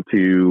 You're going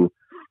to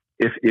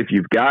if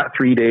you've got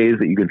 3 days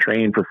that you can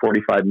train for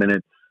 45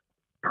 minutes,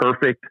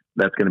 perfect.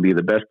 That's going to be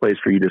the best place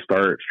for you to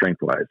start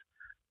strength wise.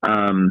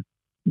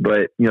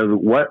 But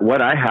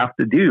what I have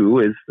to do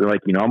is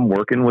like, I'm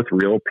working with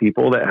real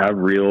people that have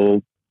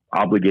real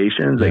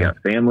obligations. They got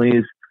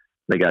families,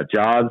 they got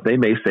jobs. They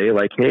may say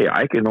like, hey,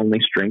 I can only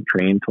strength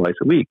train twice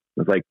a week.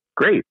 It's like,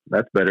 great.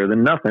 That's better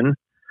than nothing.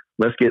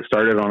 Let's get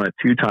started on a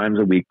 2 times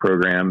a week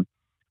program,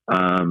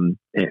 and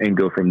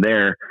go from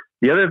there.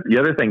 The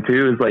other thing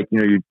too is like,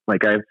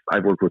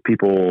 I've worked with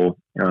people,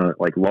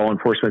 like law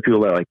enforcement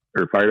people that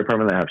or fire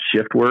department that have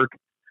shift work.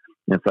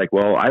 And it's like,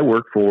 well, I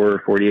work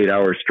for 48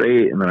 hours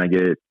straight and then I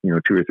get, 2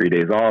 or 3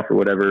 days off or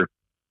whatever.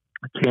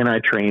 Can I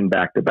train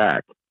back to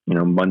back,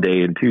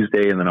 Monday and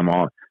Tuesday, and then I'm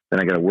off. Then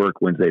I got to work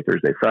Wednesday,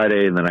 Thursday,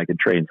 Friday, and then I can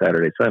train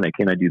Saturday, Sunday.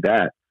 Can I do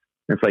that?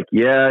 And it's like,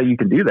 yeah, you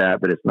can do that,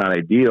 but it's not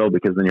ideal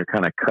because then you're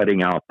kind of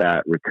cutting out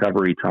that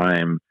recovery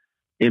time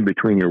in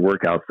between your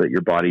workouts that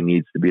your body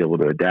needs to be able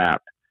to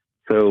adapt.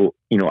 So,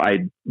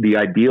 the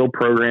ideal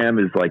program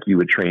is like you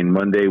would train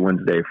Monday,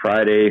 Wednesday,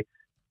 Friday.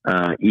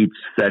 Each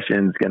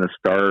session is going to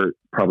start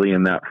probably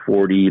in that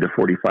 40 to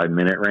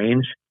 45-minute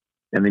range.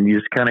 And then you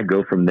just kind of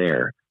go from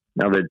there.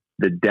 Now,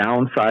 the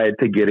downside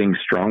to getting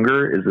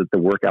stronger is that the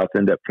workouts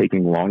end up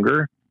taking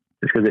longer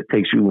just because it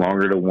takes you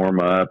longer to warm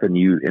up and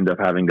you end up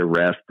having to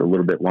rest a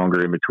little bit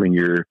longer in between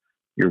your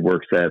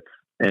work sets.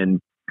 And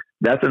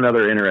that's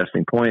another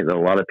interesting point that a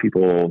lot of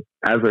people,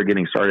 as they're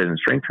getting started in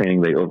strength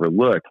training, they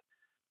overlook.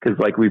 Because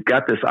like we've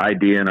got this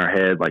idea in our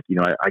head, like,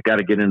 I got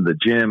to get into the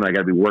gym and I got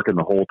to be working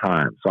the whole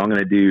time. So I'm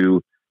going to do,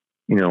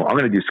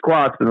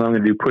 squats, but then I'm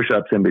going to do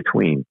push-ups in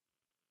between.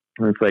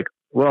 And it's like,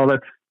 well,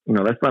 that's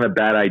not a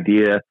bad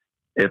idea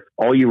if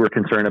all you were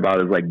concerned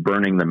about is like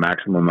burning the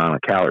maximum amount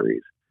of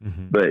calories.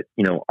 Mm-hmm. But,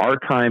 our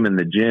time in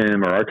the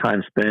gym or our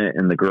time spent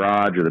in the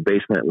garage or the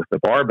basement with the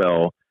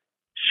barbell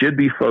should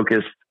be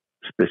focused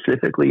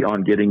specifically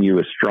on getting you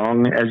as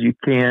strong as you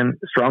can,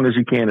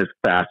 as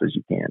fast as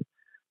you can.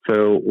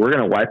 So we're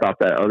going to wipe out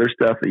that other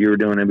stuff that you were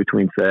doing in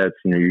between sets.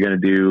 You're going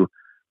to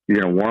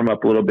warm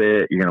up a little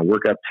bit. You're going to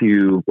work up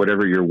to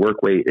whatever your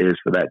work weight is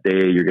for that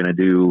day. You're going to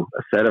do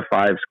a set of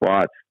 5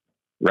 squats,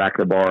 rack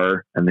the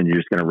bar, and then you're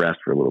just going to rest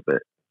for a little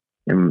bit.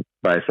 And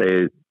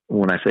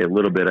when I say a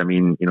little bit, I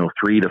mean,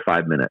 3 to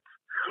 5 minutes.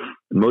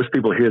 And most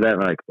people hear that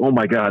and they're like, oh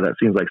my God, that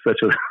seems like such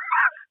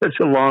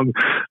a long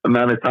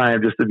amount of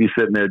time just to be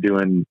sitting there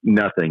doing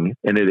nothing.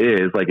 And it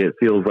is like, it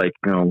feels like,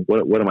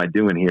 what am I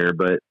doing here?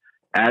 But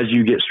as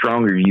you get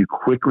stronger, you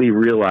quickly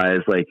realize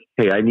like,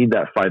 hey, I need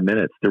that 5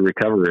 minutes to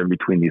recover in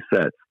between these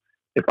sets.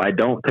 If I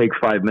don't take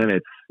 5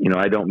 minutes,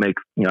 I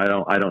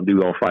don't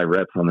do all 5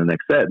 reps on the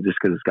next set just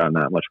because it's gotten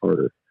that much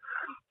harder.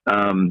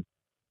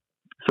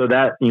 So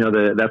that,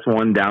 that's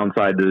one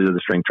downside to the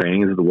strength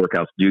training is the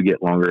workouts do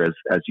get longer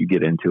as you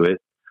get into it.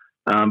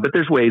 But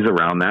there's ways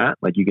around that.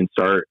 Like you can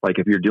start, like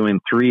if you're doing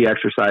 3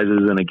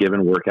 exercises in a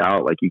given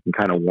workout, like you can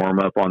kind of warm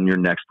up on your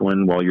next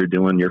one while you're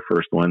doing your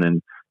first one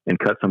and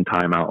cut some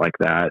time out like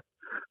that.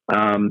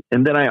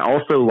 And then I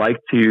also like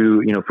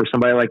to, for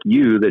somebody like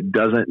you that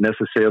doesn't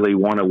necessarily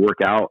want to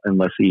work out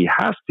unless he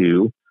has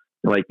to,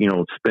 like,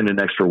 spend an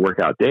extra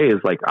workout day is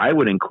like, I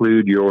would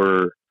include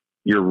your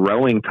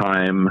rowing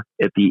time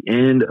at the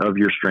end of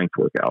your strength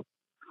workout.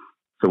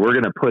 So we're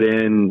going to put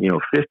in,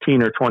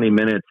 15 or 20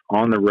 minutes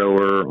on the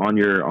rower, on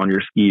your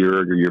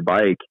skier or your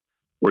bike,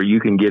 where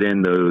you can get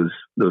in those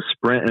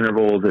sprint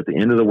intervals at the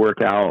end of the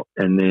workout.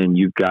 And then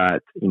you've got,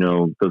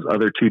 those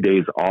other 2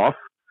 days off.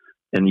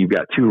 and you've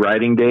got 2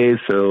 riding days.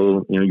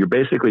 So, you're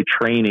basically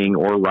training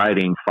or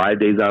riding 5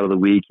 days out of the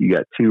week. You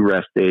got 2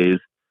 rest days.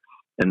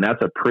 And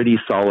that's a pretty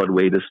solid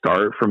way to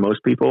start for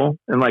most people.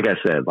 And like I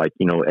said,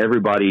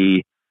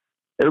 everybody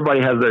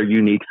has their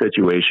unique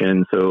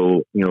situation.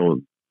 So,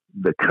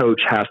 the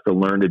coach has to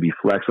learn to be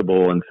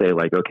flexible and say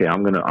like, okay,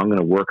 I'm going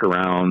to work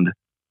around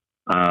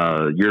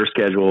your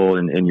schedule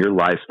and your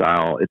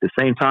lifestyle. At the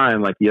same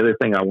time, like the other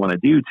thing I want to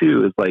do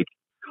too is like,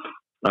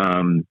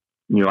 I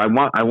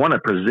want to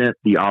present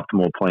the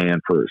optimal plan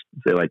first.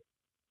 Say like,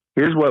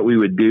 here's what we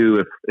would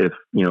do if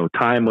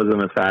time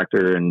wasn't a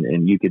factor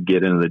and you could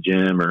get into the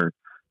gym or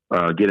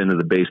get into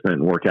the basement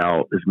and work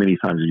out as many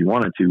times as you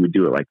wanted to. We'd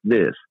do it like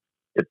this.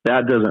 If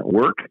that doesn't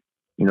work,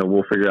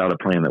 we'll figure out a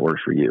plan that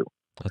works for you.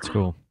 That's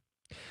cool.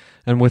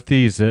 And with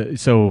these,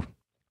 so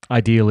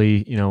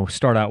ideally,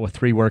 start out with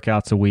 3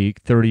 workouts a week,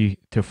 30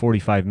 to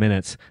 45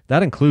 minutes.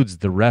 That includes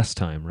the rest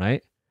time,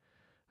 right?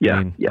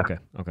 Yeah. Yeah.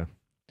 Okay.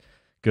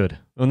 Good.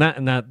 And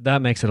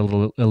that makes it a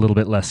little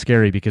bit less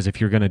scary, because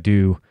if you're going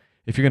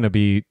to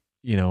be,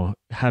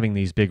 having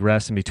these big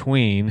rests in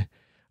between,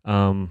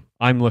 I'm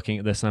looking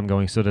at this and I'm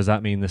going, so does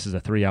that mean this is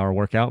a 3-hour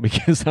workout?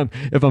 Because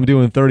if I'm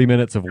doing 30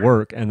 minutes of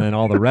work and then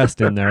all the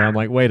rest in there, I'm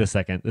like, wait a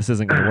second, this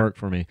isn't going to work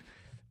for me.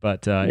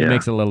 But it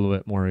makes it a little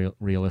bit more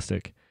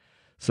realistic.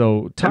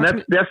 So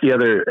that's the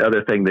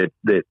other thing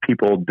that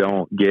people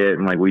don't get.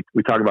 And like we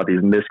talk about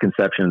these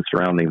misconceptions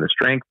surrounding the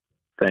strength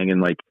thing. And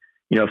like,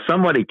 if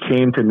somebody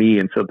came to me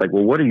and said like,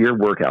 well, what are your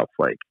workouts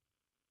like?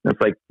 And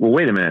it's like, well,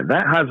 wait a minute,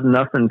 that has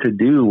nothing to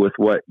do with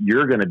what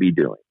you're going to be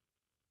doing.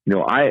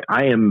 I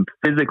am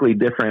physically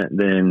different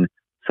than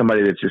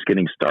somebody that's just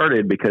getting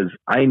started, because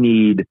I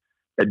need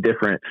a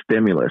different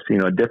stimulus,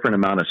 a different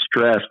amount of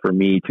stress for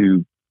me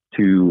to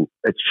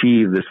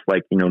achieve this,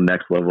 like,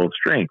 next level of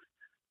strength.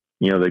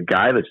 The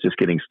guy that's just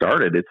getting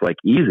started, it's like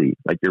easy.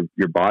 Like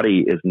your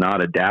body is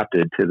not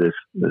adapted to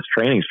this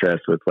training stress.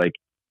 So it's like,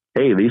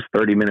 hey, these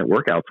 30-minute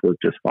workouts work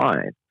just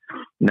fine.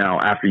 Now,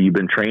 after you've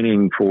been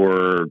training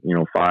for,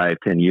 5-10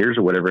 years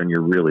or whatever, and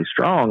you're really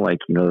strong, like,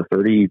 the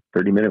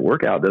 30-minute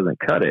workout doesn't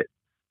cut it.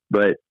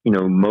 But,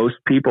 most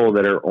people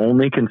that are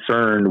only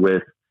concerned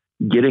with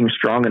getting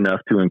strong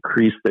enough to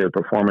increase their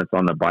performance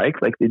on the bike,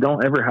 like they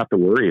don't ever have to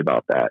worry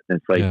about that. And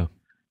it's like,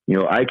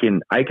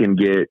 I can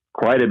get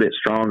quite a bit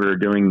stronger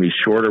doing these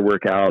shorter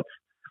workouts.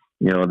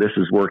 This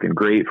is working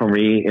great for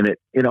me. And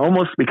it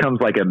almost becomes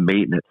like a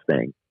maintenance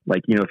thing.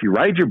 Like, if you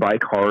ride your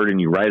bike hard and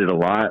you ride it a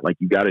lot, like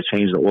you got to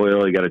change the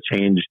oil, you got to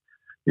change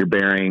your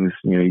bearings,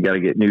 you got to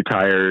get new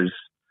tires,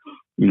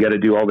 you got to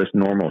do all this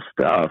normal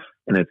stuff.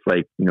 And it's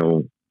like,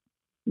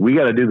 we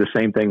got to do the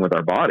same thing with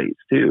our bodies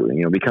too.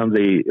 It becomes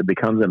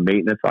a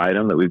maintenance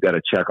item that we've got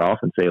to check off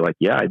and say like,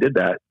 yeah, I did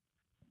that.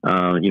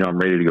 I'm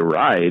ready to go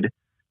ride.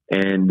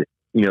 And,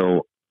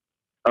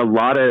 a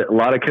lot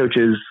of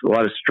coaches, a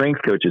lot of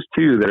strength coaches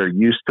too, that are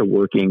used to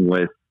working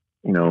with,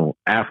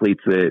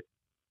 athletes that,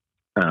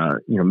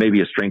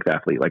 maybe a strength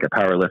athlete, like a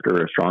power lifter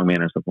or a strongman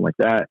or something like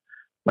that.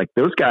 Like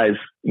those guys,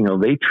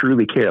 they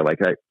truly care. Like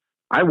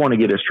I want to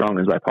get as strong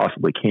as I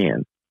possibly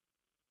can.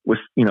 With,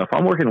 if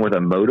I'm working with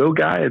a moto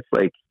guy, it's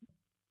like,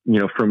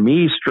 for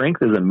me,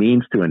 strength is a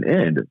means to an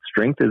end.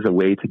 Strength is a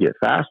way to get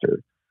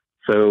faster.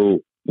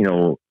 So,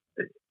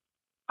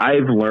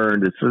 I've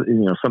learned it's,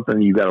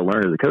 something you got to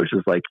learn as a coach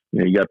is like,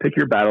 you got to pick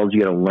your battles.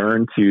 You got to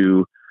learn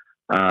to,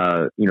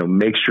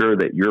 make sure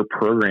that your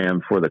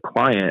program for the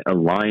client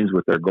aligns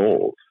with their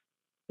goals.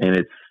 And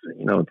it's,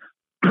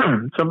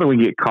 it's something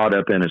we get caught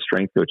up in as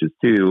strength coaches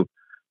too.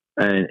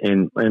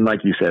 And like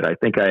you said, I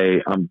think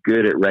I'm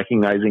good at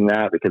recognizing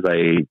that, because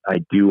I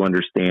do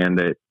understand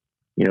that,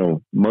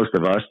 most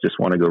of us just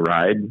want to go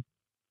ride,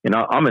 and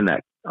I'm in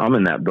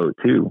that boat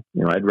too.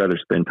 I'd rather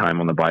spend time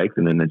on the bike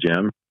than in the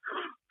gym.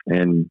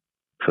 And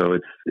so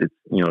it's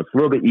a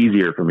little bit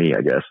easier for me,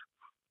 I guess.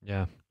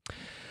 Yeah.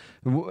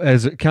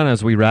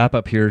 As we wrap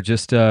up here,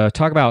 just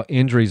talk about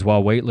injuries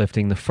while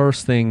weightlifting. The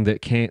first thing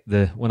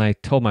that when I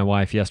told my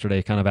wife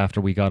yesterday, kind of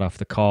after we got off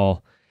the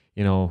call,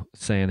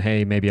 saying,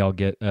 hey, maybe I'll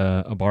get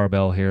a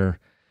barbell here,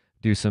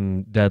 do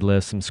some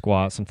deadlifts, some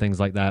squats, some things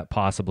like that,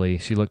 possibly.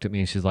 She looked at me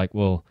and she's like,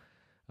 well,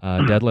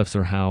 deadlifts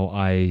are how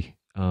I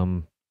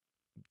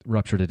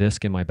ruptured a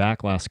disc in my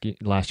back last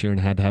year and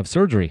had to have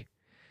surgery.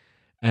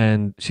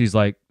 And she's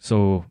like,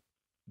 so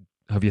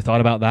have you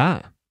thought about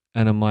that?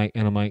 And I'm like,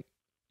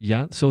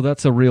 yeah, so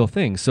that's a real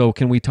thing. So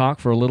can we talk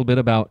for a little bit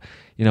about,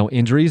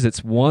 injuries?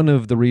 It's one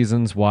of the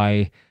reasons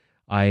why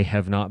I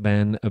have not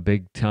been a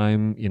big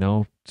time,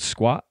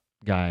 squat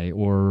guy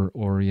or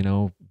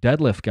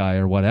deadlift guy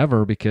or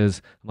whatever,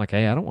 because I'm like,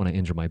 hey, I don't want to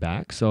injure my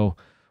back. So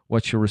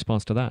what's your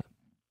response to that?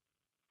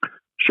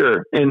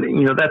 Sure.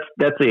 And,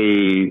 that's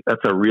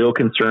a real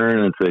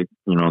concern. It's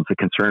a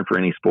concern for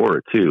any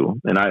sport too.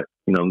 And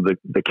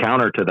the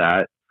counter to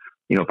that,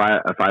 if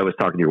I was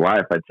talking to your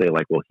wife, I'd say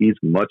like, well, he's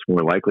much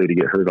more likely to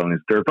get hurt on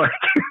his dirt bike.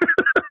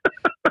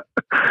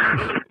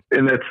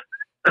 And that's,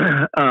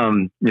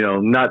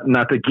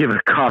 not to give a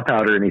cop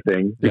out or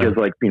anything, because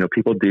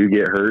people do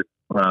get hurt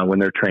when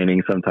they're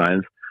training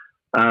sometimes.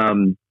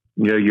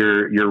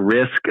 your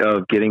risk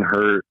of getting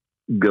hurt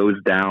goes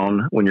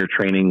down when you're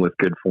training with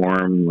good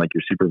form, like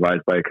you're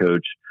supervised by a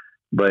coach,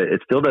 but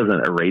it still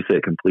doesn't erase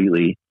it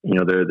completely.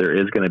 There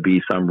is going to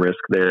be some risk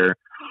there.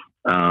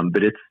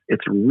 But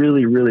it's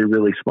really, really,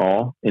 really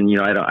small. And,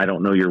 I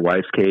don't know your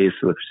wife's case,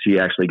 if she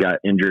actually got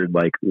injured,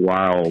 like,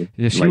 while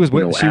she was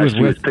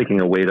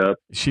picking a weight up.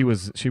 She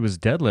was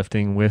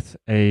deadlifting with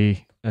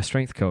a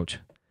strength coach,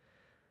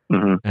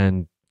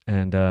 and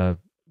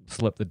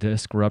slipped the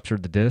disc,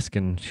 ruptured the disc,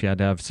 and she had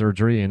to have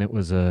surgery, and it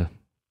was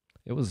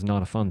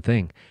not a fun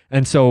thing.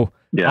 And so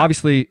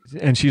obviously,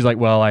 and she's like,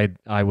 well,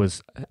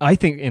 I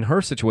think in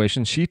her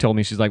situation, she told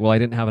me, she's like, well, I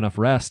didn't have enough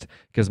rest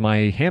because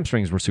my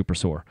hamstrings were super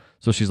sore.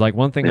 So she's like,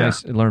 one thing I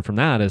learned from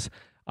that is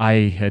I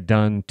had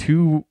done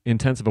too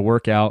intensive a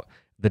workout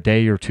the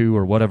day or two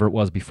or whatever it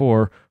was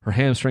before. Her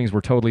hamstrings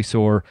were totally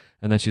sore.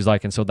 And then she's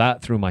like, and so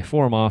that threw my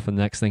form off. And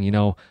the next thing you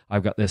know,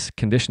 I've got this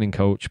conditioning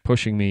coach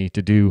pushing me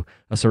to do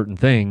a certain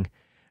thing.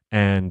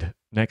 And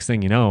next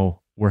thing you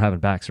know, we're having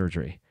back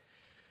surgery.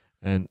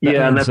 And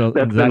that's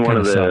been one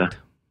of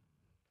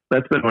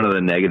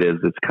the negatives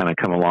that's kind of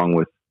come along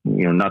with,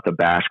 not to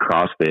bash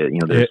CrossFit.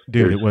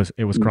 It was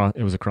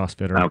a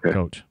CrossFitter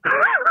coach.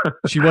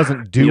 She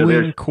wasn't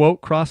doing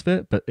quote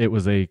CrossFit, but it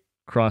was a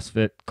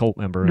CrossFit cult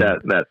member.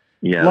 Love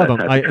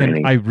them.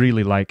 I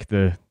really like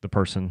the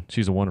person.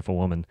 She's a wonderful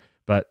woman.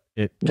 But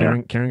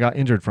Karen got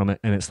injured from it,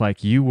 and it's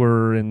like you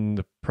were in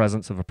the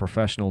presence of a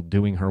professional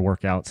doing her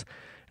workouts,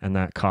 and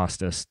that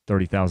cost us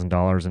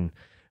 $30,000,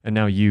 and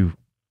now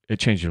it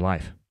changed your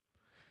life.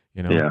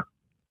 Yeah.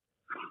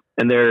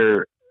 And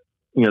to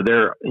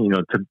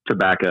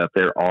back up,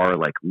 there are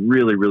like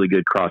really, really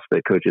good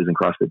CrossFit coaches and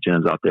CrossFit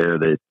gyms out there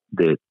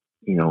that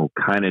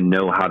kind of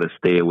know how to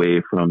stay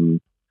away from,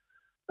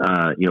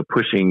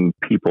 pushing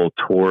people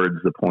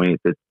towards the point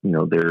that,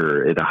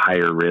 they're at a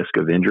higher risk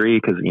of injury.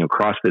 Cause,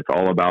 CrossFit's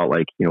all about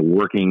like,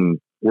 working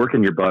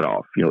your butt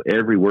off,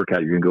 every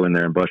workout you're gonna go in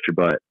there and bust your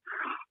butt.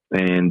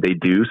 And they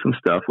do some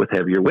stuff with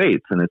heavier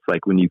weights. And it's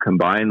like when you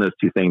combine those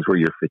two things where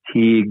you're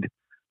fatigued,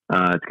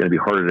 it's going to be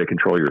harder to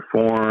control your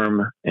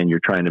form, and you're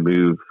trying to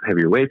move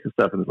heavier weights and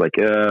stuff. And it's like,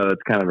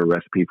 it's kind of a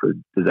recipe for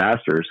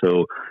disaster.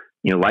 So,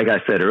 like I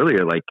said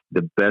earlier, like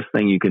the best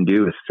thing you can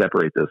do is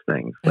separate those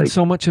things. And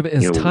so much of it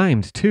is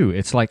timed too.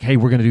 It's like, hey,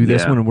 we're going to do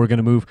this one and we're going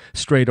to move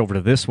straight over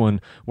to this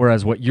one.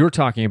 Whereas what you're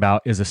talking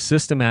about is a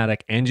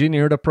systematic,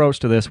 engineered approach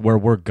to this where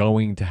we're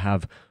going to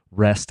have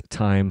rest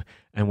time,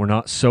 and we're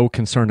not so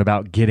concerned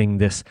about getting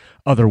this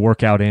other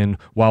workout in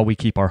while we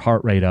keep our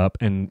heart rate up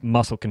and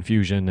muscle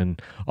confusion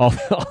and all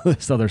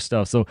this other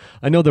stuff. So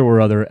I know there were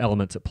other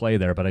elements at play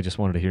there, but I just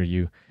wanted to hear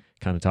you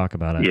kind of talk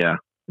about it. Yeah.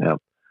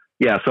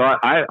 So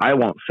I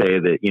won't say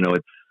that,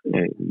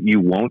 you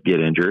won't get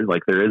injured.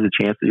 Like there is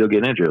a chance that you'll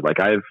get injured. Like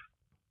I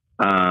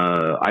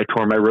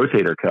tore my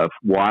rotator cuff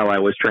while I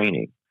was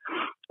training.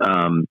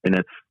 And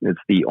it's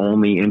the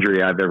only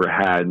injury I've ever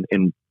had.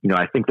 And,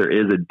 I think there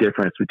is a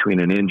difference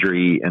between an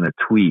injury and a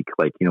tweak.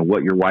 Like,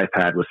 what your wife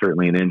had was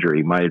certainly an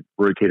injury. My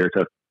rotator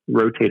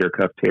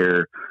cuff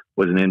tear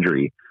was an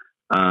injury.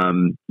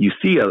 You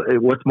see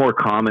what's more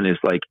common is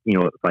like,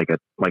 like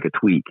a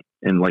tweak,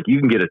 and like you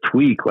can get a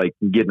tweak, like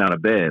getting out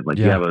of bed, like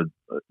you have a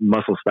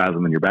muscle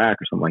spasm in your back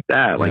or something like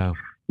that. Like,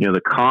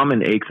 the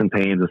common aches and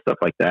pains and stuff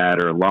like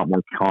that are a lot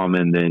more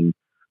common than,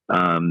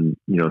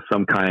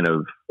 some kind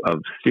of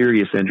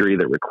serious injury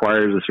that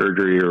requires a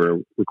surgery or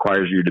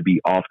requires you to be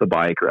off the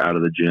bike or out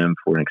of the gym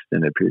for an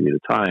extended period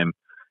of time.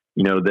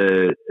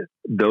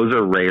 Those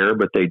are rare,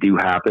 but they do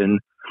happen.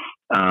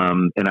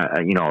 And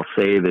I'll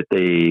say that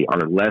they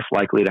are less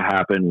likely to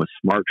happen with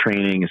smart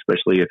training,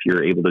 especially if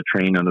you're able to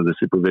train under the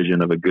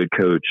supervision of a good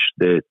coach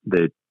that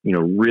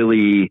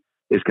really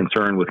is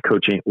concerned with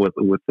coaching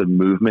with the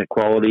movement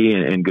quality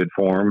and good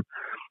form.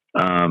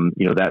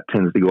 That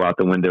tends to go out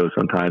the window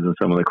sometimes in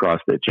some of the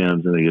CrossFit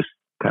gyms, and they just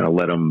kind of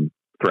let them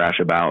thrash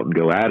about and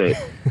go at it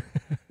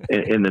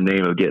in the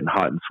name of getting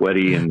hot and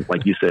sweaty. And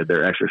like you said,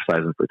 they're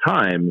exercising for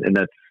time, and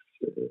that's,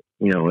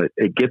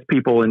 it gets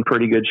people in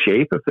pretty good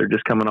shape if they're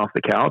just coming off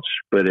the couch,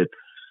 but it's,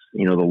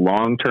 the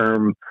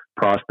long-term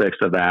prospects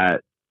of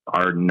that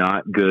are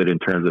not good in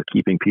terms of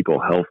keeping people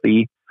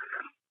healthy.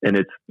 And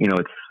it's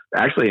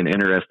actually an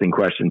interesting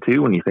question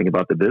too, when you think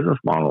about the business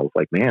model. It's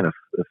like, man, if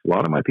a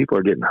lot of my people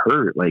are getting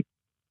hurt, like,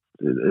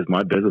 is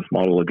my business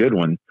model a good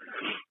one?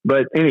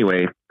 But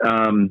anyway,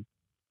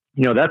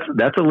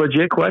 that's a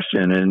legit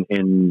question.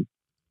 And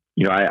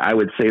I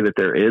would say that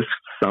there is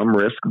some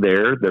risk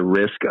there. The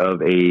risk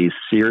of a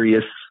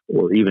serious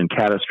or even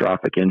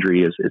catastrophic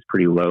injury is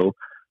pretty low.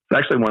 It's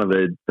actually one of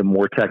the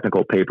more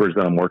technical papers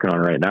that I'm working on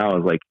right now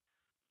is like,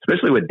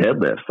 especially with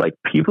deadlifts, like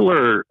people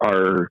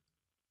are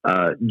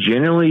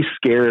genuinely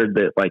scared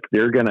that like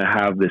they're going to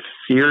have this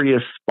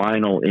serious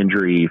spinal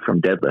injury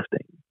from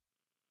deadlifting.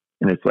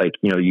 And it's like,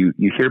 you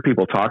hear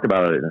people talk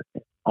about it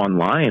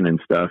online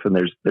and stuff, and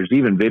there's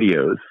even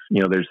videos,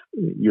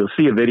 you'll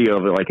see a video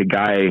of like a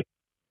guy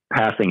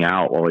passing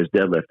out while he's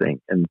deadlifting,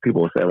 and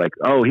people will say like,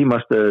 oh, he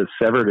must have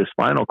severed his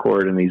spinal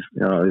cord and he's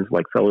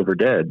like fell over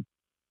dead.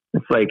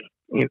 It's like,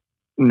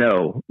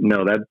 no,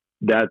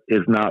 that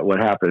is not what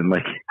happened.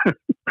 Like,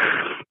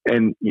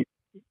 and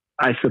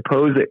I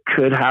suppose it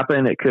could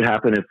happen. It could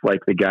happen if like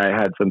the guy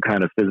had some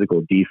kind of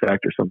physical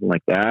defect or something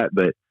like that.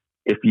 But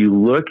if you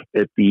look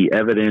at the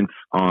evidence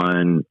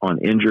on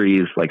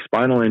injuries, like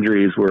spinal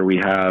injuries, where we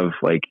have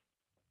like,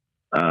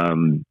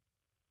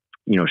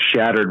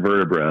 shattered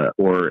vertebra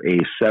or a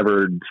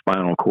severed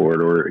spinal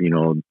cord or,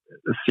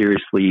 a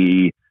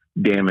seriously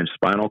damaged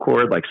spinal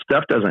cord, like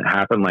stuff doesn't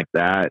happen like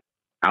that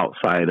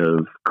outside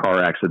of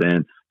car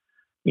accidents,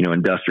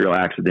 industrial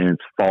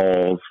accidents,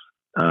 falls,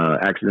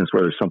 accidents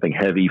where there's something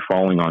heavy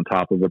falling on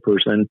top of a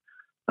person.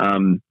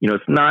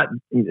 It's not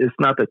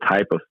the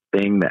type of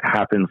thing that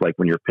happens like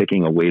when you're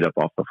picking a weight up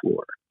off the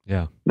floor.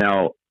 Yeah.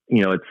 Now,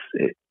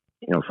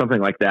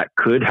 something like that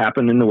could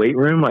happen in the weight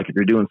room. Like if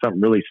you're doing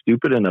something really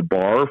stupid and a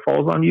bar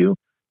falls on you,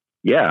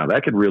 yeah,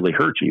 that could really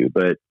hurt you.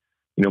 But,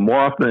 more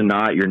often than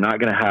not, you're not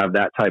going to have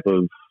that type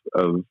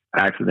of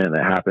accident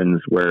that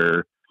happens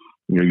where,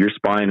 your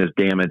spine is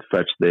damaged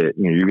such that,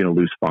 you're going to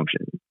lose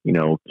function.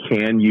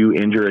 Can you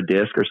injure a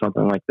disc or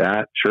something like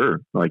that? Sure.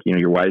 Like,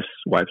 your wife's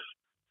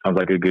sounds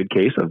like a good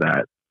case of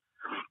that.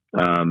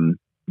 And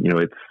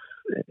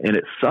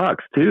it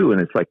sucks too.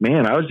 And it's like,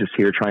 man, I was just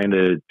here trying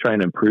to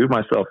improve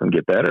myself and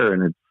get better.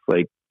 And it's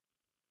like,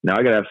 now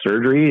I got to have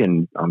surgery,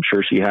 and I'm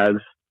sure she has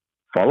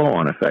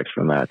follow-on effects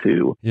from that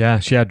too. Yeah.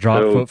 She had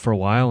drop foot for a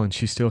while, and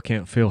she still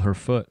can't feel her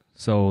foot.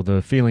 So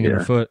the feeling in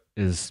her foot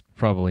is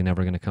probably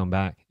never going to come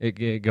back.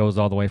 It goes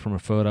all the way from her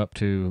foot up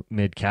to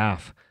mid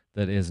calf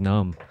that is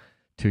numb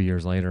 2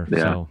 years later. Yeah.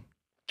 So,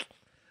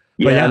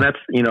 yeah. And that's,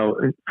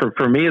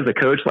 for me as a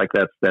coach, like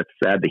that's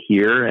sad to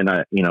hear. And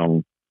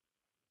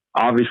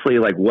obviously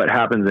like what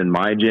happens in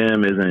my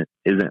gym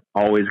isn't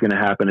always going to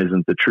happen,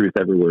 isn't the truth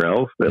everywhere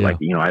else. But like,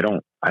 I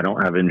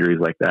don't have injuries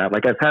like that.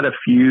 Like I've had a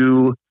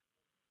few,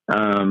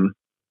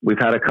 we've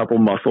had a couple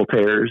muscle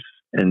tears,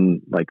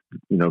 and like,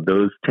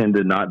 those tend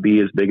to not be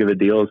as big of a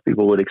deal as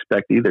people would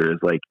expect either. Is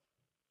like,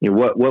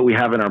 what we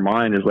have in our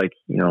mind is like,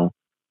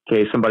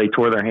 okay, somebody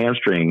tore their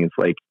hamstring. It's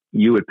like,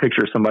 you would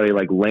picture somebody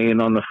like laying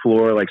on the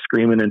floor, like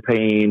screaming in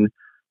pain,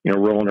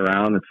 rolling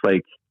around. It's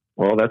like,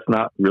 well, that's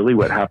not really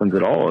what happens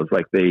at all. It's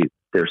like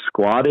they're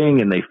squatting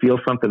and they feel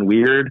something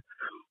weird,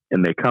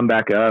 and they come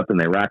back up and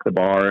they rack the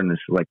bar, and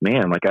it's like,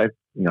 man, like I've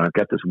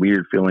got this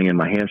weird feeling in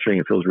my hamstring.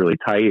 It feels really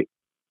tight.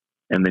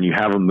 And then you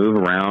have them move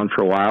around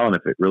for a while, and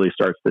if it really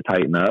starts to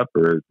tighten up,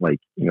 or like,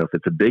 if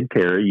it's a big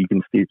tear, you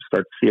can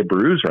start to see a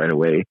bruise right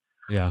away.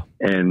 Yeah.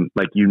 And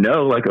like,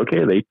 like,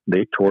 okay,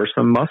 they tore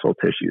some muscle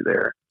tissue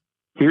there.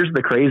 Here's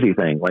the crazy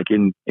thing. Like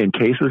in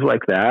cases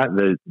like that,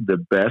 the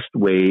best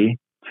way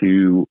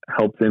to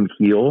help them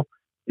heal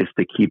is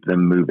to keep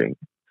them moving.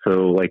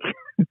 So like,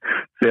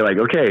 say like,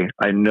 okay,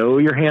 I know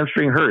your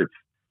hamstring hurts,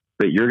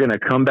 but you're going to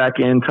come back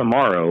in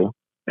tomorrow,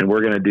 and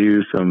we're going to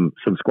do some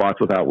squats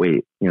without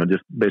weight,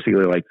 just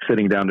basically like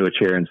sitting down to a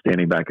chair and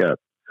standing back up.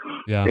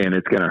 Yeah. And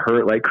it's going to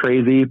hurt like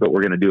crazy, but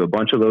we're going to do a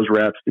bunch of those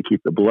reps to keep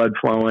the blood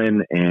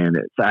flowing. And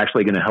it's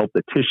actually going to help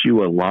the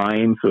tissue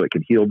align so it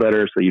can heal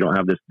better. So you don't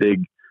have this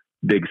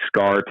big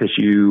scar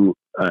tissue,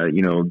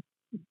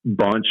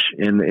 bunch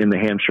in the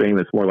hamstring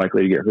that's more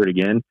likely to get hurt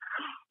again.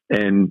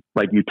 And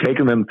like, you take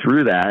them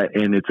through that,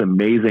 and it's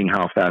amazing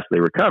how fast they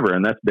recover.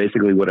 And that's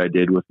basically what I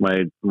did with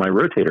my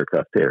rotator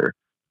cuff tear.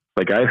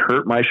 Like I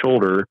hurt my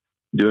shoulder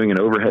doing an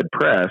overhead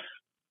press,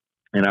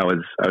 and I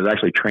was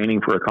actually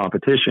training for a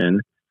competition,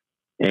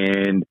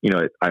 and,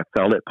 I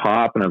felt it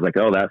pop, and I was like,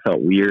 oh, that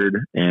felt weird.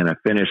 And I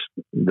finished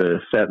the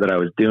set that I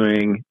was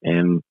doing,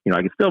 and,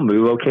 I could still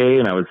move okay.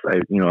 And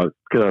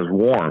because I was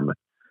warm,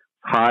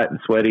 hot and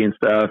sweaty and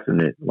stuff, and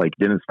it like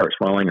didn't start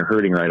swelling or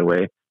hurting right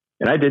away.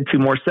 And I did 2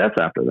 more sets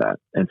after that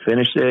and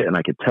finished it. And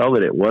I could tell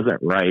that it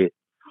wasn't right,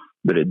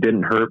 but it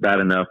didn't hurt bad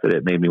enough that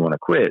it made me want to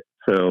quit.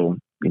 So,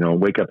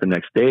 wake up the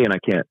next day and I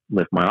can't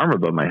lift my arm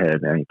above my head,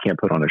 and I can't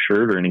put on a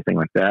shirt or anything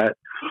like that.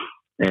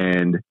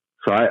 And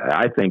so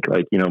I think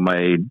like,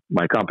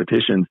 my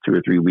competition's 2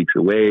 or 3 weeks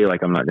away.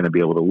 Like I'm not going to be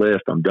able to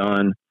lift. I'm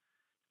done.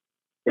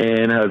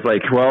 And I was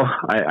like, well,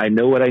 I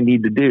know what I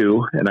need to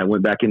do. And I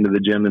went back into the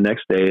gym the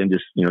next day and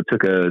just,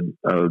 took a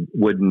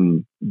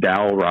wooden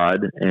dowel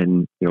rod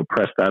and,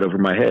 pressed that over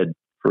my head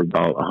for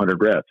about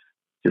 100 reps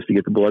just to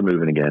get the blood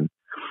moving again.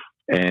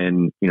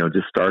 And,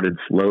 just started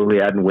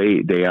slowly adding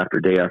weight day after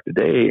day after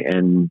day.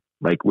 And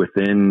like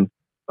within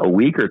a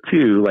week or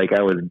 2, like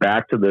I was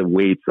back to the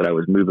weights that I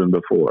was moving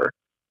before.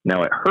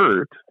 Now it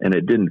hurt and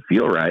it didn't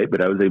feel right,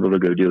 but I was able to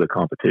go do the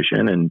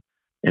competition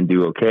and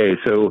do okay.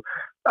 So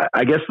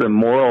I guess the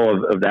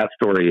moral of that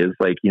story is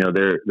like,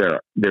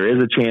 there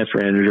is a chance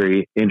for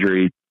injury.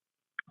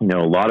 A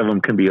lot of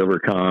them can be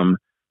overcome.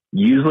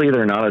 Usually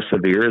they're not as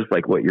severe as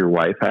like what your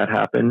wife had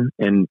happen.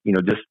 And,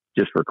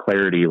 just for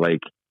clarity, like,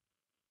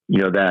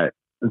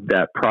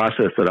 that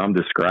process that I'm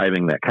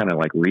describing, that kind of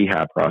like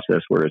rehab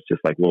process where it's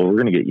just like, well, we're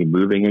going to get you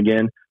moving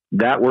again.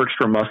 That works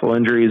for muscle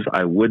injuries.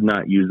 I would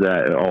not use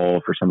that at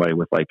all for somebody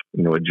with like,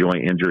 a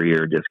joint injury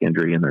or disc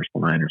injury in their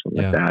spine or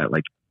something like that.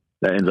 Like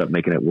that ends up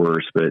making it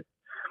worse. But,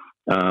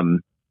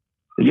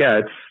 yeah,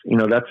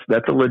 it's,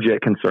 that's a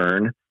legit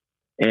concern.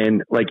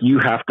 And like, you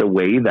have to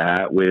weigh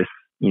that with,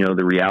 you know,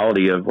 the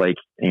reality of like,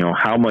 you know,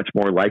 how much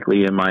more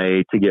likely am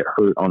I to get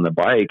hurt on the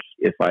bike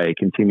if I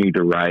continue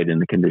to ride in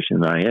the condition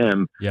that I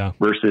am,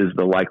 versus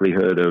the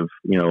likelihood of,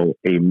 you know,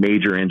 a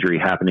major injury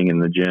happening in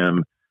the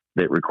gym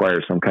that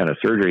requires some kind of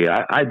surgery.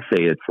 I'd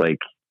say it's like,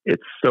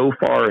 it's so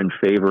far in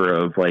favor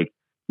of like,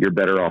 you're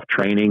better off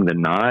training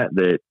than not,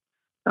 that,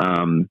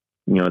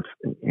 you know, it's,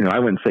 you know, I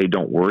wouldn't say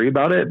don't worry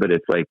about it, but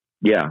it's like,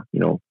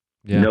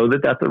 know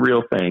that that's a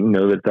real thing.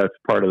 Know that that's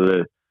part of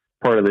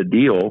the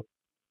deal.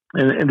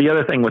 And the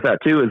other thing with that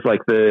too is like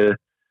you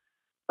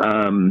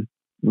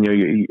know,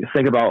 you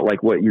think about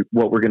like what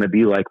we're going to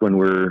be like when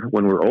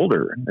we're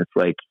older. It's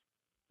like,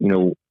 you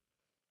know,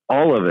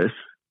 all of us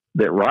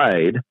that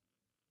ride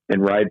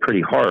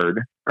pretty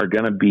hard are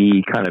going to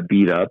be kind of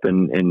beat up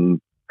and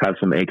have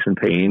some aches and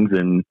pains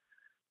and,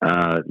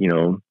 you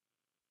know,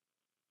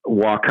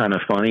 walk kind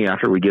of funny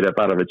after we get up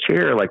out of a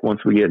chair, like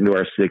once we get into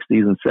our 60s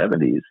and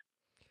 70s.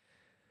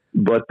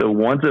 But the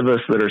ones of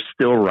us that are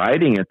still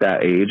riding at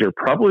that age are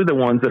probably the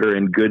ones that are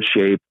in good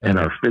shape and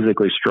are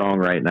physically strong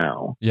right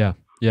now. Yeah.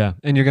 Yeah.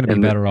 And you're going to be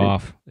better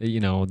off.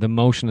 You know, the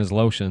motion is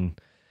lotion.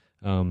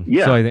 So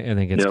I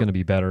think it's going to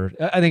be better.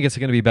 I think it's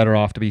going to be better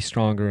off to be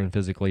stronger and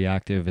physically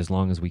active as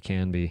long as we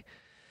can be.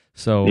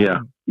 So yeah.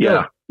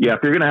 If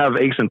you're going to have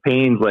aches and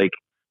pains, like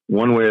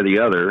one way or the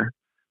other,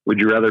 would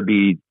you rather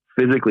be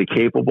physically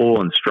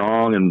capable and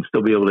strong and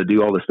still be able to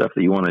do all the stuff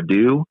that you want to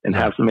do and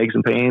have some aches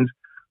and pains,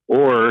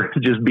 or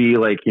just be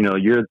like, you know,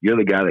 you're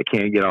the guy that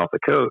can't get off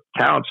the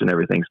couch and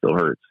everything still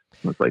hurts?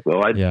 It's like,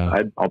 well,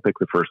 I'll pick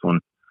the first one.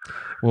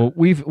 Well,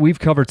 we've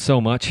covered so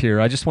much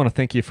here. I just want to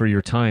thank you for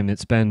your time.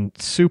 It's been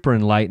super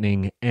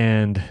enlightening,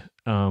 and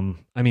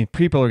I mean,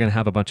 people are going to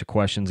have a bunch of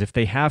questions. If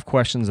they have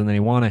questions and they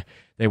want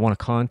to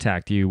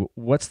contact you,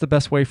 what's the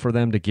best way for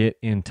them to get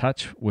in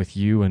touch with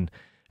you and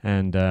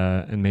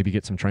maybe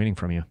get some training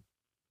from you?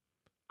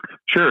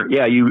 Sure.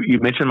 Yeah. You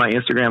mentioned my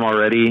Instagram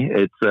already.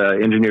 It's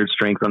Engineered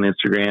Strength on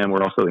Instagram.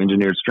 We're also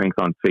Engineered Strength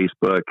on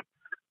Facebook.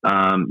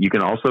 You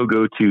can also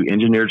go to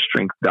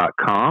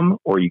engineeredstrength.com,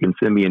 or you can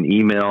send me an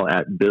email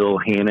at Bill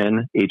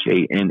Hannon,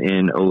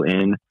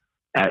 HANNON,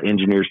 at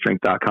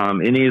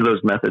engineeredstrength.com. Any of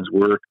those methods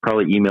work.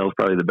 Probably email is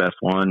probably the best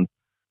one.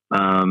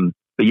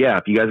 But yeah,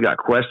 if you guys got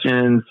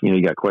questions, you know,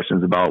 you got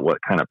questions about what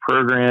kind of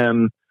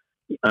program,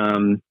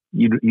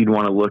 you'd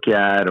want to look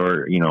at,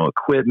 or, you know,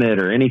 equipment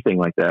or anything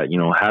like that, you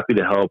know, happy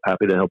to help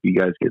you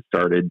guys get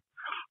started.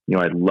 You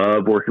know, I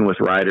love working with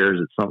riders.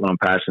 It's something I'm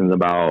passionate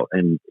about.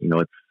 And, you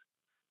know,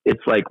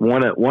 it's like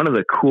one of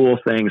the cool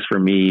things for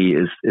me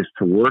is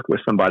to work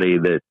with somebody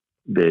that,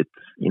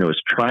 you know, is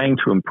trying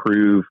to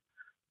improve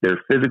their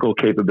physical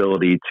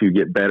capability to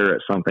get better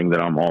at something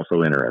that I'm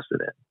also interested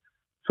in.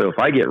 So if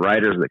I get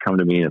riders that come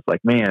to me and it's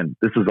like, man,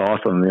 this is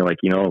awesome, and they're like,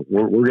 you know,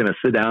 we're going to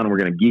sit down and we're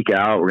going to geek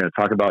out. We're going to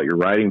talk about your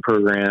riding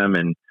program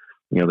and,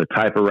 you know, the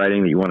type of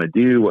riding that you want to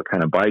do, what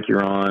kind of bike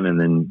you're on, and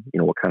then, you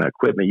know, what kind of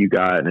equipment you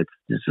got. And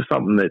it's just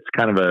something that's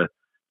kind of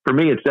for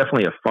me, it's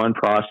definitely a fun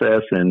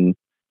process. And,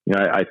 you know,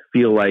 I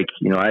feel like,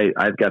 you know,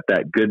 I've got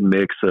that good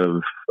mix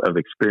of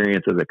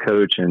experience as a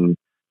coach and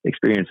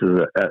experience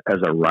as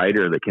a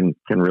rider that can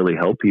really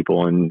help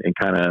people and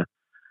kind of,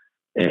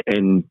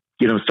 and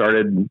get them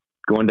started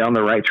going down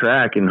the right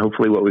track. And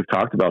hopefully what we've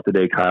talked about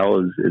today, Kyle,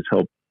 is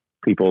help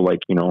people, like,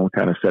 you know,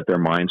 kind of set their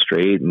mind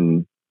straight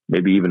and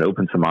maybe even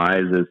open some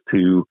eyes as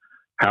to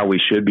how we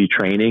should be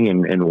training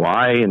and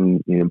why,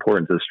 and the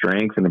importance of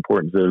strength and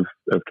importance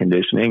of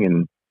conditioning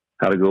and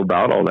how to go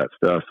about all that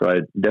stuff. So I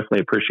definitely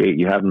appreciate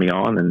you having me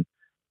on and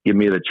giving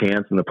me the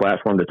chance and the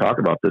platform to talk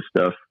about this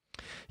stuff.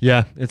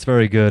 Yeah, it's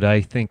very good.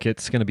 I think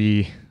it's going to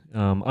be,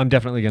 I'm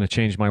definitely going to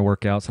change my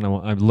workouts, and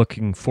I'm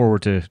looking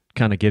forward to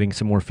kind of getting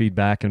some more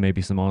feedback and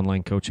maybe some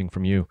online coaching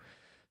from you.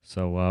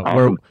 So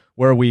awesome.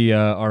 where we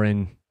are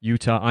in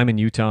Utah, I'm in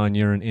Utah and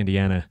you're in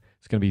Indiana.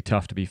 It's going to be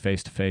tough to be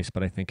face to face,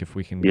 but I think if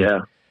we can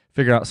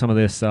figure out some of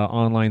this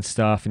online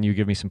stuff, and you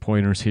give me some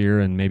pointers here,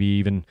 and maybe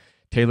even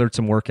tailored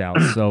some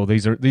workouts. So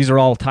these are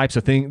all types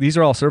of things. These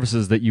are all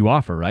services that you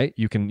offer, right?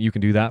 You can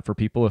do that for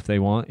people if they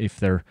want, if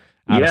they're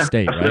out of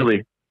state, absolutely.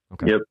 Right?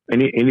 Okay. Yep.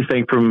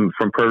 Anything from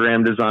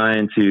program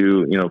design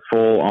to, you know,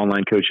 full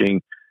online coaching.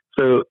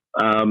 So,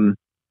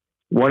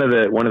 one of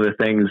the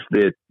things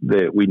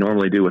that we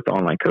normally do with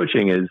online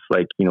coaching is,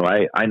 like, you know,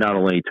 I not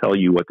only tell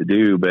you what to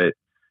do, but,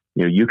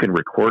 you know, you can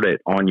record it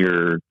on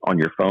your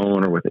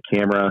phone or with a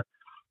camera.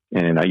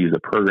 And I use a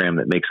program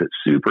that makes it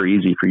super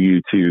easy for you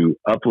to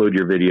upload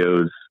your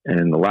videos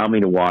and allow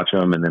me to watch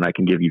them. And then I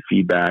can give you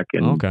feedback.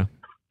 And,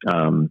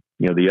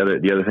 you know,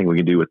 the other thing we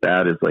can do with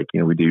that is, like, you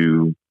know, we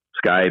do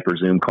Skype or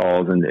Zoom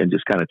calls and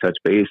just kind of touch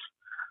base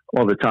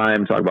all the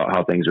time, talk about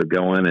how things are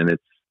going. And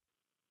it's,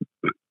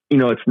 you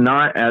know, it's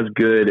not as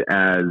good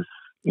as,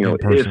 you know,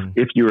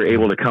 if you were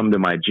able to come to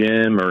my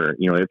gym, or,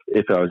 you know,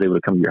 if I was able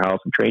to come to your house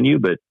and train you,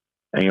 but,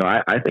 you know,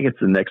 I think it's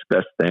the next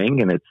best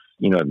thing. And it's,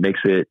 you know, it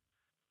makes it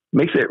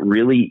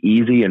really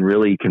easy and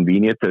really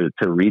convenient to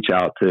reach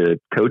out to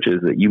coaches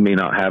that you may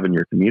not have in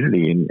your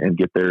community and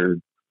get the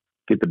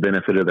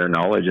benefit of their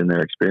knowledge and their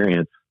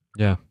experience.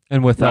 Yeah.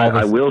 And with all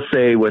this, I will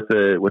say with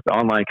the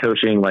online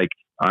coaching, like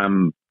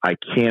I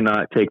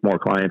cannot take more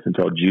clients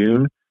until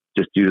June,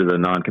 just due to the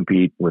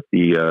non-compete with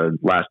the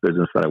last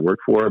business that I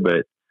worked for.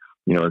 But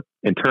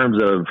in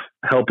terms of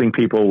helping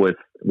people with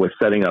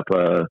setting up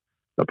a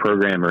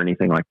program or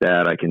anything like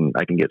that, I can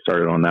get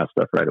started on that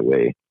stuff right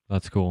away.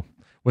 That's cool.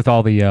 With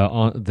all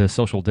the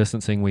social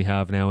distancing we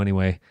have now,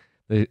 anyway,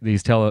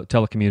 these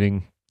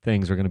telecommuting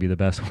things are going to be the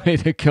best way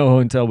to go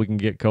until we can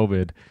get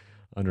COVID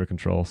under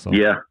control. So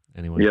yeah,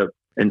 anyway, yep.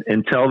 And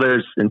until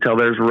there's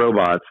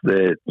robots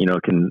that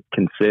can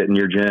sit in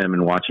your gym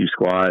and watch you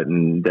squat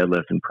and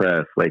deadlift and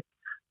press, like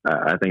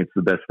I think it's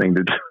the best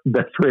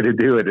way to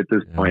do it at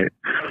this point.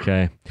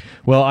 Okay.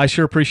 Well, I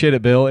sure appreciate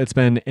it, Bill. It's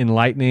been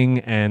enlightening,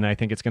 and I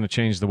think it's going to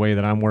change the way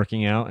that I'm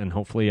working out, and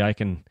hopefully I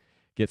can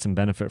get some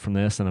benefit from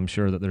this. And I'm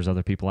sure that there's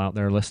other people out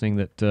there listening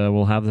that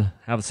will have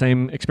the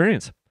same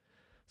experience.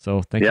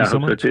 So thank you so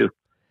much. So too.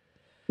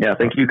 Yeah.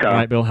 Thank you, Kyle. All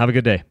right, Bill. Have a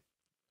good day.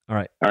 All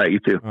right. All right. You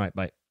too. All right.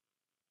 Bye.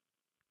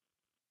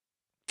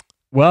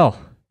 Well,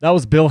 that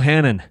was Bill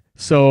Hannon.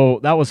 So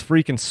that was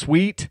freaking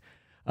sweet.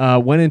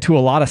 Went into a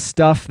lot of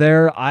stuff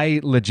there. I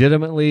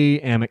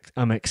legitimately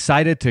I'm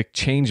excited to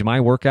change my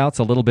workouts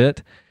a little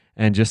bit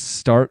and just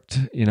start,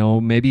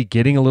 maybe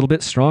getting a little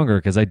bit stronger,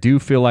 because I do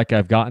feel like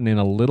I've gotten in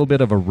a little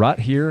bit of a rut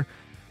here,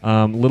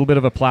 a little bit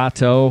of a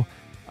plateau.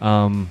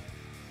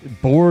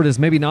 Bored is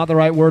maybe not the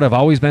right word. I've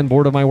always been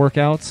bored of my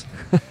workouts,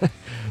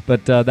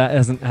 but that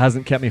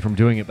hasn't kept me from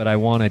doing it. But I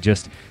want to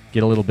just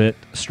get a little bit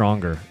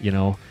stronger,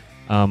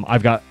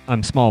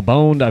 I'm small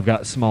boned. I've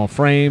got small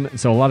frame.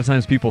 So a lot of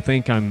times people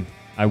think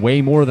I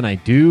weigh more than I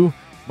do.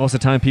 Most of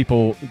the time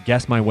people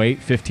guess my weight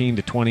 15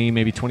 to 20,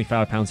 maybe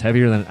 25 pounds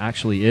heavier than it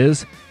actually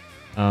is.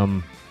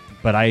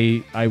 But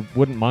I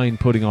wouldn't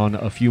mind putting on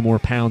a few more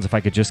pounds if I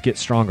could just get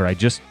stronger.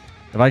 If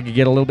I could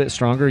get a little bit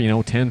stronger,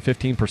 10,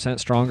 15%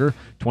 stronger,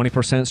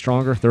 20%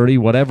 stronger, 30,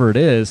 whatever it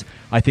is,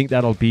 I think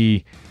that'll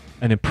be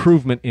an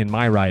improvement in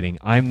my riding.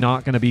 I'm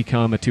not going to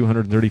become a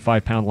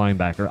 235-pound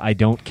linebacker. I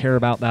don't care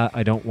about that.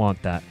 I don't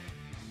want that.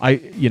 I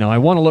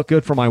want to look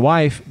good for my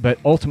wife, but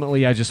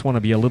ultimately I just want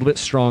to be a little bit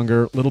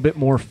stronger, a little bit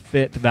more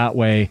fit that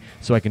way,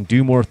 so I can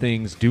do more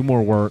things, do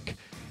more work,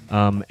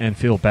 and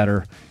feel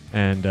better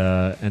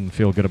and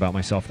feel good about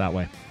myself that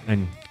way.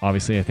 And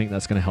obviously I think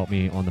that's going to help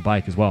me on the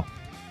bike as well.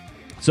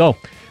 So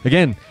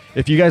again,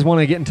 if you guys want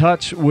to get in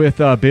touch with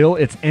Bill,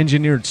 it's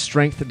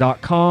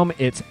engineeredstrength.com.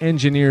 It's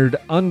engineered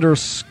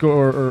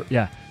underscore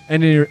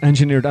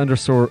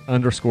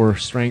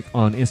strength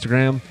on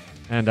Instagram.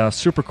 And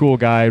super cool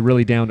guy,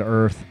 really down to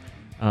earth.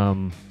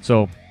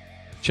 So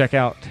check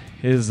out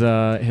his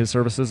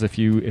services if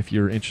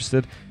you're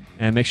interested.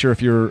 And make sure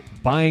if you're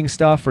buying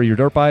stuff for your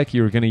dirt bike,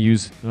 you're going to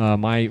use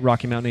my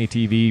Rocky Mountain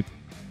ATV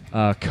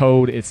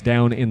code. It's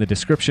down in the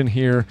description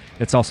here.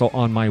 It's also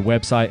on my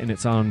website, and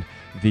it's on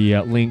the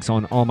links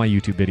on all my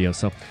YouTube videos.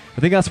 So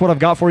I think that's what I've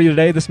got for you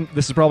today. This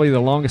is probably the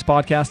longest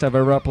podcast I've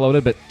ever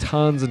uploaded, but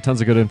tons and tons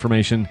of good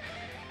information.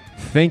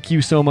 Thank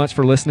you so much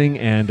for listening,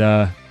 and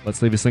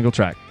let's leave a single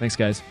track. Thanks,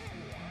 guys.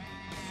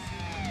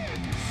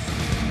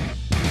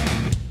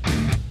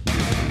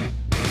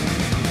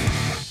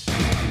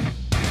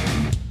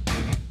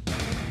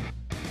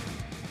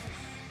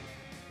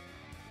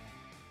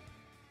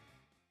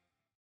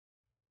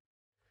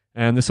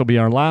 And this will be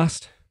our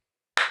last.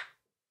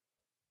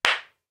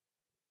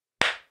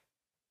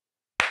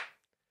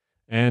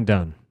 And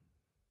done.